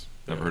 Severance.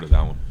 Never heard of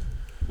that one.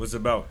 What's it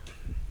about?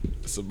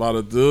 It's about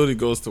a dude. He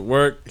goes to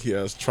work. He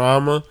has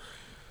trauma.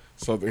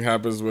 Something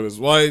happens with his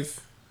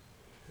wife.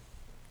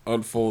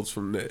 Unfolds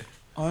from there.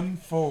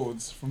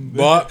 Unfolds from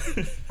But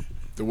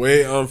the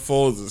way it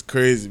unfolds is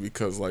crazy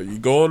because, like, you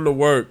go into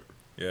work.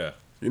 Yeah.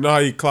 You know how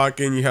you clock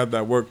in, you have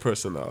that work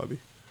personality.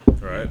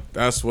 Right.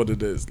 That's what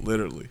it is,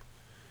 literally.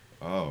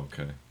 Oh,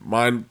 okay.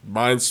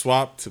 Mind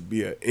swap to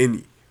be an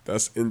innie.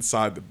 That's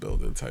inside the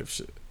building type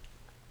shit.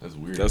 That's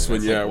weird. That's man.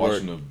 when you're like at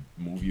watching work.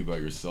 a movie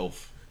about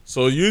yourself.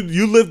 So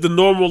you live the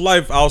normal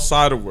life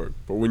outside of work,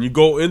 but when you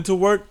go into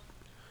work,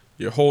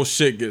 your whole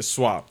shit gets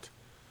swapped.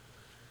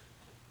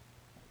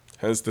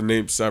 Hence the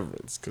name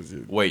Severance, because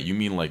you Wait, you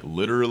mean like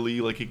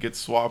literally like it gets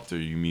swapped, or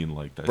you mean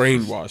like that's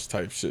brainwash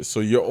type shit. So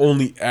you're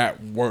only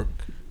at work.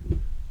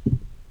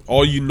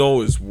 All you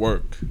know is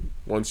work.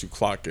 Once you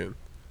clock in,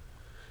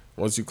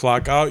 once you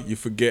clock out, you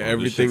forget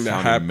everything this shit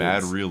that sounded happens.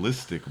 Mad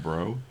realistic,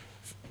 bro.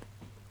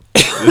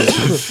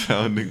 This is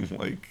sounding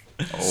like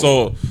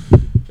So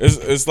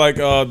it's like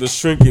the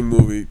Shrinking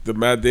movie, the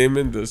Matt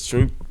Damon, the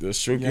Shrinking.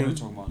 Yeah, I'm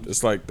talking about.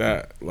 It's like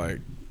that, but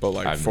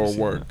I've for never seen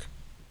work.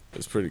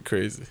 It's pretty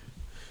crazy.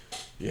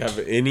 You have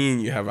an innie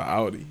and you have an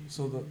outie.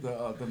 So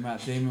the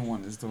Matt Damon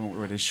one is the one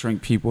where they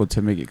shrink people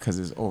to make it because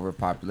it's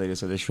overpopulated.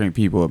 So they shrink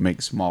people and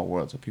make small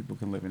worlds so people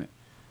can live in it.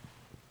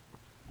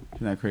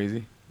 Isn't that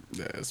crazy?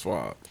 Yeah, it's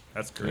wild.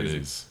 That's it crazy.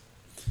 is.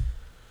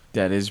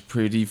 That is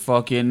pretty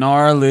fucking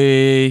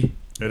gnarly.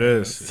 It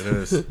is. It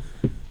is.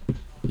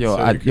 Yo,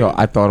 So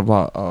I thought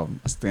about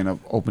a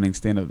opening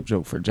stand up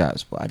joke for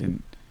Japs, but I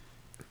didn't.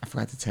 I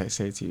forgot to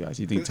say it to you guys.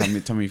 You think?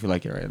 Tell me if you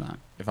like it right now.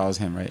 If I was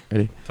him, right?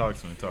 Ready? Talk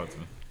to me. Talk to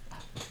me.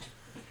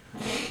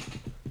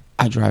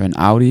 I drive an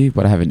Audi,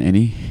 but I have an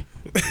innie.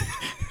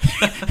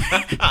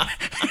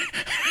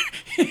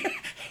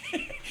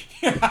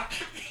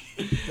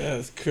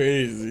 That's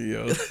crazy,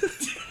 yo.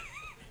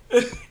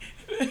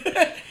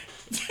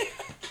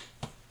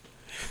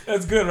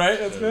 That's good, right?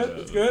 That's good.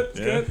 That's good. That's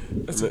Yeah.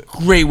 good. That's a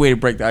great way to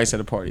break the ice at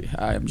a party.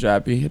 I am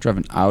Jappy. I drive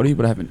an Audi,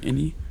 but I have an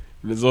innie.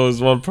 There's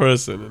always one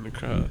person in the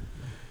crowd.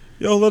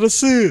 Yo, let us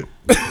see it.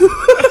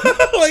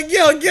 Like,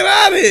 yo, get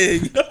out of here.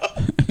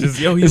 Just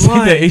yo, It's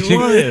like the Asian,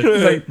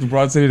 it's like the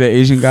Broad City, the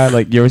Asian guy.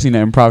 Like, you ever seen the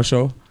improv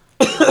show?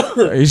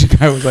 The Asian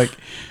guy was like,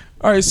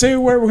 "All right, say a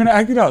word. We're gonna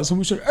act it out."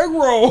 Someone said, "Egg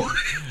roll."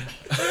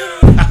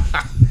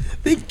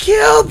 They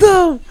killed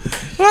him.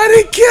 Why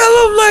they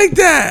kill him like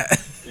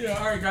that? Yeah,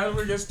 all right, guys, we're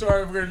gonna get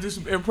started. We're gonna do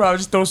some improv.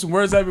 Just throw some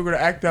words at me. We're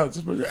gonna act out.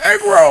 Just egg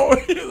roll.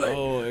 He was like,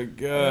 Oh my I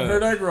god.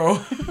 heard egg roll.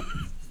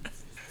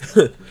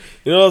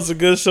 You know, it's a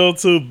good show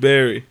too,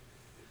 Barry.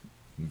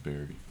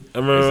 Barry. I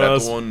remember Is I that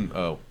was, the one?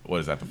 Oh, what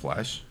is that? The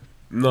Flash?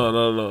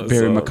 No. It's,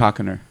 Barry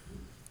McCockiner.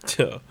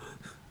 yeah.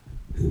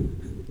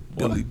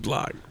 Billy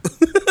Block.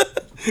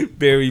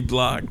 Barry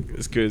Block.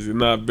 It's crazy.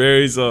 Nah,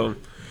 Barry's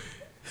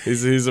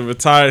he's a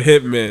retired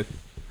hitman,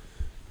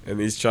 and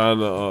he's trying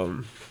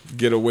to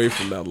get away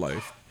from that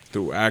life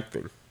through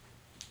acting.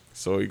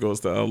 So he goes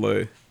to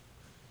LA,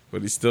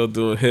 but he's still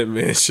doing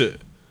hitman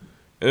shit.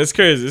 And it's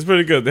crazy. It's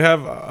pretty good.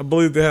 I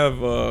believe they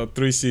have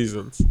 3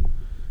 seasons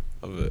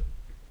of it.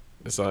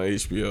 It's on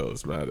HBO.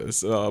 It's mad.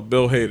 It's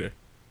Bill Hader.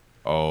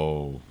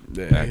 Oh,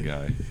 Yeah. that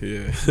guy.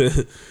 Yeah.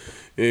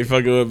 You ain't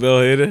fucking with Bill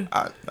Hader?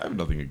 I have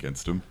nothing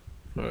against him.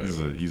 Right,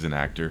 He's an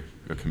actor,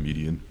 a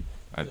comedian.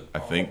 I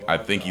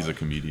think he's a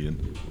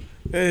comedian.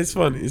 Yeah, it's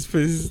funny.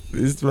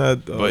 He's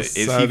mad. But is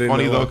he Saturday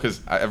funny Night though? Live.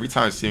 Because every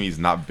time I see him, he's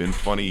not been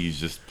funny. He's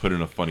just put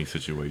in a funny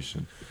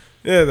situation.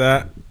 Yeah,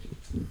 that.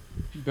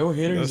 Bill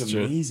Hader That's is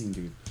true. amazing,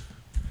 dude.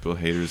 Bill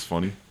Hader is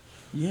funny.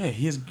 Yeah,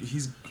 he has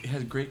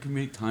great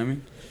comedic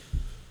timing.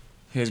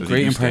 He has Does he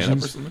great do stand-up or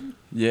impressions. something?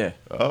 Yeah,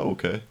 Oh,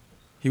 okay.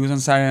 he was on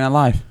Saturday Night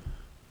Live.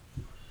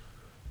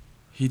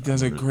 He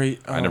does a great.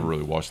 I never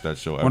really watched that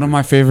show. One of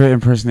my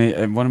favorite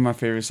one of my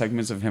favorite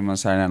segments of him on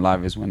Saturday Night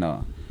Live is when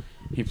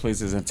he plays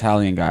this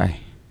Italian guy.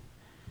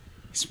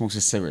 He smokes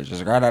a cigarette.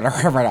 Just like,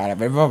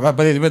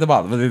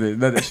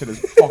 that shit is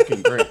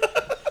fucking great.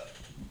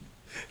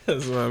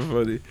 That's not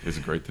funny. It's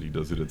great that he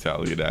does an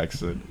Italian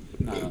accent.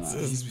 No.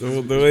 It's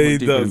the way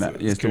he does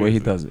it. Yeah, it's the way he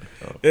does it.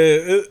 Yeah, You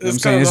know what I'm saying?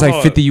 kinda It's like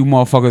hard. 50 you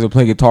motherfuckers that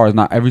play guitars.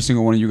 Not every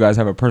single one of you guys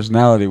have a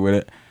personality with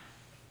it.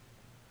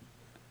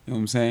 You know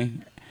what I'm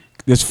saying?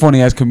 There's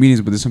funny ass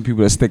comedians, but there's some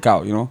people that stick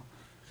out. You know,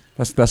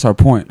 that's our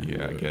point.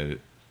 Yeah, I get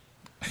it.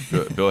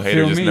 Bill Hader You know what I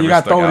just mean? never You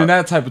got stuck thrown out. in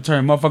that type of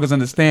term. Motherfuckers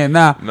understand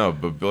now. No,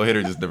 but Bill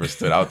Hader just never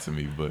stood out to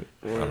me. But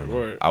I, don't know.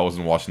 Word. I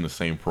wasn't watching the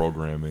same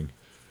programming.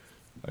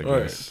 I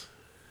Word. guess.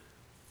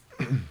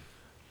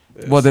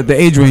 Well, the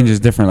age range is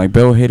different. Like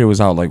Bill Hader was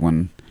out like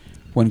when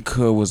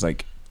Kuh was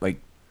like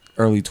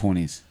early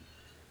 20s.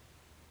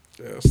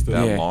 Yeah, still,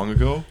 That Yeah. long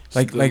ago?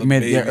 Like Still a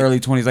mid baby. early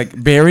 20s.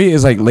 Like Barry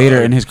is like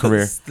later in his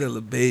career. Still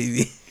a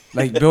baby.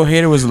 Like Bill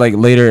Hader was like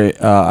later.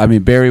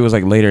 Barry was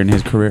like later in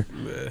his career.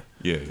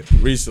 Yeah. Yeah.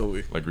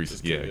 Recently. Like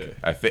recent. Yeah. Yeah.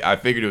 Okay. I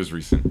figured it was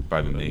recent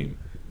by the name.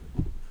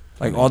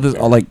 Like all this,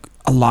 like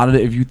a lot of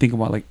it. If you think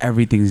about like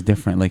everything's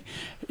different. Like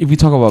if you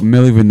talk about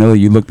Milli Vanilli,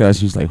 you looked at us,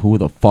 she's like, who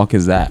the fuck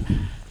is that?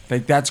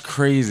 Like that's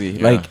crazy.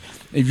 Yeah. Like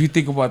if you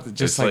think about the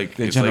it's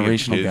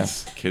generational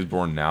like gap. kids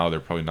born now, they're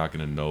probably not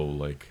gonna know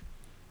like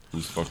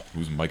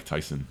who's Mike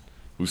Tyson,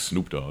 who's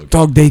Snoop Dogg.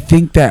 Dog, they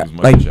think that Who's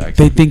Michael like Jackson.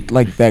 they think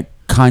like that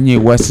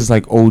Kanye West is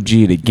like OG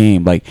of the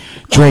game. Like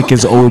Drake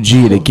is OG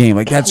of the game.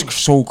 Like that's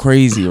so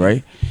crazy,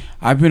 right?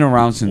 I've been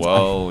around since.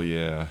 Well,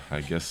 yeah,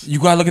 I guess You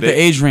gotta look at the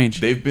age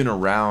range. They've been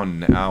around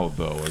now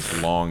though,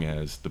 as long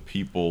as the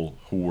people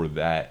who were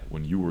that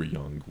when you were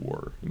young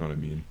were. You know what I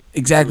mean?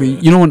 Exactly.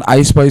 You know when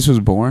Ice Spice was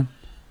born?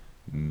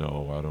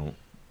 No, I don't.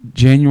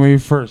 January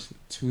 1st,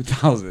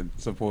 2000,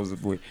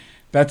 supposedly.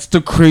 That's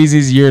the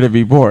craziest year to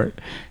be born.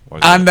 Why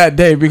is On that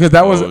day, because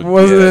that was that's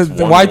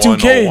the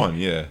Y2K. 1101,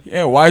 yeah.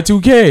 Yeah,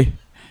 Y2K.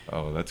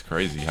 Oh, that's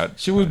crazy.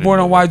 She was born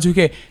on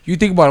Y2K. You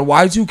think about it,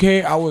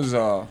 Y2K, I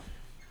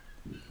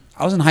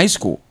was in high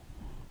school.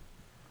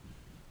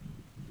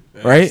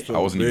 Right? I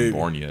wasn't even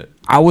born yet.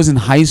 I was in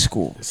high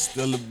school.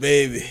 Still a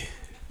baby.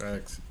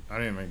 Facts. I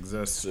didn't even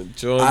exist.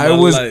 Enjoying I my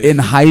was life. in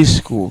high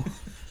school.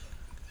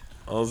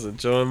 I was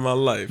enjoying my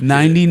life.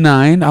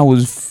 99, I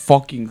was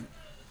fucking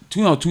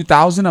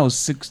 2000, I was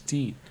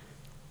 16.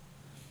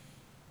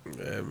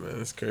 Yeah,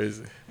 man, it's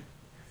crazy.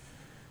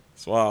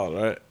 It's wild,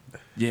 right?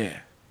 Yeah.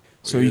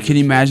 So you can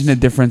imagine the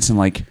difference in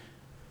like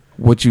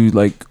what you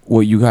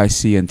guys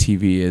see on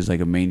TV is like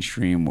a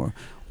mainstream or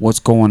what's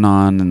going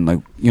on and like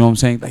you know what I'm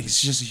saying? Like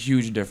it's just a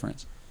huge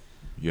difference.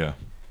 Yeah.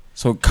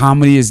 So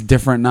comedy is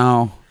different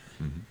now.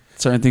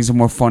 Certain things are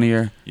more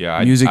funnier.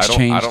 Yeah, Music's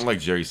changed. I don't like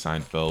Jerry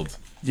Seinfeld.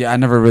 Yeah, I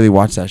never really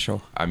watched that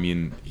show. I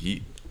mean,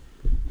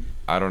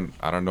 I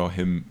don't know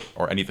him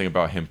or anything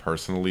about him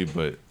personally,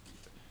 but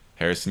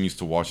Harrison used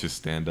to watch his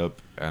stand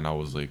up and I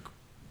was like,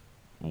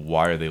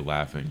 why are they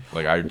laughing?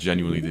 Like I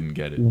genuinely didn't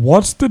get it.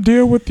 What's the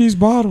deal with these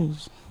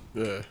bottles?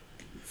 Yeah.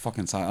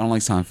 Fucking I don't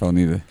like Seinfeld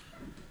neither.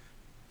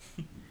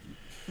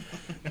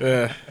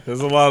 Yeah.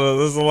 There's a lot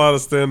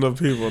of stand up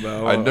people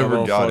now. I never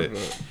don't got fuck it.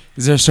 with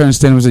Is there certain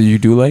stand-ups that you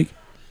do like?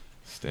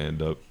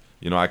 Stand up.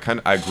 You know, I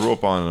grew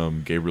up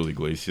on Gabriel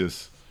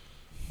Iglesias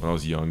when I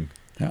was young.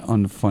 That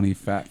unfunny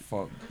fat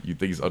fuck. You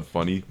think he's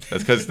unfunny?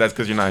 That's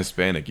because you're not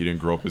Hispanic. You didn't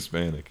grow up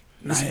Hispanic.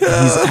 Nah, he's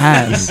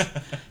ass.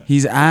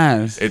 He's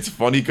ass. It's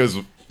funny because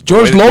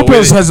George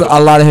Lopez has a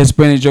lot of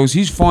Hispanic jokes.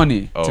 He's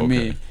funny to okay.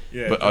 me.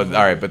 Yeah, But all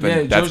right, but then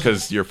Yeah, that's George-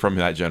 because you're from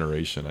that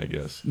generation, I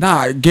guess.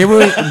 Nah,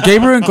 Gabriel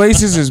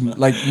Iglesias is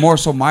like more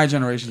so my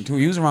generation too.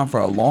 He was around for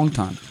a long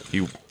time.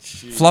 He,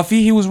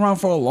 Fluffy, he was around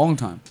for a long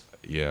time.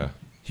 yeah.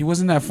 He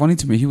wasn't that funny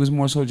to me. He was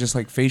more so just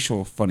like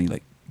facial funny,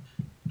 like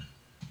you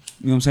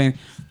know what I'm saying?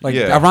 Like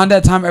Yeah. around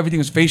that time, everything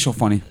was facial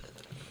funny.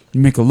 You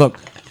make a look.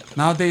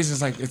 Nowadays,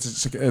 it's like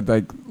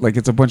like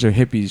it's a bunch of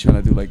hippies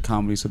trying to do like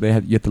comedy, so you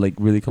have to like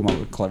really come up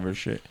with clever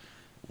shit.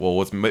 Well,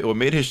 what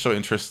made his show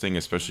interesting,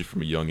 especially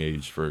from a young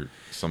age, for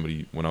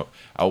somebody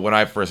when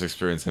I first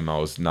experienced him, I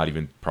was not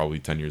even probably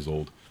 10 years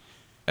old,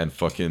 and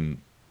fucking,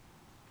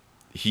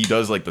 he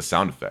does like the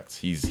sound effects.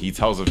 He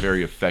tells a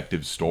very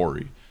effective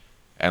story,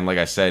 and like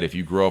I said, if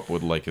you grow up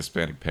with like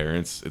Hispanic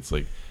parents, it's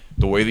like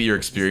the way that you're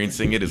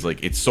experiencing it is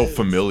like it's so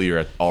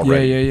familiar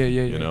already.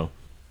 Yeah. You know,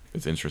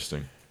 it's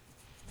interesting.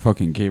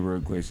 Fucking Gabriel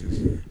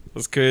Iglesias.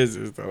 What's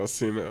crazy is that I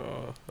seen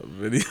a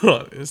video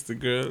on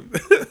Instagram.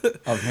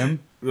 Of him?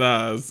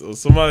 Nah, so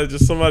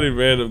somebody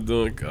random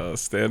doing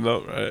stand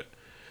up, right?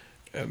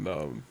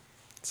 And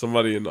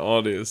somebody in the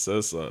audience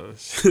says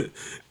something,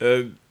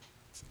 and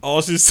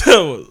all she said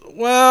was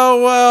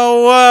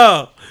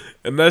 "well,"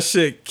 and that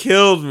shit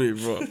killed me,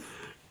 bro.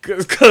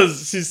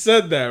 Cause she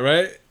said that,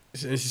 right?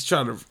 And he's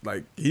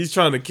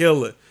trying to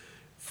kill it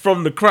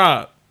from the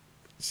crowd.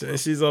 And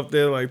she's up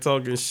there like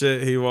talking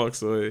shit. He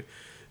walks away.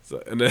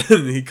 So, and then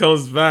he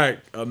comes back.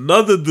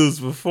 Another dude's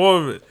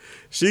performing.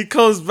 She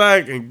comes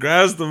back and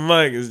grabs the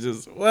mic. It's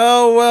just,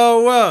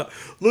 well.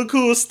 Look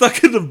who was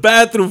stuck in the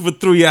bathroom for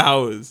 3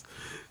 hours.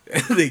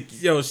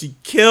 And she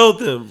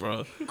killed him,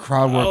 bro.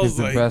 Crowd work is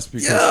the like, best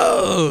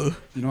because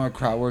you know what,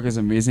 crowd work is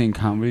amazing in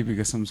comedy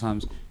because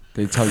sometimes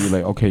they tell you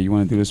like, okay, you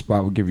want to do this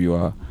spot, we'll give you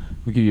a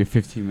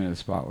 15-minute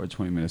spot or a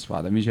 20-minute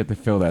spot. That means you have to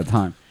fill that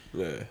time.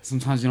 Yeah.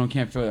 Sometimes you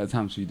can't fill that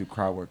time, so you do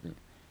crowd work.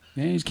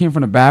 Yeah, you just came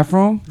from the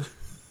bathroom.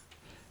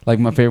 Like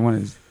my favorite one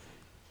is,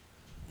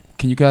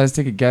 can you guys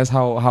take a guess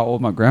how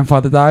old my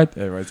grandfather died?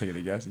 Everybody taking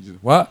a guess. He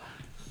just what?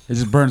 It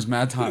just burns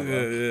mad time.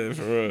 Bro. Yeah,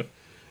 for real.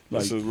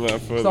 Like, This is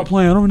not funny. stop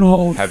playing. I don't even know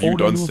how old. Have you old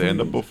done anyone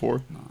stand up is.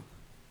 before? No.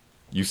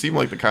 You seem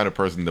like the kind of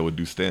person that would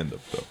do stand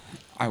up though.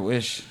 I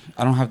wish.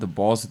 I don't have the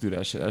balls to do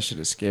that shit. That shit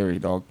is scary,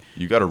 dog.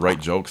 You got to write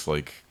jokes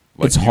like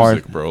It's music,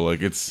 hard, bro.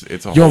 Like it's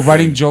a Yo, whole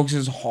writing thing. jokes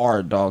is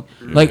hard, dog.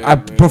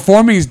 Like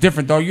performing is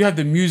different, dog. You have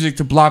the music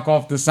to block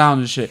off the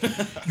sound and shit.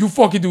 You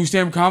fucking do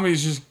stand-up comedy.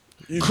 It's just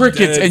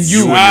crickets, dead and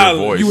you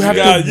silent. you have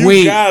You to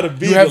wait. gotta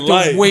be You have the to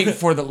light. wait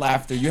for the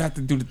laughter. You have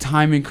to do the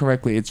timing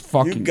correctly. It's You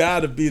fucking.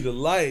 gotta be the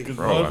light. Because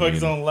Bro, I motherfuckers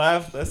mean- don't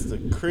laugh. That's the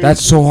crazy.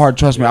 That's so hard.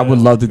 Trust me, I would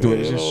love to do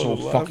it. It's Yo, just so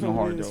laughing fucking at me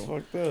hard, is though.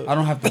 fucked up. I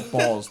don't have the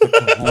balls, the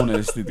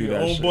cojones to do Your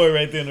that own shit. boy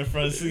right there in the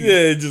front seat.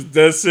 Yeah, just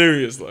that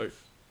serious, like.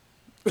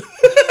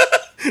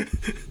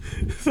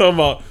 Talking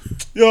about,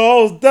 yo,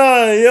 I was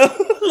dying, yo.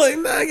 Like,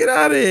 nah, get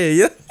out of here,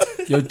 yo.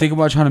 Yo, think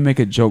about trying to make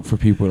a joke for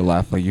people to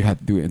laugh. Like, you have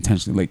to do it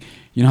intentionally. Like,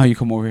 you know how you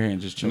come over here and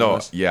just chill No, with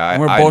us? yeah,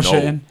 And we're I know.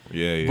 bullshitting.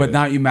 Yeah. But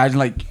now imagine,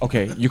 like,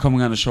 okay, you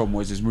coming on the show,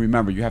 Moises.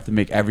 Remember, you have to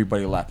make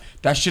everybody laugh.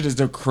 That shit is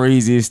the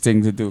craziest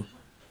thing to do.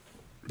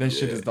 That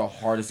shit is the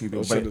hardest thing to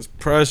do. That shit But is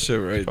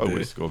pressure right Probably there.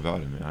 ways to go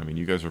about it, man. I mean,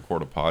 you guys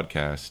record a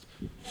podcast.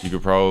 You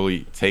could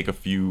probably take a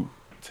few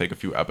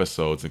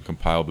episodes and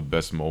compile the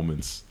best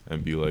moments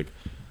and be like,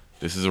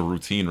 this is a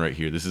routine right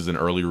here. This is an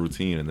early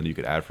routine, and then you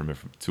could add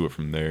to it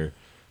from there.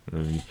 You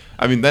know what I mean?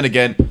 I mean, then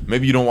again,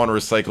 maybe you don't want to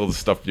recycle the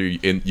stuff you're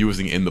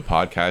using in the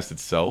podcast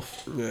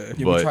itself. Yeah.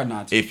 we But try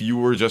not to. if you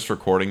were just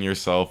recording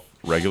yourself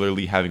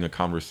regularly, having a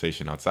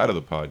conversation outside of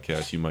the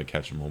podcast, you might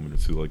catch a moment or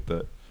two like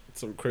that.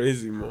 Some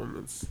crazy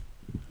moments.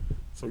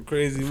 Some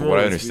crazy moments. From what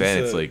I we understand,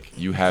 it's said. like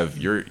you have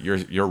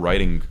you're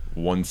writing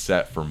one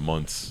set for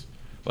months.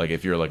 Like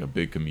if you're like a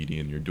big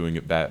comedian, you're doing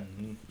it that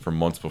for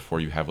months before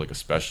you have like a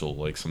special,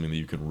 like something that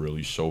you can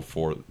really show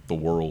for the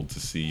world to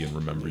see and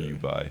remember you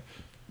by.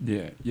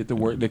 Yeah, you have to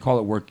work. They call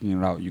it working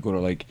it out. You go to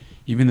like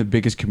even the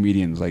biggest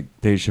comedians like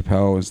Dave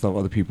Chappelle and stuff.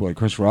 Other people like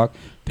Chris Rock,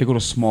 they go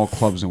to small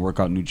clubs and work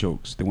out new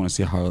jokes. They want to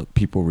see how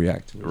people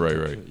react to it.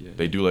 Right. Yeah.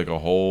 They do like a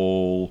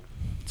whole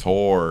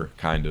tour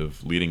kind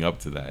of leading up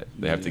to that.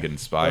 They have to get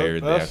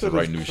inspired. They have to shit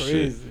write is new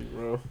crazy, shit.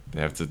 bro. They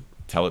have to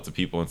tell it to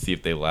people and see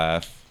if they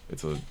laugh.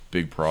 It's a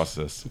big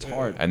process. It's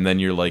hard. And then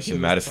you're like shit in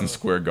is Madison tough.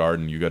 Square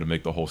Garden. You got to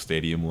make the whole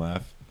stadium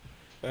laugh,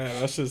 Man,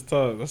 that shit's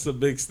tough. That's a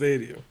big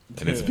stadium.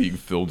 and it's being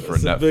filmed for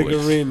That's a Netflix.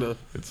 big arena.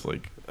 It's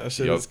like That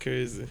shit Yup. is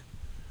crazy.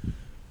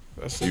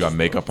 That shit you got is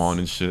makeup nuts. on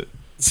and shit.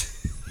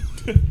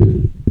 They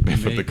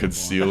put the Makeup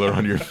concealer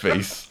on your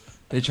face.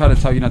 They try to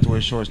tell you not to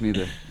wear shorts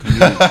neither.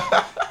 Comedians.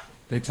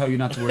 They tell you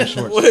not to wear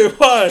shorts Wait,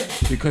 why?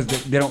 because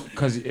they don't.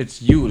 Because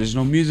it's you. There's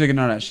no music and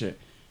all that shit.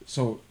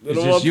 So They it's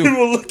don't just want you.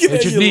 people looking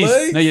It's at your your knees.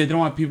 legs? No, yeah, they don't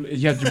want people.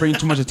 You have to bring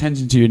too much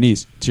attention to your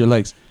knees, to your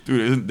legs.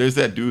 Dude, there's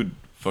that dude,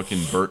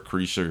 fucking Bert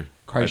Kreischer.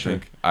 I Kreischer.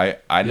 think. I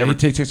Yeah, never. he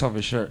takes off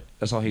his shirt.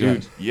 That's all he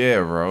Dude, does. yeah,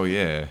 bro,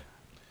 yeah.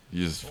 He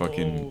just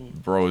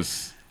fucking, bro,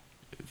 is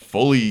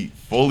fully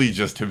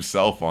just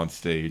himself on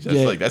stage. That's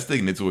Yeah. that's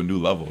taking it to a new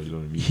level. You know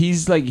what I mean?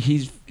 He's like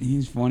he's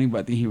funny, but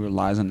I think he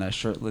relies on that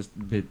shirtless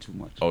bit too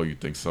much. Oh, you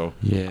think so?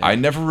 Yeah. I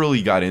never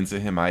really got into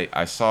him.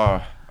 I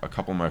saw a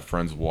couple of my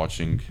friends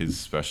watching his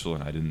special,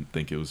 and I didn't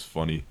think it was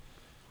funny.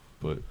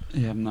 But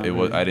Yeah, I'm not. it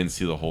really, was. I didn't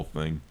see the whole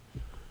thing.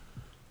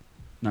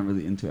 not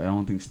really into it. I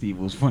don't think Steve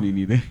was funny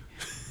neither.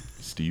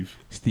 Steve.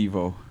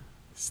 Steve-O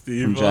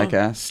Steve from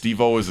Jackass.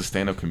 Steve-O is a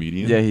stand-up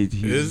comedian. Yeah, he's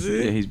Is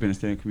he? Yeah, he's been a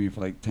stand-up comedian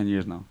for like 10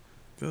 years now.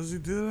 Does he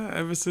do that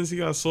ever since he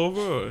got sober?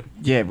 Or?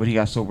 Yeah, but he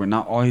got sober.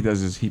 Now all he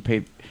does is he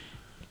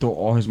throw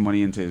all his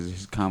money into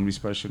his comedy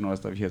special and all that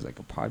stuff. He has like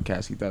a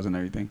podcast he does and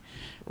everything.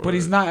 But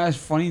he's not as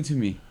funny to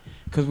me.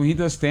 Because when he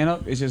does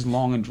stand-up, it's just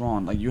long and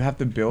drawn. Like, you have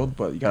to build,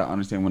 but you got to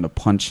understand when to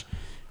punch,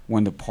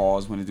 when to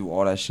pause, when to do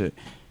all that shit.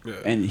 Yeah.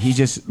 And he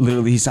just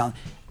literally, he sounds,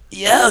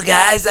 yo,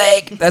 guys,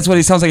 like, that's what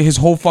he sounds like his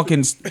whole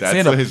fucking That's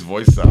stand-up. what his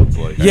voice sounds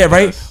like. I Yeah,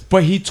 right? guess.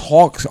 But he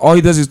talks, all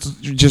he does is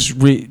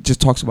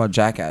just talks about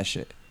Jackass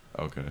shit.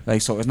 Okay.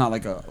 Like, so it's not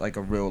like a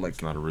real, like,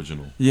 It's not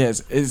original. yeah,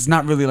 it's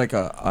not really like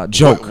a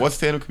joke. What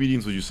stand-up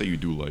comedians would you say you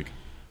do like?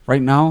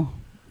 Right now,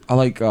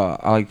 I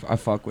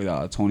fuck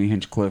with Tony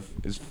Hinchcliffe.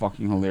 Is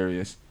fucking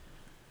hilarious.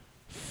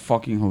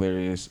 Fucking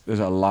hilarious. There's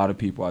a lot of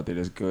people out there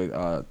that's good.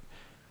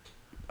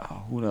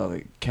 Who the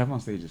other? Kev on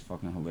stage is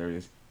fucking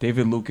hilarious.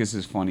 David Lucas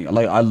is funny.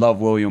 I love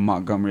William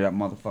Montgomery, that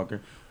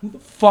motherfucker. Who the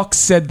fuck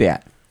said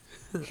that?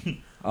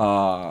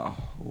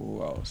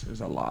 Who else?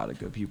 There's a lot of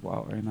good people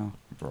out right now.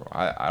 Bro,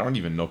 I don't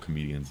even know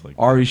comedians like.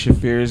 Ari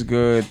Shaffir is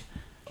good.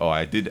 Oh,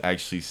 I did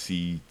actually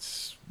see.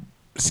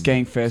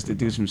 Skankfest, the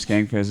dudes from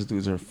Skankfest, the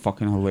dudes are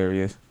fucking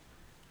hilarious.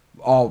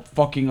 Oh,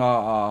 fucking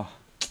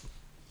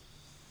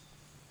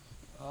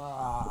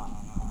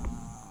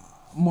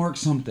Mark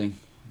something.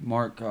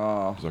 Mark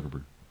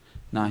Zuckerberg.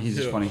 Nah, he's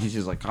just Yeah. funny. He's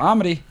just like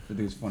comedy. The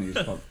dude's funny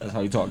as fuck. That's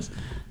how he talks.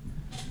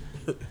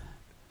 That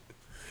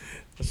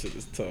shit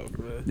is tough,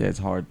 man. Yeah, it's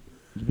hard.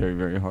 It's very,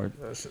 very hard.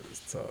 That shit is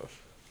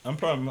tough. I'm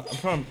probably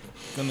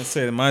gonna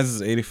say that mine's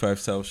is 85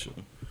 South Show.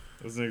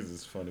 Those niggas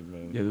is funny,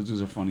 man. Yeah, those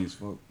dudes are funny as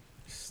fuck.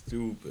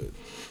 Stupid.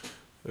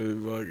 They be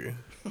bugging.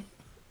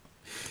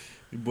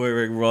 Your boy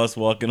Rick Ross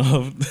walking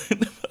off the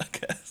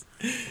podcast.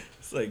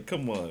 It's like,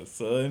 come on,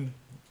 son.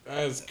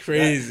 That's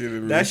crazy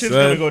to me. That shit's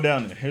son. gonna go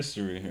down in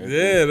history.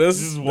 Yeah, that's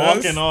just that's-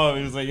 walking off.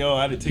 He was like, yo,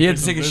 I had to take He care had of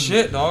to some take a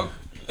business. shit, dog.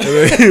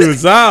 he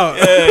was out.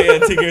 Yeah, he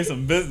had to take care of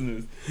some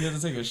business. He had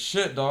to take a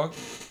shit, dog.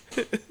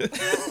 He's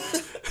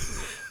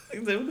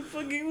like, what the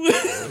fuck you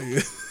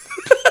with?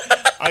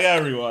 I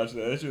gotta rewatch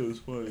that. That shit was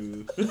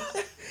funny.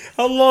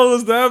 How long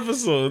was the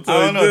episode?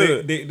 I don't know.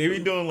 Did They it? be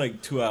doing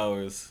like 2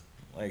 hours,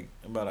 like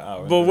about an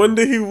hour. But when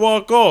did he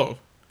walk off?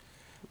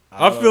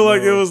 I don't feel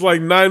like it know. was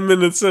like 9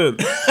 minutes in.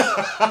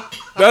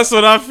 That's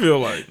what I feel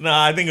like.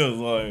 Nah, I think it was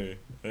longer.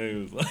 It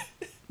was like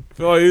I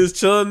feel like he was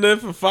chilling there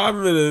for 5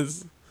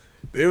 minutes.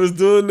 They was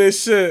doing their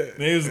shit.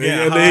 They was and,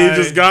 getting and then he high.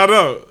 just got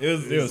up.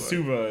 it was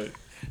super hard.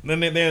 Then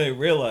they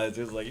realized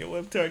it was like, yo, what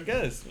up to our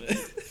guest?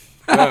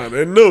 Nah,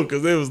 they knew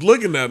because they was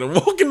looking at him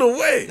walking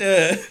away.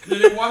 Yeah.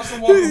 They watched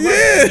him walk away.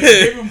 Yeah.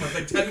 They gave him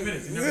like 10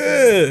 minutes. He never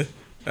came Yeah.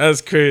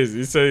 That's crazy.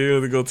 He said he had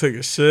to go take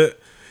a shit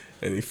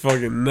and he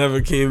fucking never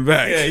came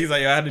back. Yeah, he's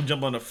like, yo, I had to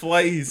jump on a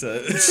flight, he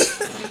said.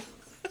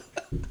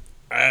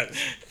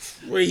 That's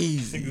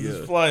crazy. Niggas Yeah.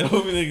 is flying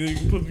over there. You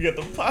supposed to be at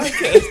the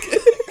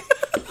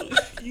podcast.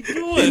 What you He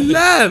doing?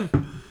 left.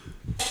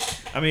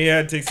 I mean, he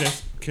had to take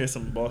care of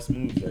some boss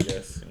moves, I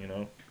guess, you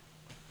know.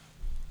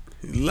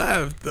 He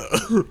left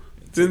though.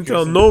 Didn't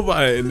tell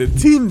nobody, and the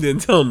team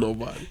didn't tell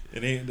nobody.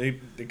 And they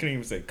couldn't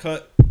even say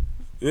cut.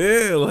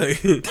 Yeah,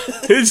 like it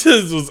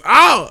just was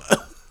out.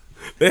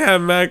 They had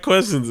mad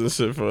questions and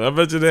shit for him. I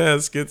bet you they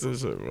had skits and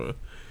shit for him.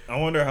 I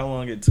wonder how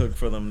long it took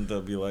for them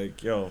to be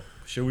like, yo,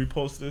 should we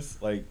post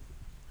this? Like,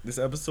 this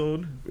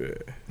episode?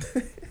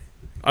 Yeah.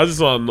 I just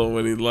want to know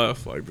when he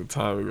left, like the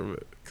timing of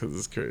it, because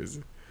it's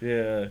crazy.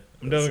 Yeah.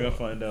 I'm definitely going to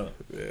find out.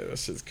 Yeah, that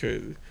shit's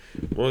crazy.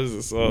 What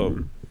is this?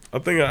 I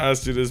think I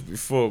asked you this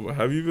before, but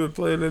have you been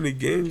playing any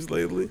games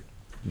lately?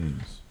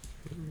 Games.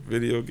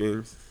 Video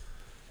games?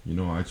 You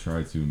know, I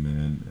try to,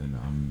 man,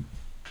 and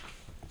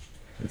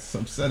it's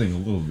upsetting a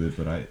little bit,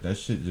 but that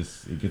shit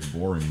it gets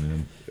boring,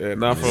 man. Yeah,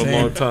 not for a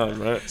Same. long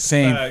time, right?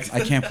 Same. Facts. I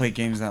can't play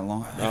games that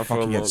long. I Not for a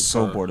fucking long get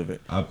so time. bored of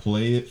it. I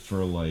play it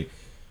for like,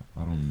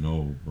 I don't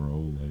know,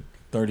 bro, like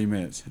 30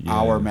 minutes. Yeah.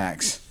 Hour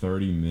max.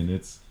 30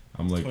 minutes.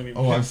 I'm like, 20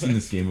 oh, I've minutes. seen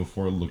this game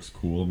before. It looks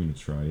cool. I'm gonna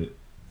try it.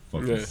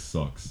 Fucking Yeah.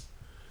 sucks.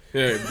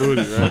 Yeah,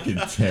 booty, right? Fucking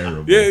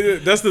terrible. Yeah,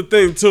 that's the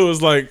thing too.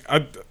 Is like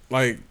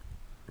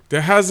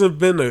there hasn't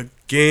been a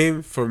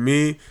game for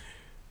me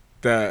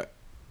that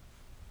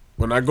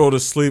when I go to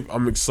sleep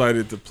I'm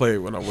excited to play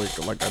when I wake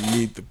up. Like I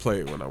need to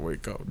play when I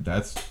wake up.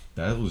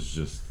 That was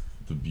just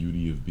the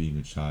beauty of being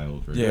a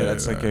child. Right Yeah, there.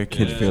 that's like a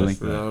kid Yeah, feeling.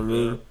 You know what I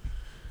mean?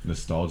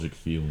 Nostalgic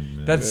feeling,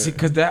 man. That's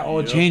because that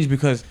all changed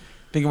because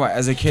think about it,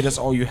 as a kid, that's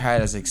all you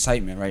had as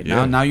excitement, right?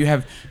 Yeah. Now you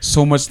have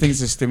so much things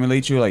to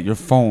stimulate you, like your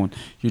phone,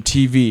 your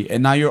TV,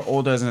 and now you're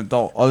older as an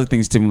adult. Other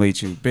things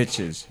stimulate you: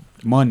 bitches,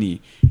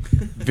 money,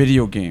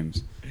 video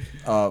games,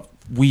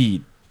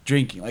 weed,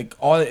 drinking. Like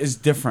all that is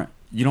different.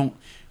 You don't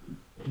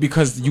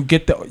because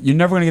you're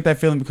never gonna get that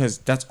feeling because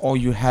that's all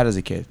you had as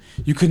a kid.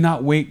 You could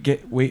not wait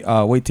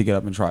to get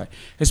up and try.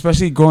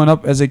 Especially growing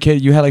up as a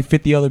kid, you had like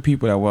 50 other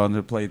people that wanted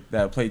to play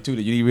too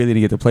that you really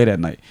didn't get to play that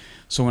night.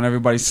 So when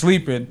everybody's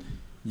sleeping,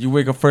 you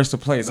wake up first to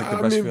play. It's like the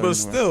I best mean, feeling. but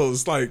still,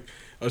 it's like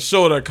a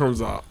show that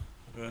comes out.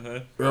 You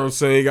know what I'm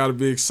saying? You got to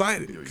be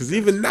excited because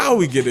even now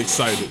we get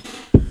excited.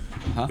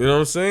 Huh? You know what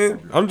I'm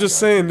saying? I'm just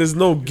saying there's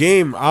no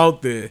game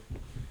out there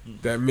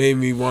that made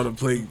me want to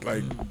play,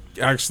 like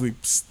actually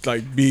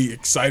like be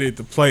excited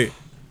to play it.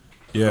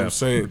 You know what I'm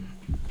saying?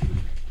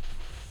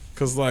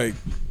 Because like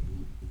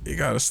you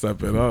got to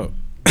step it up.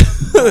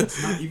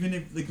 Even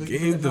if like,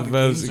 Game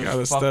developers, you got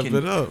to step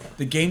it up.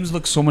 The games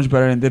look so much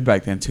better than it did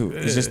back then too.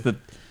 It's just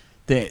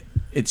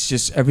it's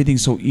just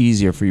everything's so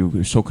easier for you.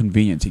 It's so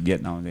convenient to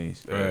get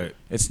nowadays. Right.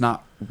 It's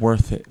not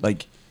worth it.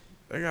 Like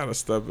They got to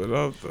step it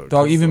up though. dog,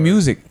 'cause, even like,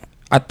 music.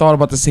 I thought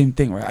about the same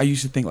thing, right? I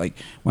used to think like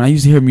when I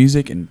used to hear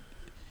music and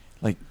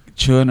like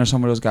Chun or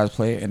some of those guys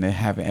play it and they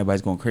have it,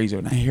 everybody's going crazy.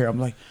 When I hear it, I'm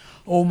like,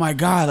 oh my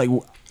God, like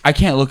I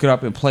can't look it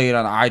up and play it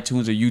on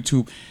iTunes or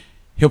YouTube.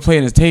 He'll play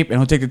in his tape and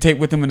he'll take the tape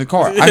with him in the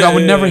car. I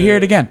would never hear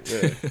it again.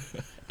 Yeah.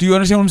 Do you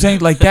understand what I'm saying?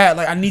 Like that,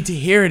 like I need to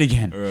hear it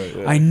again.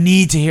 Right. I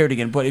need to hear it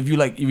again. But if you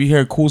hear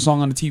a cool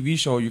song on a TV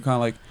show, you're kind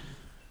of like,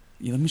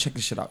 yeah, let me check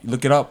this shit out. You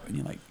look it up and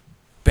you're like,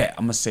 bet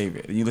I'm gonna save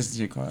it. And you listen to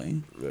your car,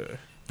 Yeah.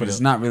 but it's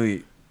not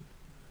really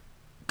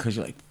because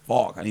you're like,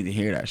 fuck, I need to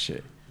hear that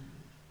shit.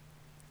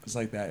 It's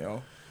like that,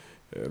 yo.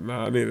 Yeah,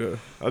 nah,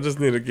 I just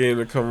need a game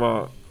to come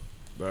out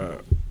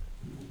that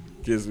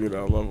gives me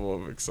that level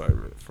of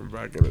excitement from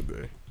back in the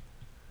day.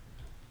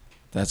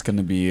 That's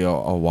gonna be a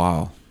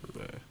while.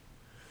 Yeah.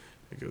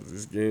 Because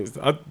these games,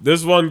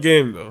 there's one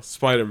game though,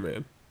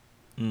 Spider-Man,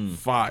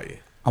 fire.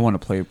 I want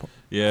to play it.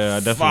 Yeah, I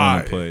definitely want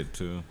Fire. to play it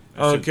too. I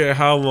don't care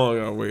how long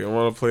I wait. I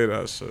want to play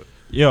that shit.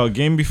 Yo,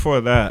 game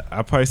before that,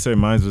 I probably say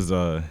mine was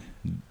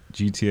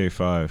GTA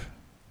 5.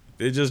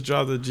 They just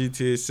dropped the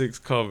GTA 6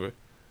 cover,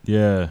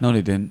 Yeah. No,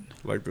 they didn't.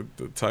 like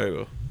the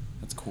title,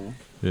 That's cool.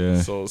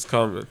 Yeah. so it's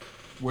coming.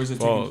 Where's it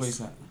Pause. taking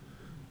place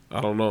at?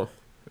 I don't know,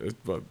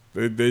 but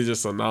they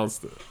just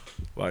announced it,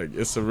 like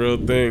it's a real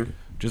thing.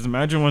 Just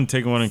imagine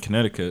taking one in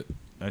Connecticut.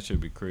 That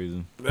should be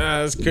crazy.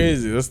 Nah, that's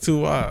crazy. That's too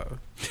wild.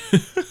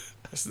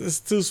 it's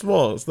too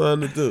small. It's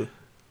nothing to do.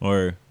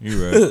 Or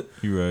you right.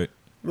 You right.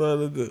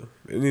 Nothing to do.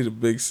 They need a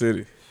big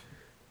city.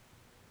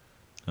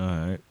 All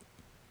right.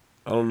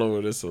 I don't know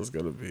where this one's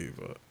gonna be,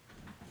 but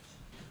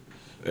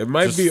It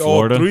might Just be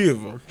Florida? all three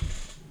of them.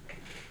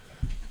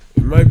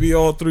 It might be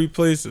all three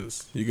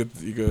places. You could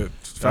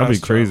That'd be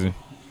crazy.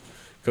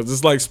 Because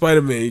it's like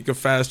Spider-Man. You can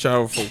fast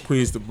travel from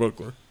Queens to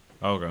Brooklyn.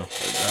 Okay.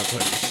 That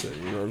type of shit.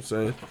 You know what I'm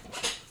saying?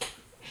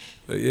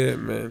 But yeah,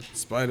 man.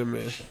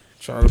 Spider-Man.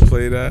 Trying to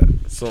play that.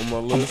 It's on my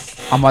list.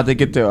 I'm about to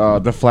get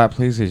the flat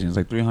PlayStation. It's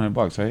like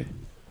 $300, right?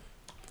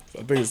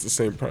 I think it's the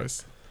same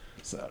price.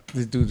 So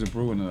this dude's a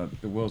brew and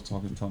the Will's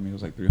talking, telling me it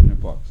was like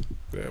 $300.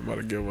 Yeah, I'm about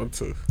to get one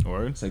too.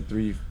 Word. It's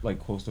like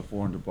close to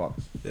 $400.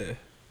 Yeah.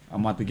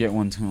 I'm about to get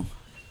one too.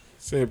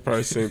 Same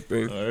price, same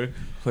thing. Word.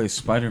 Play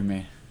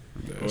Spider-Man.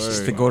 Yeah,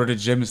 Just to go to the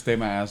gym and stay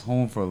my ass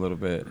home for a little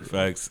bit.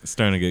 Facts. It's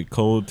starting to get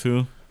cold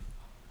too.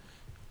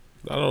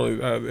 Not only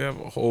that, they have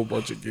a whole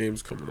bunch of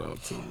games coming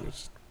out too,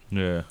 which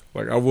Yeah.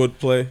 like I would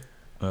play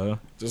Uh,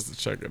 just to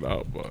check it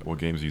out, but What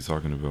games are you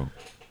talking about?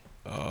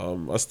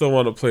 I still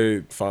want to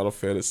play Final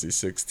Fantasy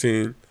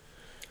 16.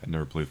 I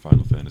never played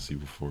Final Fantasy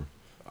before.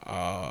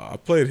 I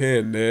played here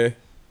and there.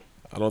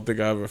 I don't think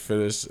I ever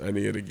finished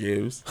any of the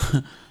games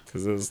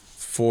because it was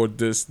 4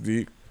 discs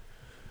deep.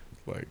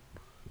 Like,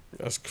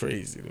 that's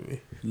crazy to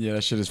me. Yeah,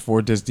 that shit is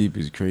 4 discs deep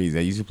is crazy.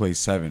 I used to play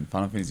 7.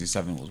 Final Fantasy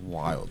 7 was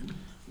wild.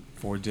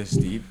 4 discs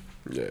deep.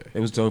 Yeah, It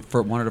was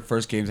one of the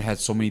first games that had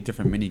so many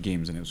different mini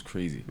games and it was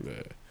crazy.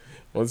 yeah.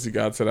 Once you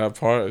got to that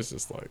part, it's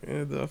just like,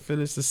 did I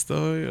finish the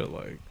story or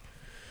like,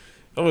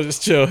 I'm gonna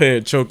just chill here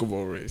and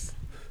chocobo race,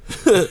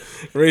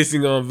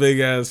 racing on big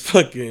ass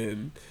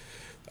fucking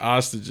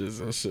ostriches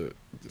and shit.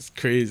 Just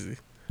crazy.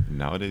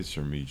 Nowadays,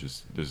 for me,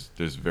 just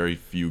there's very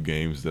few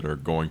games that are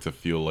going to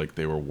feel like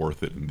they were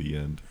worth it in the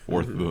end,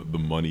 worth the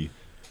money.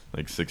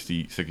 Like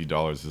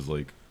 $60 is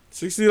like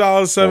 $60,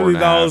 $4.5,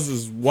 $70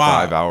 is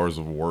wild. 5 hours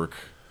of work.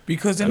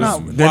 Because they're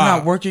That is not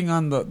wild. working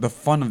on the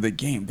fun of the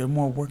game. They're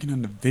more working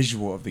on the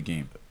visual of the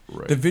game.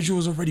 Right. The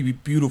visuals already be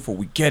beautiful.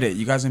 We get it.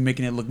 You guys are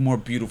making it look more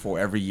beautiful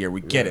every year. We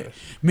get it.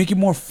 Make it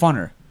more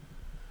funner.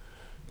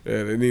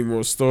 Yeah, they need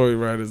more story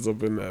writers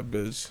up in that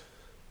bitch.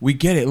 We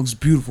get it. It looks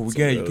beautiful. We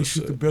get it. You real can shoot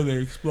shit. the building,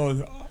 it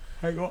explodes.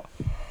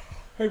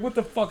 Hey, what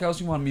the fuck else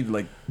you want me to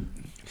like?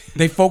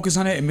 They focus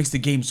on it. It makes the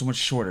game so much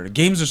shorter. The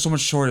games are so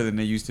much shorter than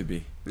they used to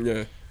be.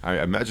 Yeah, I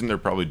imagine they're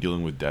probably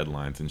dealing with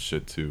deadlines and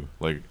shit too.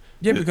 Like,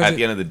 Yeah, because at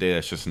the end of the day,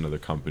 that's just another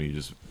company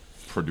just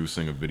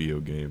producing a video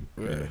game.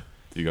 Yeah.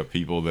 You got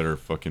people that are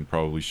fucking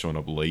probably showing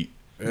up late.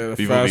 yeah. The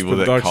People fast that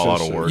production call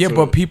out of shit, work. Yeah, too.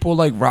 but people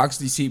like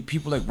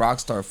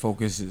Rockstar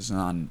focuses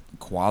on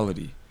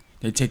quality.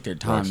 They take their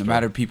time, no Rockstar.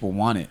 matter people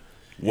want it.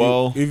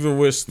 Well, even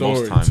with story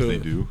most times too. they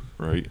do,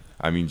 right?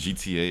 I mean,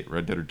 GTA,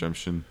 Red Dead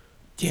Redemption.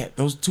 Yeah,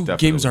 those two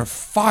Definitely. games are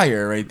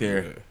fire right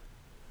there. Yeah.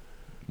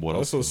 What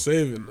else? Also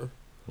saving them.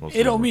 What else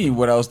It don't am I mean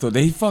what else though.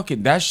 They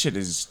fucking that shit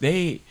is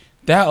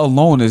that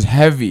alone is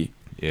heavy.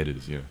 working? It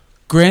is, yeah.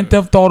 Grand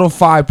Theft Auto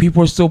 5,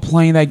 people are still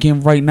playing that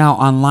game right now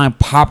online.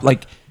 Pop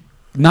like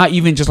not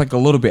even just like a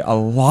little bit, a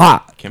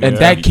lot. Came And out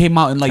that maybe came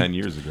out in like 10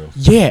 years ago.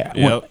 yeah,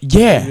 Yep.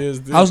 yeah. Years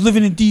deep. I was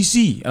living in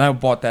DC and I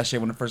bought that shit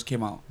when it first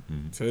came out.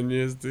 10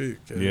 years deep.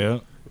 Okay. yeah.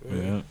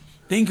 Yeah.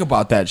 Think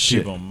about that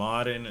shit. Keep on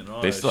modding and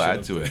all They that still shit add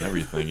up to there. it and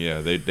everything.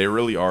 Yeah, they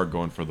really are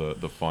going for the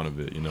fun of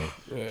it. You know,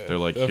 Yeah, they're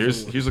like,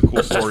 definitely. here's a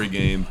cool story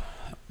game,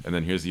 and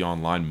then here's the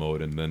online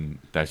mode, and then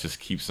that just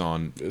keeps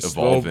on It's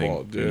evolving,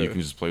 snowballed, and you yeah.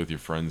 can just play with your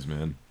friends,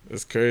 man.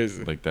 It's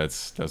crazy. Like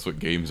that's what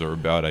games are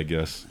about, I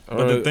guess.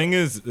 But the thing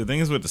is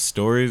with the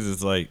stories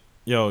is like,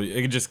 yo,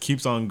 it just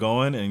keeps on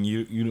going, and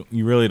you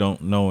really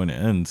don't know when it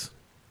ends.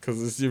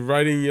 Because you're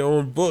writing your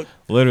own book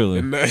Literally.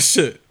 and that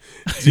shit.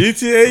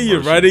 GTA,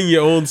 you're writing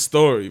your own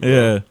story, bro.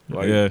 Yeah,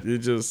 Like, yeah.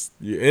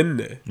 you're in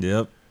there.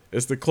 Yep.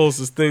 It's the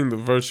closest thing to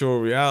virtual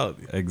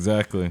reality.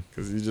 Exactly.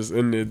 Because you're just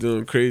in there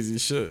doing crazy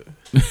shit.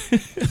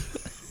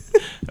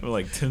 I'm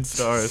like 10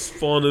 stars.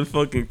 Spawning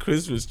fucking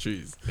Christmas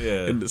trees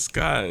Yeah. in the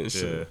sky and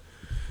shit. Yeah.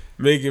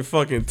 Making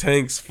fucking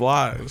tanks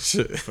fly and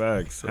shit.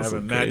 Facts. That's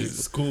Having so magic crazy.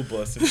 school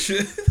bus and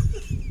shit.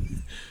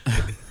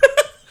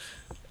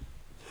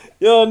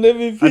 Yo, there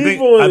be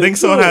people in I it, think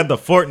someone too. had the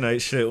Fortnite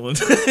shit one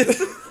time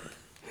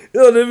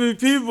Yo, there be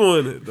people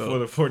in it, before though.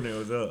 the Fortnite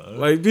was out.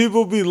 Like,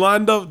 people be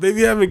lined up. They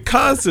be having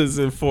concerts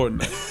in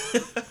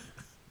Fortnite.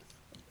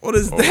 What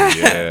is Oh that?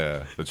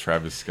 yeah, the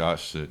Travis Scott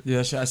shit.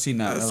 Yeah, shit, I seen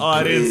that. That was Oh,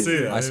 I didn't crazy.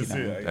 see it. I I seen didn't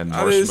see that. it. And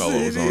I didn't see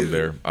Marshmallow it was on either.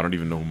 there. I don't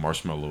even know who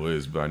Marshmallow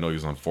is, but I know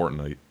he's on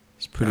Fortnite.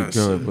 It's pretty Ah,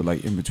 good, shit. but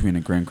like in between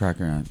a graham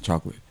cracker and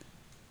chocolate.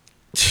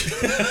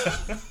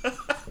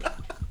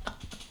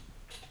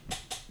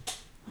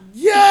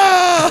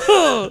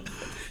 Yo!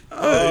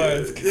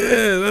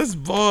 Yeah, that's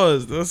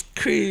bars. That's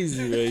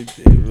crazy right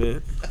there,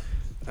 man.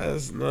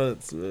 That's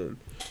nuts, man.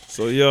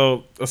 So,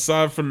 yo,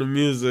 aside from the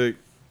music,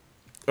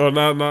 or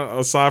not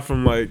aside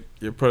from like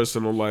your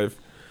personal life,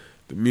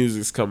 the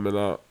music's coming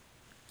out.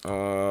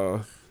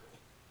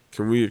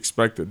 Can we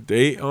expect a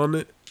date on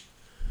it?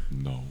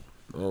 No.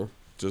 No,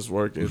 just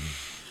working.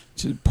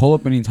 Just pull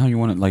up anytime you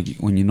want it. Like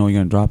when you know you're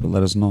gonna drop it,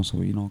 let us know so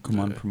we come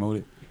on and promote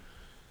it.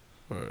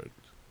 Word.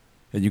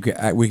 And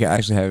we could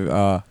actually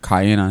have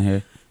Cayenne on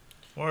here.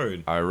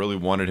 Word. I really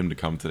wanted him to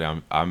come today.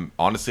 I'm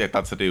honestly, I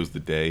thought today was the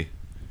day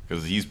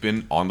because he's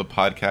been on the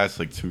podcast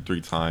like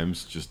 2-3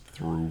 times just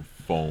through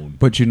phone.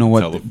 But you know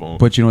what? Telephone.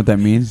 But you know what that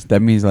means?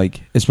 That means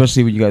like,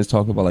 especially when you guys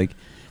talk about like,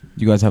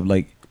 you guys have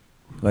like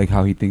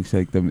how he thinks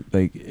like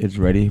it's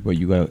ready, but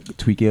you gotta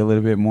tweak it a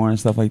little bit more and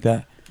stuff like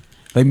that.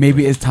 Like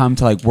maybe it's time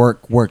to like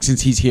work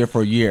since he's here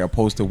for a year,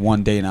 opposed to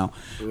one day now.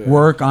 Yeah.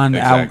 Work on the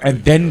album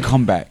and then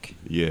come back.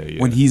 Yeah.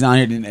 When he's on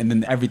it and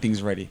then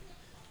everything's ready.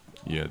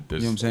 Yeah, you know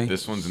what I'm saying?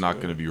 This one's not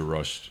gonna be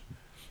rushed.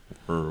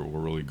 We're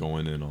really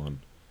going in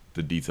on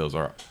the details.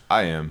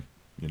 I am,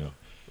 you know.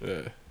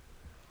 Yeah.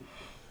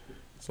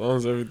 As long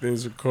as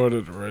everything's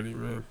recorded already,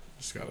 man.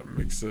 Just gotta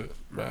mix it,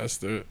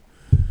 master it.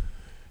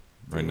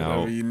 Right now,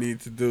 whatever you need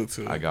to do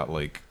to I got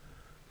like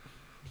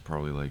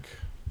probably like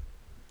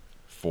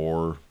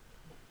 4,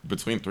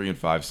 between 3 and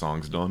 5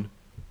 songs done,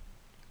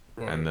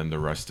 and then the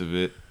rest of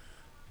it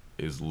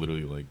is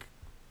literally like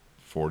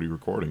 40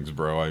 recordings,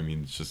 bro. I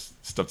mean, it's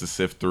just stuff to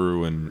sift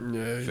through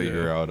and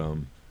figure out what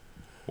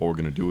we're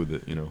gonna do with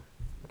it, you know.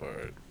 All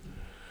right,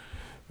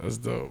 that's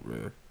dope,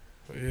 man.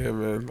 But yeah,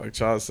 man. Like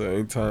Charles said,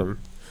 anytime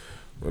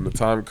when the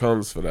time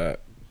comes for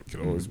that, you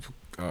can always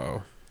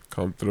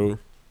come through.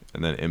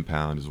 And then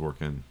Impound is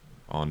working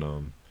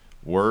on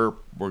we're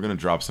gonna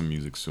drop some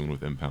music soon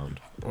with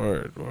Impound.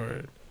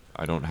 Word.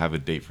 I don't have a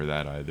date for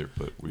that either,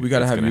 but we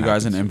gotta have you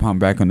guys and Impound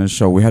back on this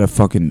show. We had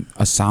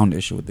a sound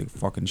issue with the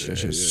fucking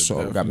shit.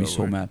 It got me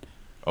so mad.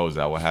 Oh, is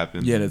that what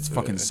happened? Yeah, that's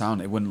fucking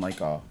sound. It wouldn't like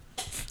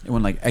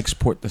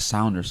export the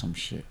sound or some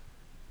shit.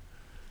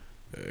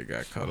 Yeah, it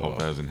got cut I off. hope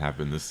that doesn't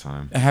happen this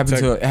time. It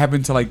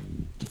happened to like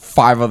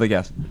 5 other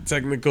guests.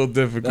 Technical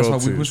difficulties.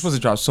 That's why we're supposed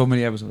to drop so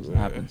many episodes. It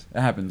happens.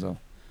 It happens though.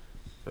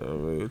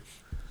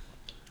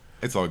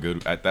 It's all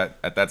good. At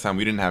that time,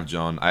 we didn't have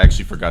John. I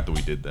actually forgot that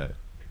we did that,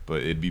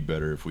 but it'd be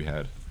better if we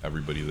had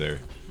everybody there.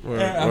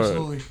 Word.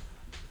 Absolutely.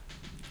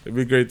 It'd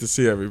be great to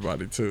see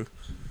everybody too.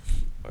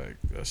 Like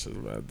that shit's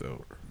mad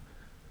dope.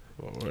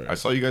 Well, I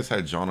saw you guys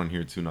had John on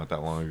here too not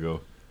that long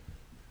ago.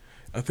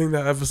 I think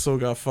that episode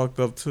got fucked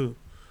up too.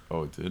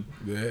 Oh, it did?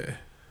 Yeah.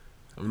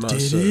 I'm not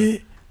sure. Did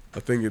it? I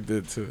think it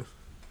did too.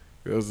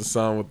 There was a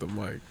sound with the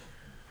mic.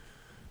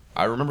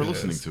 I remember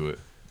listening to it.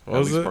 Was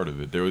at least it? part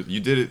of it. You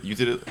did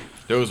it.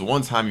 There was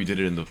one time you did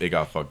it and it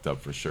got fucked up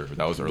for sure.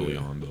 That was early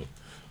on though.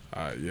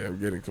 Yeah, I'm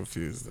getting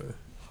confused there.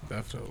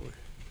 Definitely.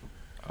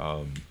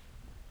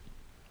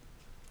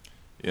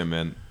 Yeah,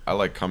 man. I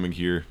like coming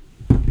here.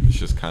 It's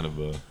just kind of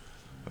a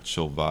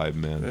chill vibe,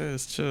 man. Yeah,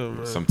 it's chill,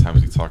 man.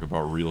 Sometimes we talk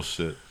about real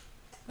shit.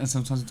 And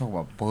sometimes we talk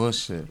about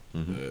bullshit.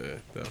 Mm-hmm. Yeah,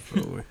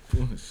 definitely.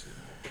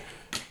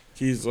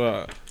 Keys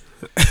wild.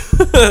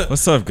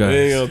 What's up, guys? We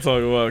ain't gonna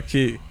talk about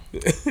Key.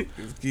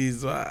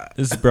 Keys wild.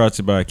 This is brought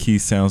to you by Key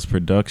Sounds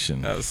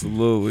Production.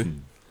 Absolutely.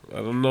 I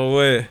don't know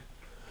where.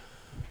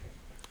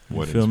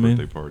 Weddings, feel me?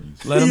 birthday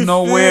parties. Let them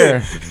know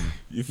where.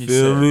 You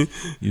feel me?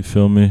 You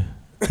feel me?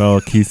 Follow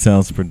Key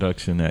Sounds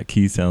Production at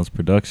Key Sounds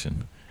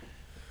Production.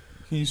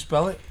 Can you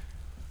spell it?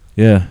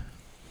 Yeah.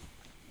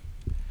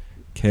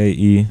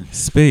 KE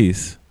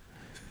space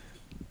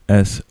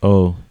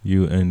SOUND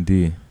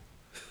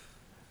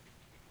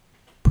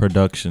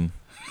Production.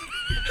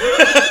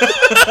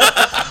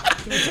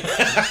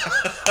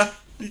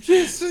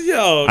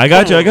 Yo, I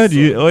got you.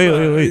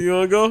 Wait. You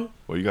wanna go?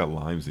 Well, you got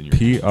limes in your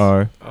hands.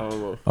 I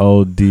don't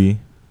know.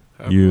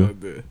 Have no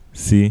idea.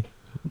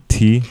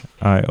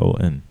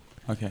 PRODUCTION.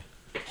 Okay.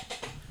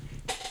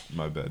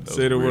 My bad.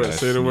 Say the word.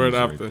 Say the word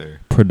after.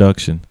 there.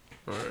 Production.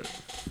 All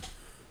right.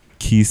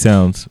 Key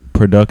Sounds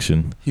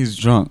Production. He's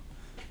drunk.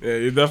 Yeah,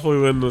 you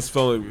definitely win the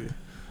spelling bee.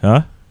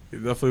 Huh? You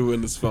definitely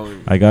win the spelling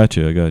bee. I got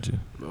you.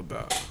 No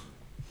doubt.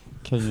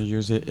 Can you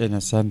use it in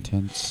a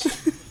sentence?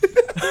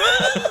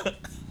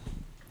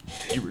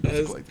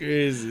 That's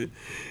crazy.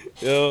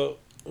 Yo,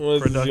 you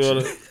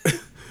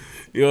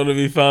wanna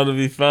be found to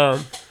be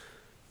found?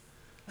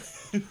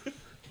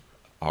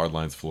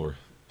 HardLinesFloor.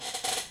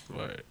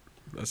 Right.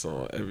 That's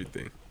on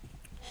everything.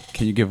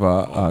 Can you give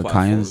platforms,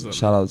 Kyan's I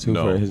shout out too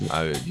No, for his?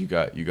 you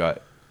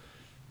got.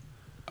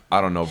 I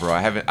don't know, bro.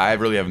 I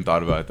really haven't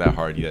thought about it that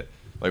hard yet.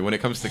 Like when it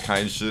comes to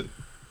kind shit,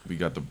 we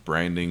got the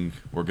branding.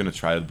 We're gonna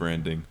try the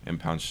branding.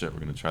 Impound shit. We're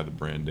gonna try the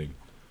branding.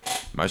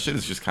 My shit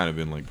has just kind of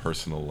been like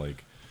personal,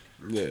 like.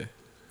 Yeah.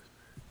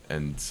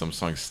 And some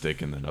songs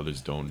stick and then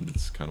others don't.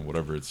 It's kind of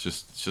whatever. It's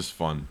just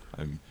fun.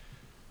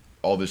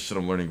 All this shit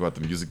I'm learning about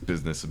the music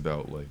business,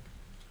 about like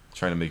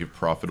trying to make it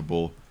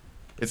profitable.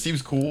 It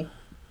seems cool,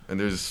 and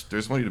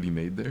there's money to be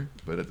made there.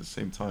 But at the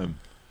same time,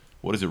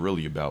 what is it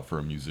really about for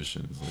a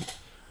musician? It's like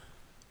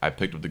I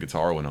picked up the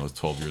guitar when I was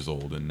 12 years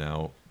old, and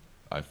now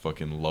I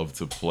fucking love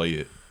to play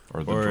it,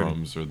 or the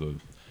drums, or the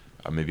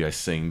maybe I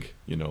sing.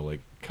 You know,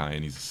 like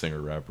Kyan, he's a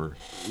singer rapper.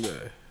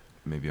 Yeah.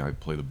 Maybe I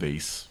play the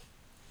bass.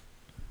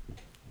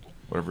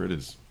 Whatever it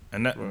is.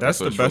 And that's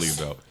what the it's best.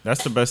 really about.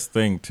 That's the best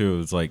thing too.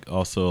 Is like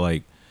also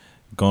like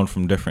going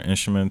from different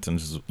instruments and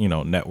just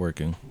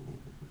networking.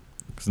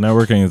 Because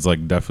networking is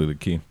like definitely the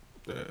key.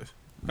 Yeah.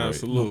 Right.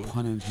 Absolutely. No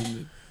pun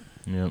intended.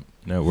 Yep,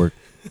 network.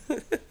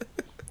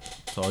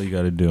 That's all you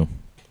got to do.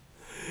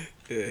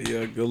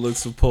 Yeah, good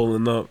looks for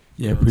pulling up.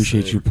 Yeah, You know what I'm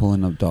appreciate saying? you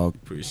pulling up, dog.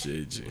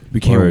 Appreciate you. We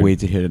can't Word. wait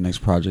to hear the next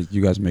project.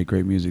 You guys make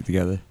great music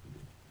together.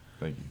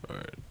 Thank you. All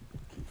right.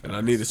 And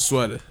I need a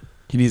sweater.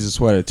 He needs a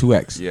sweater,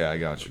 2X. Yeah, I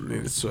got I you.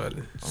 need a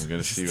sweater. I'm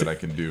gonna see what I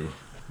can do.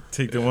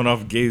 Take the one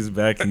off Gabe's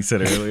back. He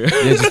said earlier.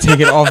 Yeah, just take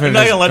it off of I'm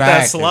not his gonna let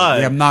back. that slide.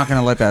 Yeah, I'm not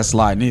gonna let that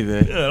slide neither.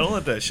 Yeah, don't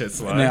let that shit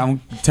slide. And then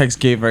I'm text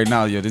Gabe right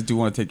now. Yo, this dude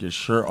want to take your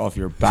shirt off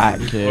your back,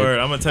 kid. Word,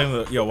 I'm gonna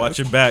tell him, yo, watch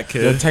your back,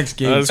 Yo, kid. text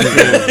Gabe. That's too.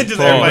 good. Just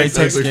Pause. everybody Everybody text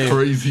That's a Gabe.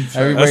 crazy.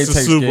 Everybody That's the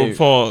text super Gabe.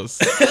 pause.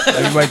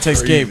 Everybody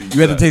text Crazy Gabe. You have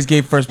to fact. text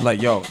Gabe first. Be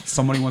like, yo,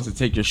 somebody wants to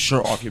take your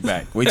shirt off your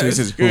back. Wait till he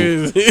says who.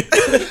 Crazy.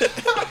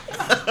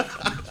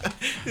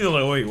 He's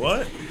like, wait,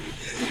 what?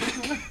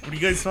 What are you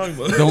guys talking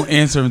about? Don't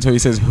answer him until he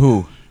says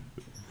who.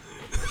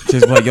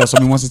 Just be like, yo,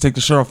 somebody wants to take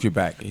the shirt off your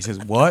back. He says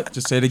what?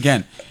 Just say it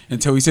again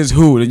until he says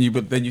who.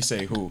 Then you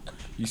say who.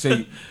 You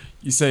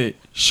say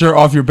shirt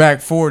off your back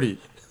 40.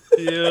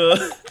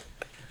 Yeah.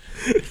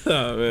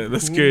 Oh man,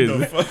 that's Who crazy.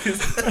 the fuck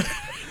is that?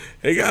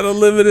 They got a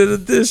limited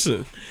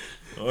edition.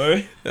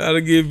 Alright.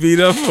 Gotta get beat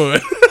up for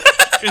it.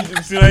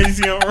 See how you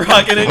see him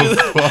rocking it?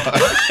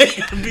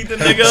 Beat the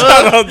nigga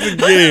Shout up. out to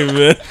Gabe,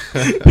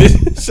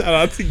 man. Shout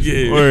out to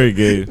Gabe. Word,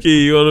 Gabe.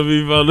 Key, you wanna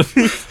be found to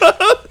be found?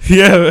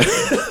 Yeah.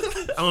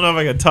 I don't know if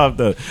I can top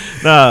that.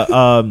 Nah,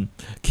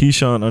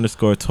 Keyshawn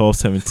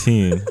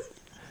 _1217.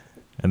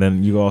 And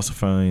then you also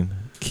find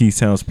Key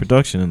Sounds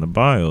Production in the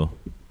bio.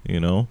 You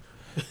know?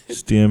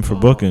 Just DM for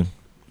booking.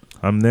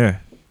 I'm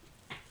there.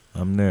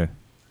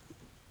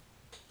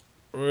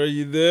 Where are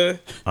you there?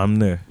 I'm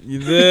there. You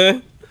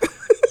there?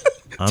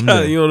 I'm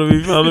there. You wanna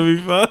be found to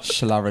be found?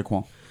 Shala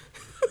Raekwon.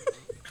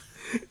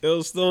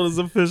 Yo, Stoner's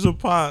official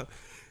pod.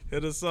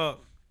 Hit us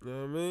up. You know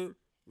what I mean?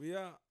 We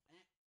out.